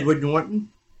Edward Norton,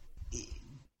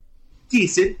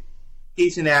 decent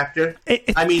actor.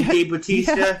 Dave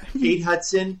Bautista, yeah. Kate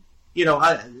Hudson.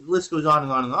 The list goes on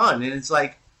and on and on, and it's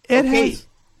like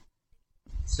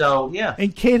So, yeah.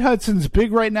 And Kate Hudson's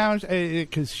big right now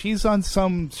because she's on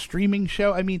some streaming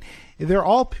show. I mean, they're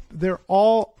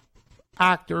all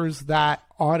actors that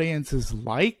audiences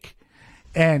like,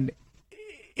 and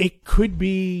it could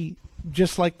be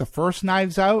just like the first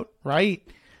Knives Out, right?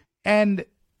 And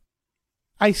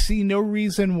I see no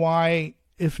reason why,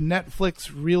 if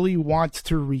Netflix really wants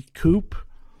to recoup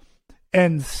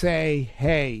and say,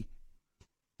 hey,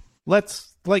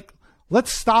 let's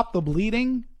stop the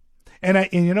bleeding. And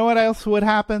you know what else would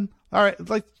happen? All right,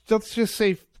 let's just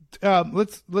say,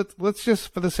 let's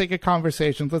just, for the sake of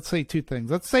conversation, let's say two things.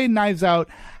 Let's say Knives Out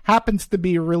happens to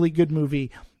be a really good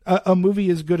movie, a movie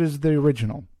as good as the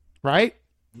original, right?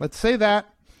 Let's say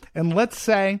that, and let's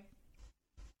say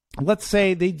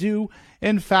they do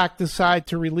in fact decide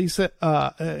to release it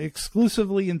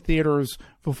exclusively in theaters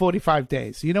for 45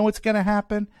 days. You know what's going to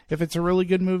happen if it's a really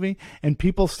good movie and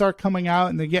people start coming out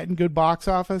and they're getting good box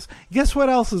office? Guess what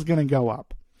else is going to go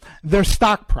up? Their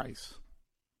stock price.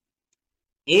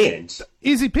 And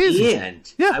easy peasy.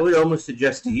 And yeah. I would almost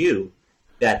suggest to you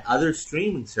that other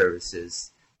streaming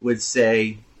services would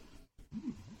say,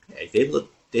 okay,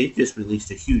 they just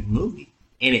released a huge movie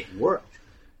and it worked.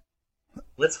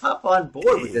 Let's hop on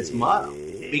board with this model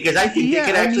because I think they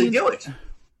can actually do it.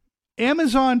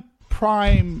 Amazon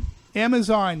Prime,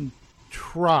 Amazon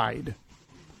tried,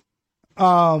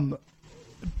 but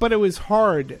it was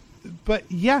hard. But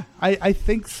yeah, I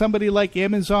think somebody like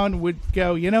Amazon would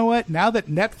go, you know what? Now that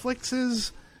Netflix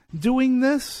is doing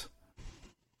this,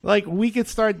 like we could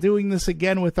start doing this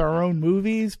again with our own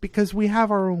movies because we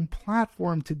have our own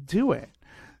platform to do it.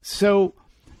 So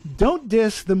don't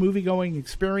diss the movie-going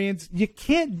experience. You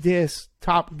can't diss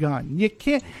Top Gun. You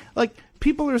can't, like,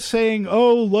 people are saying,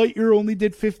 oh, Lightyear only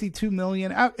did $52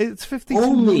 million. It's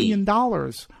 $52 million.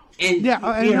 And, yeah,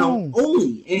 I know.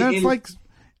 Only. And, that's and like...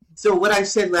 So what I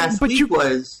said last week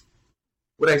was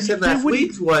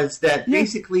that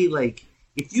basically, like,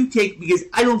 if you take, because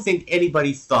I don't think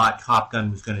anybody thought Top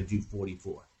Gun was going to do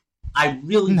 44. I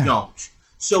really don't.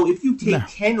 So if you take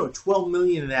 10 or 12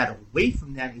 million of that away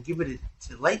from that and give it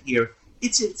to Lightyear,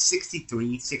 it's at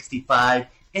 63, 65,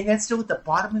 and that's still at the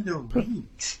bottom of their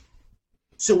range.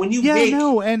 So when you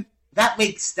that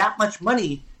makes that much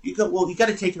money, you go, well, you got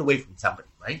to take it away from somebody,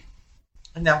 right?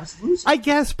 And that was losing. I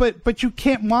guess, but you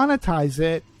can't monetize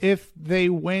it if they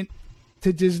went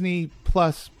to Disney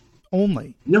Plus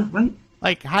only. No, right?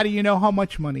 Like, how do you know how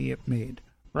much money it made,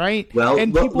 right? Well,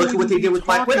 and look at what they did with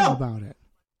Black Widow. About it.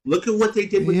 Look at what they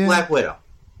did with Black Widow.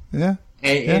 Yeah.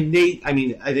 And they, I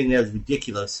mean, I think that was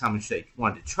ridiculous how much they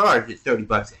wanted to charge at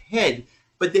 $30 a head.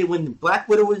 But when Black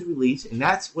Widow was released, and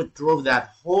that's what drove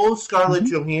that whole Scarlett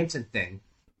Johansson thing,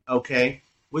 okay,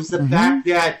 was the fact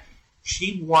that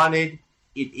she wanted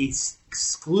it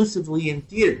exclusively in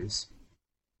theaters.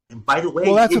 And by the way...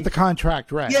 Well, that's what the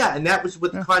contract read. Yeah, and that was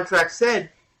what the contract said.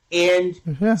 And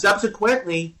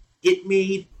subsequently, it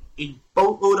made a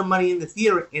boatload of money in the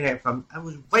theater, and I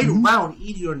was right around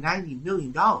 $80 or $90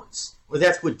 million. Well,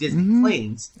 that's what Disney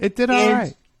claims. It did all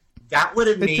right. That would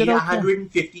have made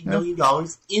 $150 million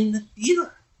in the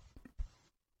theater.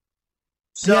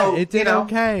 So, it did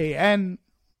okay. And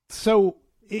so,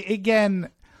 again,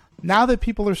 now that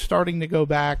people are starting to go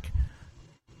back,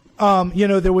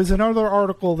 there was another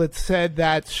article that said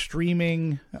that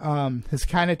streaming has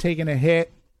kind of taken a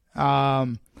hit,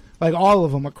 like all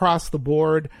of them across the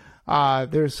board.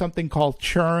 There's something called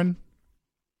churn,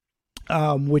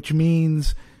 which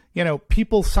means,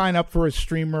 people sign up for a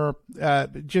streamer,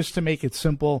 just to make it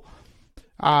simple.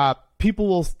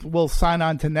 People will sign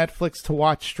on to Netflix to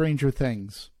watch Stranger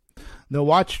Things. They'll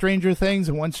watch Stranger Things,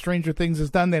 and once Stranger Things is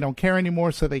done, they don't care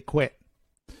anymore, so they quit.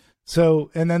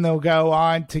 And then they'll go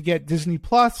on to get Disney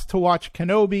Plus to watch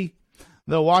Kenobi.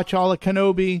 They'll watch all of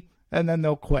Kenobi, and then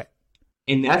they'll quit.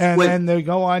 And then they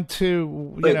go on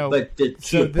to, But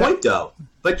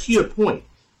to your point,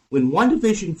 when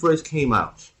WandaVision first came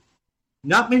out,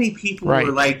 not many people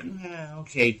were like,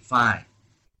 okay, fine.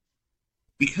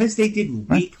 Because they did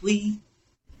weekly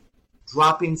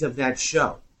droppings of that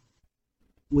show.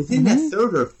 Within that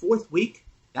third or fourth week,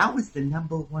 that was the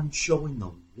 #1 show in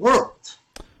the world.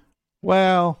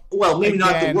 Well, maybe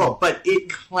not the world, but it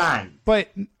climbed. But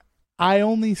I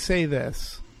only say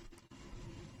this.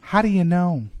 How do you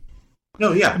know?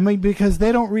 No, yeah. I mean, because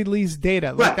they don't release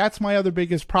data. Like, that's my other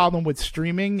biggest problem with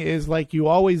streaming is, like, you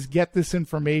always get this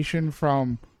information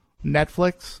from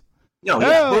Netflix. No,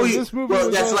 yeah. This movie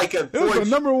was that's like a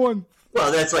 #1.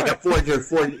 Well, that's like a forger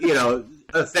for,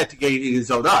 authenticating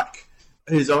his own arc.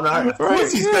 His own art. Of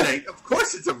course he's gonna. Of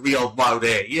course it's a real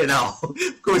Monet.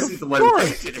 Of course he's the one who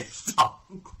painted it. So,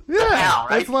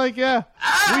 right? It's like we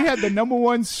had the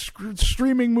 #1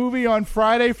 streaming movie on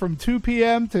Friday from 2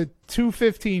 p.m. to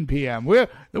 2:15 p.m. We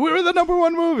were the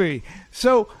 #1 movie.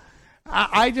 So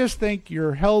I just think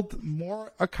you're held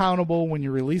more accountable when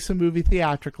you release a movie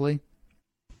theatrically,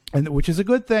 and which is a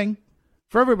good thing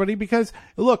for everybody, because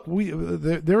look,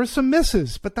 there are some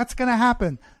misses, but that's going to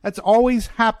happen. That's always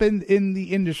happened in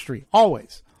the industry,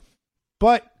 always.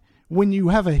 But when you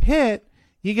have a hit,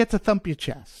 you get to thump your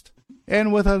chest,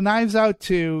 And with a Knives Out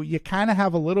 2, you kind of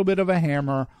have a little bit of a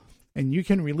hammer, and you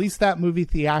can release that movie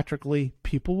theatrically.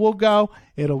 People will go.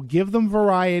 It'll give them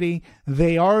variety.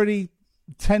 They've already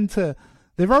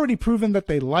proven that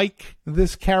they like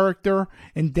this character,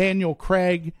 and Daniel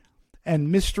Craig, and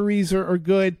mysteries are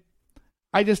good.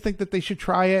 I just think that they should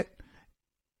try it.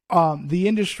 The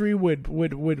industry would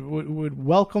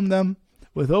welcome them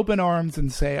with open arms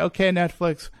and say, okay,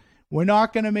 Netflix, we're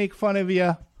not going to make fun of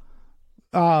you,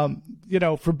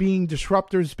 for being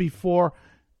disruptors before.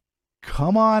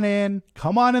 Come on in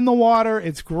the water.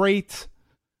 It's great.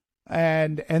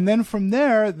 And then from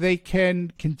there, they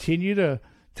can continue to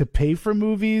pay for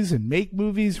movies and make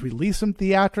movies, release them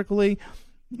theatrically.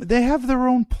 They have their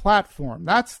own platform.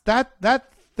 That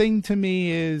thing to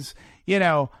me is,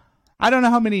 I don't know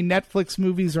how many Netflix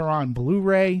movies are on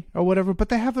Blu-ray or whatever, but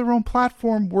they have their own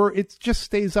platform where it just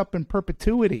stays up in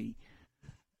perpetuity.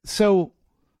 So,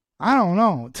 I don't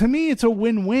know. To me, it's a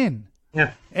win-win.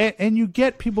 Yeah. And you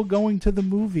get people going to the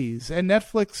movies. And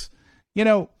Netflix,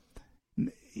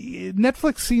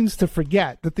 Netflix seems to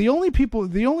forget that the only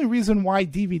reason why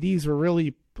DVDs are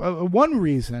really, one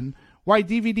reason why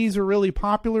DVDs are really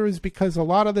popular is because a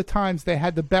lot of the times they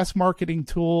had the best marketing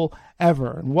tool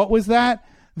ever. And what was that?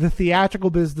 The theatrical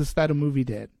business that a movie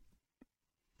did.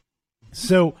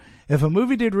 So if a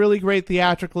movie did really great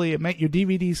theatrically, it meant your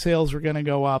DVD sales were going to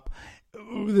go up.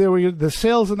 There were the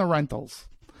sales and the rentals,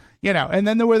 and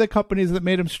then there were the companies that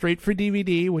made them straight for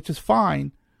DVD, which is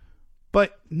fine.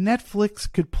 But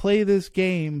Netflix could play this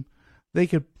game. They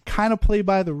could kind of play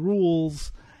by the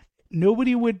rules.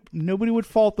 Nobody would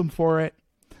fault them for it.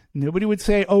 Nobody would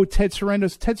say, oh, Ted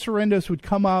Sarandos. Ted Sarandos would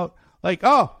come out like,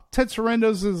 oh, Ted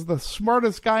Sarandos is the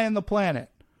smartest guy on the planet.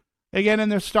 Again,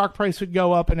 and their stock price would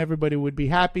go up and everybody would be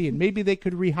happy, and maybe they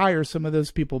could rehire some of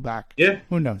those people back. Yeah.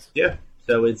 Who knows? Yeah.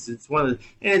 So it's one of the,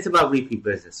 and it's about repeat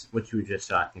business, what you were just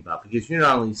talking about, because you're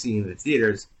not only seeing it in the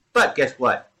theaters, but guess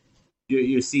what?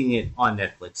 You're seeing it on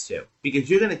Netflix too, because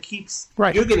you're going to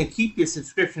keep your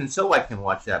subscription so I can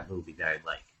watch that movie that I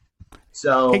like.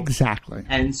 So exactly.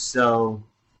 And so,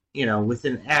 with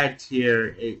an ad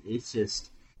tier, it's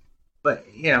just, but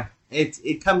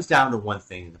it comes down to one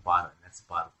thing in the bottom. That's the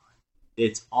bottom line.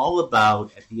 It's all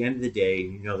about, at the end of the day,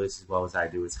 and you know this as well as I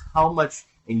do, is how much,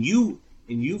 and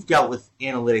you've dealt with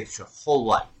analytics your whole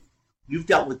life. You've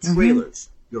dealt with trailers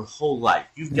your whole life.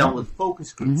 You've dealt with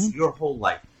focus groups your whole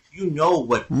life. You know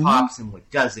what pops and what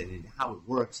doesn't and how it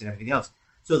works and everything else.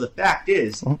 So the fact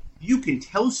is, you can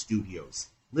tell studios,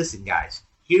 listen, guys,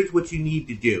 here's what you need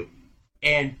to do.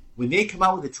 And when they come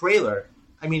out with a trailer,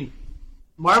 I mean,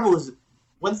 Marvel is,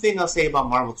 one thing I'll say about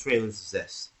Marvel trailers is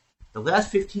this. The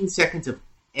last 15 seconds of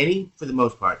for the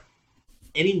most part,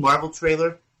 any Marvel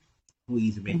trailer will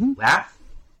either make you laugh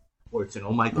or it's an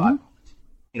oh my god moment.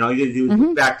 All you gotta do is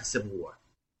look back to Civil War.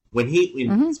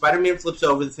 When Spider-Man flips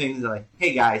over the thing, they're like,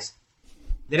 hey guys,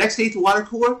 the next day at the water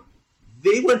cooler,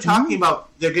 they were talking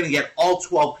about they're going to get all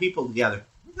 12 people together.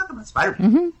 We're talking about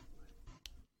Spider-Man.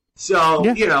 So,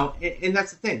 and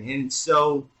that's the thing. And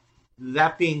so,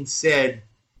 that being said,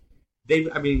 they've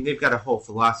got a whole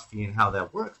philosophy in how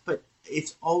that works, but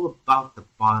it's all about the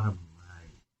bottom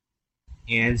line.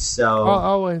 And so...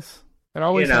 always. It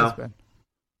always has been.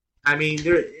 I mean,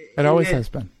 it always has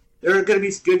been. There are going to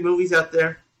be good movies out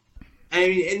there. I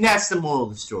mean, and that's the moral of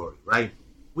the story, right?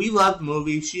 We love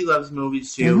movies. She loves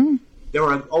movies, too. There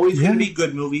are always going to be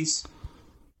good movies,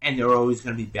 and there are always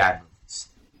going to be bad movies.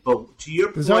 But to your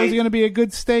point... There's always going to be a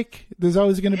good steak. There's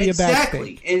always going to be a bad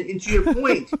steak. Exactly. And to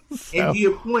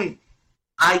your point,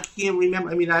 I can't remember.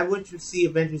 I mean, I went to see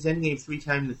Avengers Endgame 3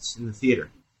 times in the theater.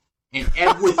 And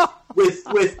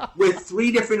with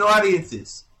 3 different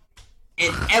audiences.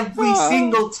 And every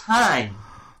single time...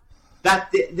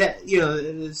 That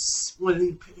when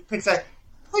he picks that,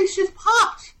 the place just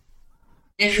popped.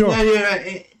 And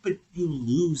but you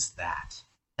lose that.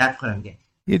 That's what I'm getting.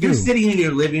 You're sitting in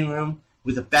your living room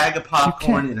with a bag of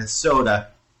popcorn and a soda.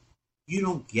 You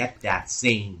don't get that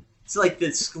same. It's like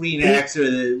the Screen X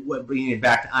or bringing it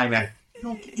back to IMAX.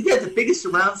 You get the biggest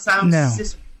surround sound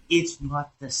system. It's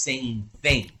not the same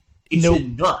thing. It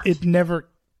should not. It never.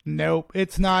 Nope,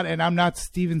 it's not, and I'm not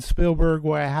Steven Spielberg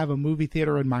where I have a movie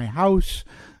theater in my house,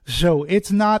 so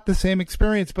it's not the same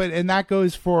experience. And that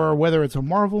goes for whether it's a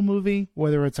Marvel movie,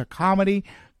 whether it's a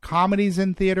comedies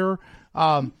in theater,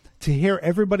 to hear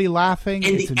everybody laughing.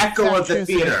 And the echo of the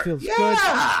theater. It feels good.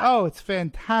 Oh, it's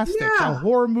fantastic. A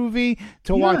horror movie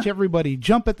to watch everybody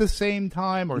jump at the same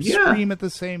time or scream at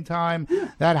the same time.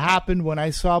 That happened when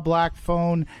I saw Black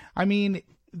Phone. I mean,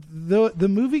 the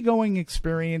movie-going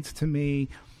experience to me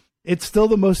It's still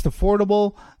the most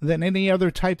affordable than any other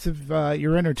types of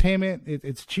your entertainment.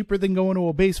 It's cheaper than going to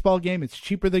a baseball game. It's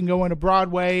cheaper than going to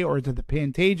Broadway or to the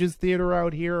Pantages Theater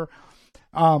out here.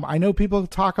 I know people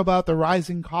talk about the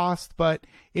rising cost, but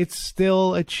it's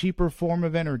still a cheaper form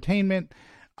of entertainment.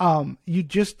 You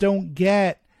just don't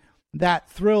get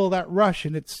that thrill, that rush,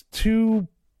 and it's 2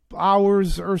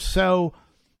 hours or so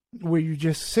where you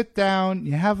just sit down,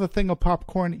 you have a thing of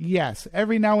popcorn. Yes,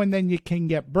 every now and then you can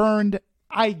get burned.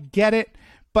 I get it,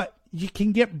 but you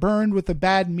can get burned with a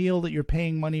bad meal that you're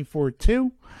paying money for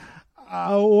too,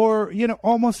 or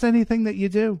almost anything that you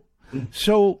do.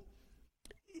 So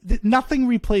nothing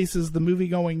replaces the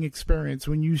movie-going experience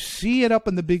when you see it up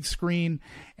on the big screen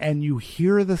and you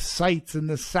hear the sights and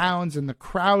the sounds and the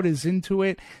crowd is into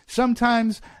it.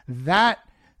 Sometimes a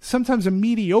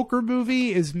mediocre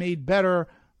movie is made better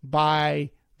by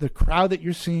the crowd that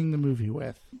you're seeing the movie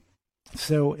with.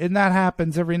 So, and that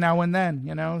happens every now and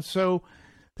then, So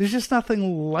there's just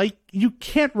nothing like, you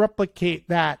can't replicate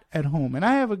that at home. And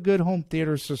I have a good home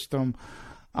theater system.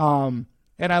 And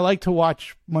I like to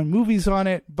watch my movies on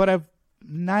it, but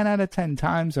 9 out of 10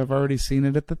 times I've already seen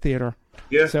it at the theater.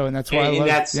 Yeah. So, and that's why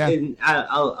and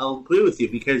I'll agree with you,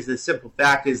 because the simple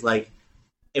fact is, like,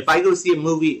 if I go see a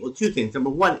movie, well, two things. Number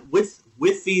one, with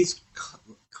these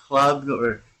clubs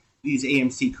or these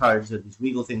AMC cards or these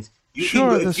Regal things,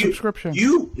 subscription.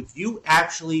 If you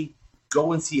actually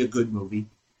go and see a good movie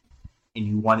and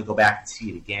you want to go back and see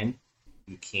it again,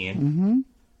 you can. Mm-hmm.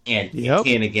 And you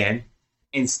can again.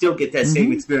 And still get that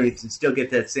same experience and still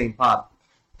get that same pop.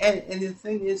 And the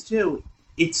thing is, too,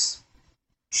 it's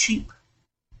cheap.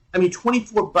 I mean,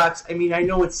 $24. I mean, I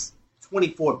know it's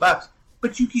 $24,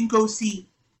 but you can go see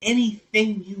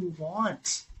anything you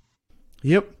want.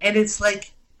 Yep. And it's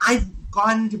like, I've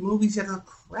gone to movies that are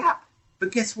crap,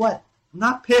 but guess what? I'm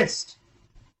not pissed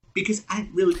because I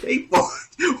didn't really pay for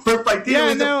it. Or if I did, it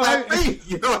was a flat rate.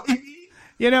 You know what I mean?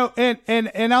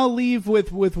 And I'll leave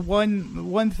with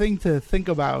one thing to think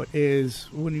about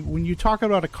is when you talk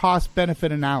about a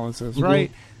cost-benefit analysis,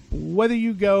 right? Whether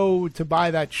you go to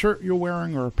buy that shirt you're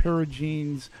wearing or a pair of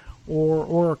jeans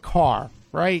or a car,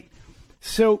 right?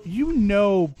 So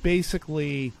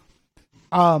basically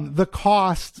the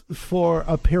cost for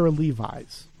a pair of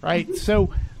Levi's, right?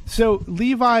 So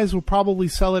Levi's will probably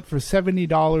sell it for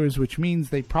 $70, which means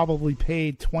they probably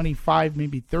paid $25,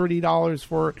 maybe $30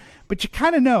 for it. But you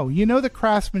kind of know the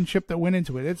craftsmanship that went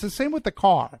into it. It's the same with the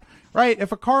car, right?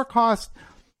 If a car costs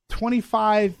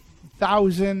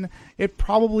 $25,000, it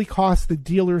probably costs the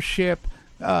dealership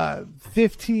 $15,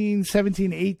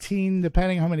 $17, $18,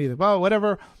 depending how many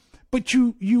whatever. But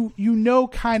you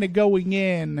kind of going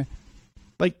in,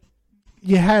 like,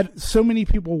 you had so many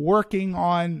people working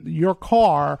on your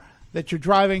car that you're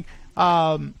driving.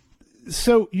 So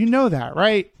that,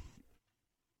 right?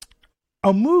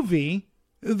 The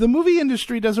movie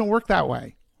industry doesn't work that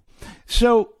way.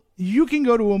 So you can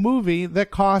go to a movie that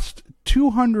cost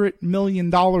 $200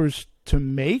 million to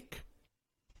make,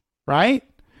 right?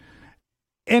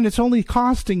 And it's only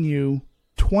costing you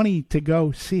 $20 to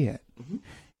go see it. Mm-hmm.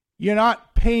 You're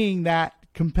not paying that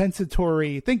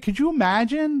compensatory thing. Could you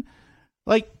imagine,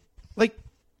 like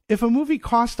if a movie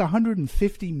cost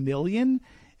 $150 million,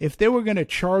 if they were going to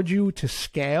charge you to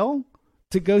scale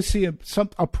to go see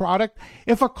a product?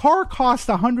 If a car cost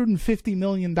 $150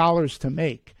 million to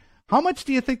make, how much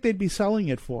do you think they'd be selling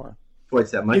it for?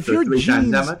 Twice that much, or 3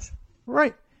 times that much?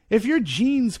 Right. If your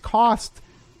jeans cost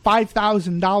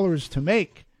 $5,000 to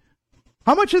make,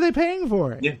 how much are they paying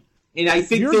for it? Yeah, and I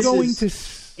think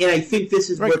this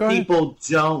is where people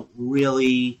don't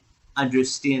really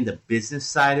understand the business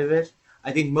side of it.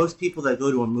 I think most people that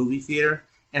go to a movie theater,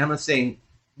 and I'm not saying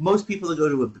most people that go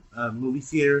to a movie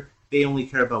theater, they only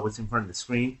care about what's in front of the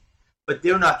screen, but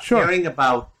they're not caring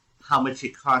about how much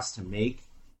it costs to make.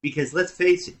 Because let's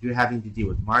face it, you're having to deal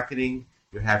with marketing,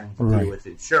 you're having to deal with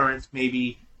insurance,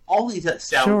 maybe all these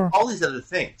other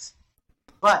things.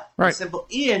 But it's simple.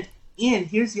 And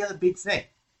here's the other big thing.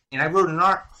 And I wrote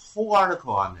a whole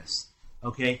article on this.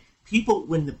 Okay, people,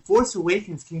 when The Force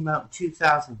Awakens came out in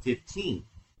 2015,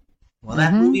 well,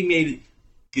 that movie made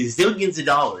gazillions of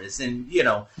dollars, and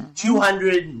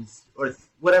 200 or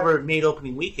whatever it made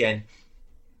opening weekend.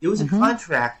 There was a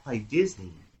contract by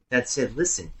Disney that said,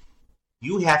 "Listen,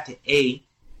 you have to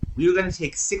we are going to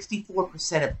take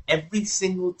 64% of every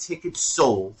single ticket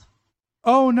sold."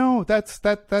 Oh no, that's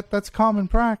common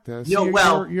practice.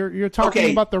 You're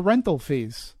talking about the rental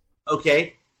fees.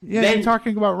 Okay. Yeah, you're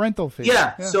talking about rental fees.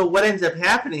 Yeah. So what ends up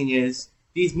happening is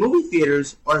these movie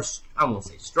theaters are, I won't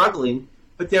say struggling,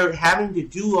 but they're having to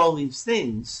do all these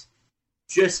things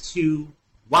just to,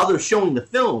 while they're showing the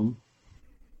film,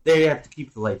 they have to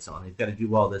keep the lights on. They've got to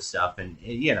do all this stuff, and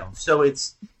so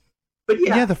it's. But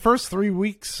yeah, the first 3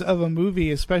 weeks of a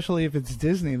movie, especially if it's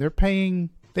Disney,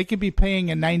 they could be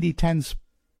paying a 90-10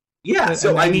 Yeah,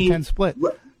 so 90-10 split.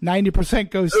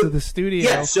 90% goes to the studio.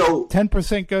 Yeah, so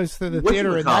 10% goes to the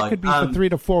theater, and that could be for 3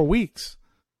 to 4 weeks.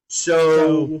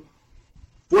 So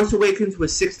Force Awakens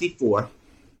was 64,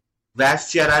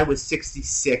 Last Jedi was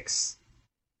 66,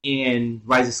 and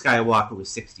Rise of Skywalker was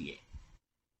 68.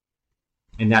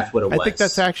 And that's what it was. I think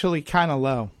that's actually kind of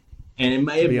low. And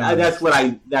that's what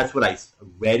I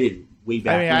read it way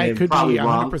back. I could be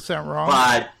 100%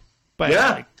 wrong. But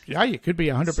yeah, you could be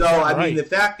 100% so, right. I mean, the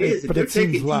fact is, if they're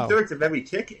taking 2/3 of every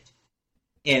ticket,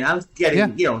 and I'm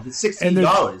getting, the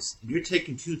 $16, if you're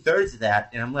taking 2/3 of that,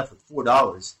 and I'm left with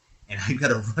 $4, and I got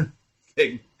to run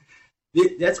thing.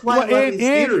 That's why I love these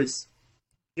theaters.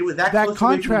 It was that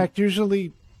contract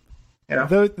usually.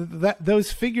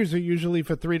 Those figures are usually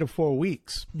for 3 to 4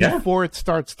 weeks before it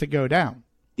starts to go down.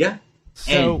 Yeah.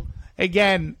 So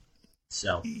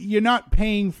you're not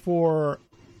paying for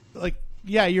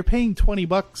you're paying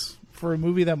 $20 for a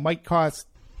movie that might cost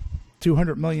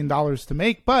 $200 million to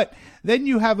make, but then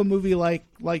you have a movie like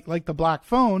The Black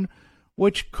Phone,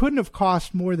 which couldn't have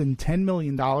cost more than $10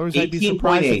 million. I'd be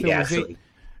surprised if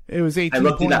it was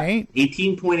 18.8.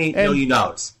 $18.8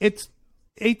 million. It's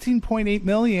 $18.8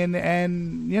 million,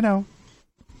 and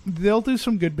they'll do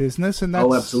some good business, and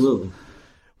that's absolutely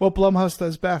what Blumhouse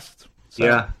does best. So.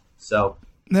 Yeah. So.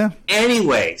 Yeah.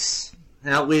 Anyways,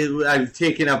 now I've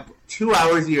taken up 2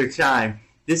 hours of your time.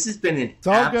 This has been an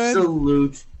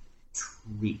absolute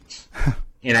treat,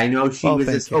 and I know she was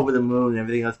just over the moon and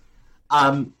everything else.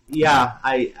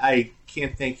 I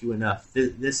can't thank you enough.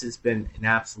 This has been an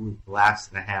absolute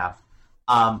blast and a half.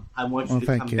 I want you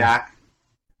to come back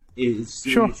as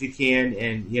soon as you can,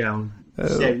 and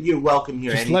you're welcome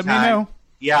here anytime. Let me know.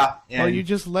 Yeah. You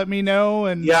just let me know,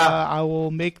 and I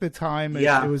will make the time.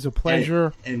 It was a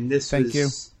pleasure. And this thank you.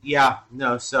 Yeah.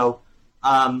 No. So,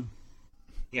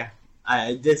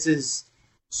 this is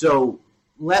so.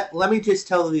 Let me just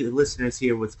tell the listeners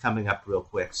here what's coming up real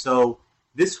quick. So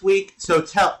this week,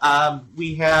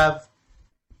 we have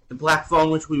the Black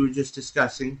Phone, which we were just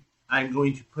discussing. I'm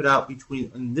going to put out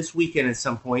between this weekend at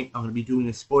some point. I'm going to be doing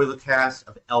a spoiler cast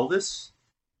of Elvis,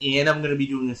 and I'm going to be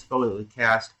doing a spoiler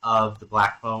cast of the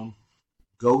Black Phone.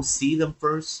 Go see them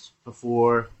first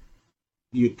before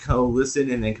you go listen,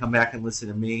 and then come back and listen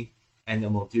to me, and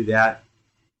then we'll do that.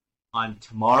 On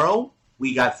tomorrow,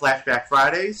 we got Flashback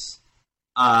Fridays.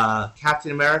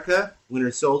 Captain America,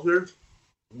 Winter Soldier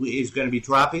is going to be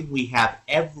dropping. We have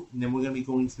and then we're going to be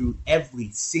going through every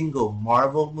single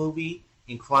Marvel movie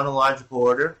in chronological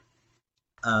order.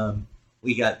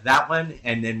 We got that one,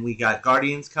 and then we got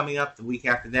Guardians coming up the week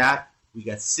after that. We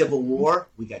got Civil War.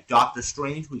 We got Doctor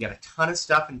Strange. We got a ton of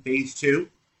stuff in Phase 2.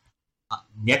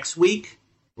 Next week,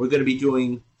 we're going to be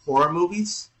doing horror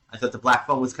movies. I thought the Black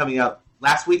Phone was coming out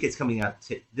last week. It's coming out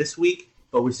this week,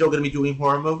 but we're still going to be doing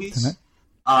horror movies.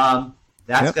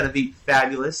 That's going to be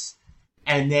fabulous.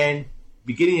 And then,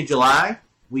 beginning of July,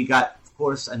 we got, of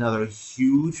course, another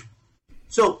huge...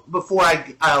 So, before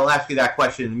I'll ask you that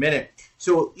question in a minute.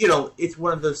 So, it's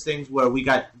one of those things where we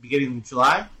got, beginning of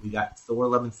July, we got Thor: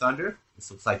 Love and Thunder.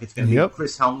 This looks like it's going to be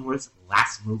Chris Hemsworth's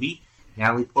last movie.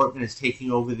 Natalie Portman is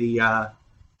taking over the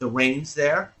reins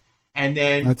there. And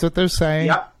then... That's what they're saying.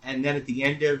 Yep. And then at the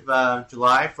end of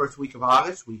July, first week of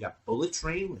August, we got Bullet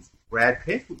Train with Brad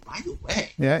Pitt, who, by the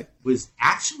way, was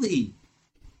actually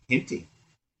hinting.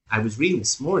 I was reading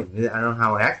this morning. I don't know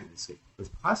how accurate this is. Was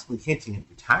possibly hinting at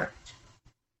retirement.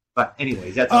 But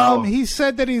anyways, that's all. He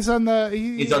said that he's on the...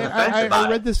 He's on the fence about it. I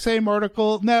read the same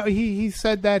article. No, he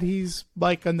said that he's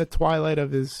like on the twilight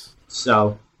of his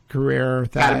career.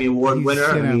 Academy Award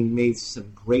winner. Made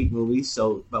some great movies.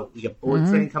 But we got Bullet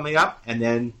Train coming up, and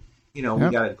then we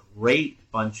got a great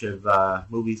bunch of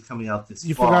movies coming out this fall.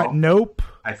 You forgot Nope.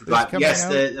 I forgot. Yes,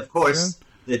 of course,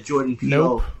 the Jordan Peele.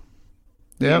 Nope.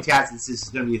 Fantastic. This is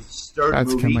going to be his third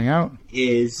movie. That's coming out.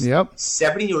 Is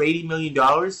 $70 or $80 million.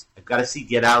 I've got to see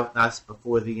Get Out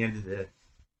before the end of the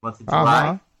month of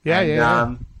July. Yeah.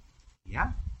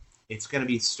 It's going to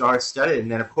be star-studded. And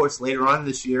then, of course, later on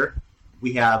this year,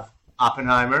 we have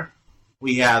Oppenheimer.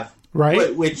 We have,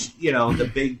 which,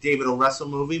 the big David O. Russell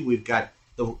movie. We've got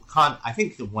I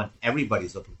think the one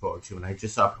everybody's looking forward to, and I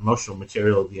just saw promotional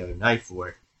material the other night for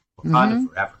it, Wakanda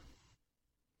Forever.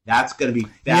 That's going to be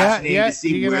fascinating to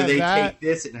see where they take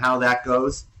this and how that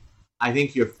goes. I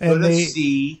think you're going to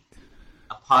see,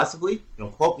 possibly,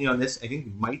 don't quote me on this, I think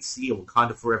you might see a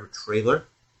Wakanda Forever trailer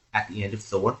at the end of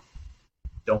Thor.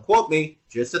 Don't quote me,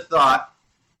 just a thought.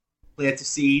 plant a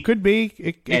seed. Could be.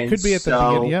 It could be at the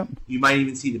beginning. Yep. You might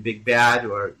even see the big bad,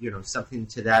 or something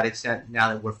to that extent. Now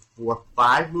that we're 4 or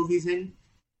 5 movies in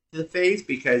to the phase,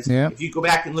 because if you go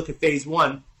back and look at Phase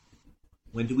 1,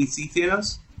 when do we see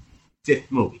Thanos?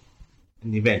 5th movie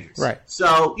in the Avengers. Right.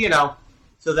 So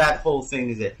so that whole thing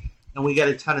is it, and we got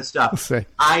a ton of stuff. We'll see.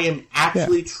 I am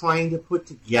actually trying to put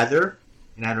together,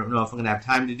 and I don't know if I'm going to have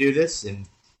time to do this in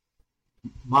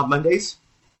Mob Mondays.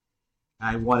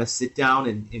 I want to sit down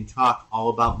and talk all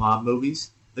about mob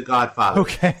movies. The Godfather.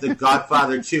 Okay. The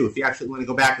Godfather 2. If you actually want to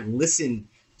go back and listen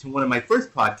to one of my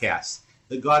first podcasts,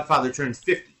 The Godfather Turns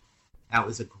 50. That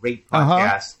was a great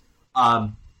podcast.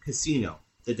 Casino,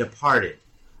 The Departed,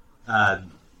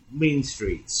 Mean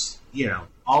Streets,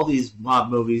 all these mob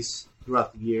movies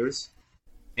throughout the years.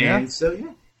 And so,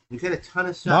 we got a ton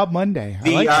of stuff. Mob Monday. I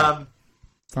like that.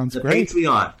 Sounds great.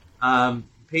 Patreon.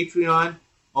 Patreon,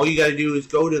 all you got to do is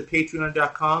go to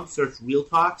patreon.com, search Real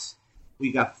Talks.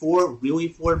 We got 4 really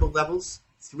affordable levels.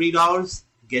 $3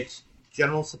 gets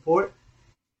general support.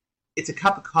 It's a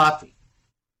cup of coffee.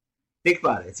 Think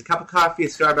about it. It's a cup of coffee at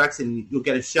Starbucks, and you'll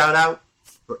get a shout-out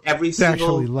for every single... It's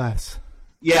actually less.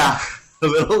 Yeah, a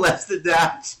little less than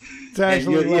that. It's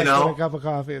actually less than a cup of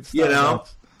coffee at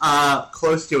Starbucks.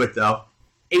 Close to it, though.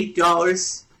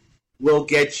 $8 will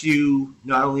get you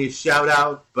not only a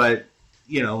shout-out, but,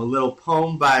 a little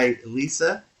poem by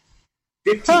Elisa.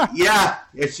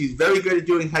 She's very good at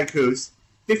doing haikus.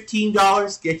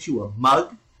 $15 gets you a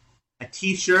mug, a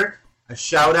T-shirt, a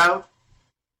shout-out,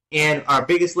 and our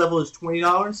biggest level is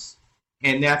 $20,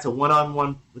 and that's a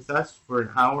one-on-one with us for an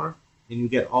hour, and you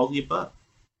get all the above.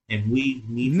 And we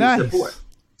need your support.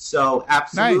 So,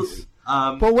 absolutely.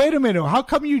 Nice. But wait a minute. How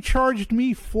come you charged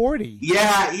me $40? Yeah,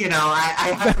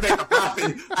 I have to make a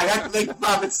profit. I have to make a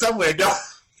profit somewhere. No.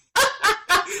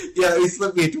 He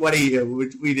slipped me a 20,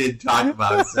 which we didn't talk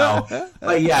about. So,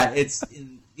 but it's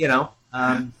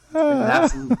an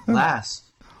absolute blast.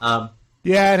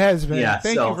 Yeah, it has been. Yeah,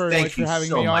 thank you very much for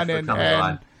having me on, and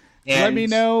let me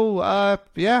know.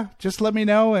 Just let me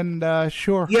know, and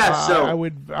sure. Yeah, so I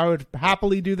would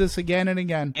happily do this again and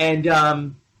again.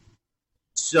 And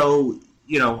so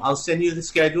I'll send you the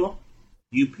schedule.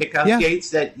 You pick out dates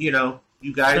that you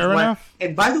guys Fair want. enough.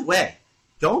 And by the way,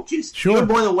 don't just. Sure. You're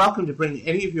more than welcome to bring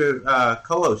any of your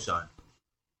co-hosts on.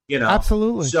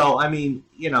 Absolutely. So I mean,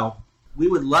 we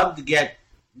would love to get.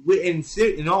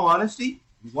 In all honesty,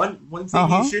 one thing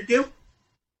you should do: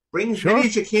 bring as many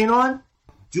as you can on.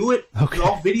 Do it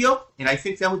all video, and I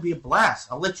think that would be a blast.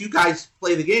 I'll let you guys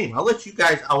play the game. I'll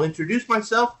introduce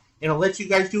myself, and I'll let you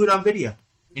guys do it on video,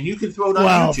 and you can throw it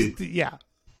on YouTube. Yeah.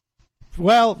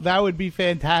 Well, that would be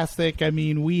fantastic. I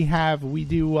mean, we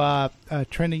do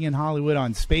Trending in Hollywood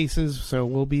on Spaces, so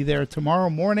we'll be there tomorrow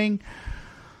morning.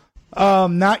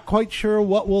 Not quite sure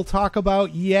what we'll talk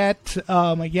about yet.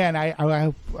 Again,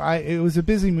 it was a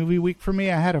busy movie week for me.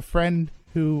 I had a friend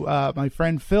my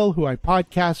friend Phil, who I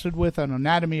podcasted with on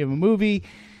Anatomy of a Movie.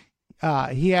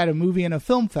 He had a movie in a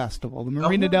film festival, the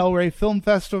Marina Del Rey Film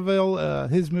Festival.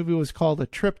 His movie was called A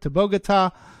Trip to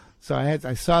Bogota. So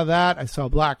I saw that. I saw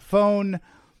Black Phone.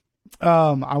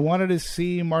 I wanted to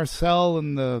see Marcel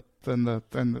and the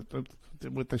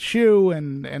with the shoe,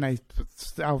 and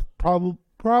I'll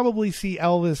probably see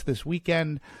Elvis this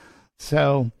weekend.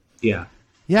 So yeah,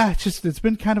 it's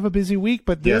been kind of a busy week,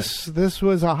 but this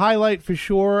was a highlight for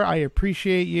sure. I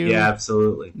appreciate you. Yeah,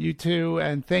 absolutely. You too,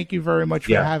 and thank you very much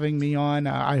for having me on.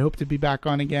 I hope to be back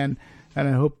on again. And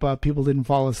I hope people didn't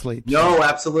fall asleep. No,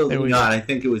 absolutely not. I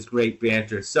think it was great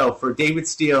banter. So for David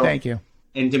Steele, thank you,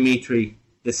 and Demetri,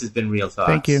 this has been Real Talks.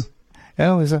 Thank you.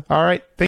 Elisa. All right.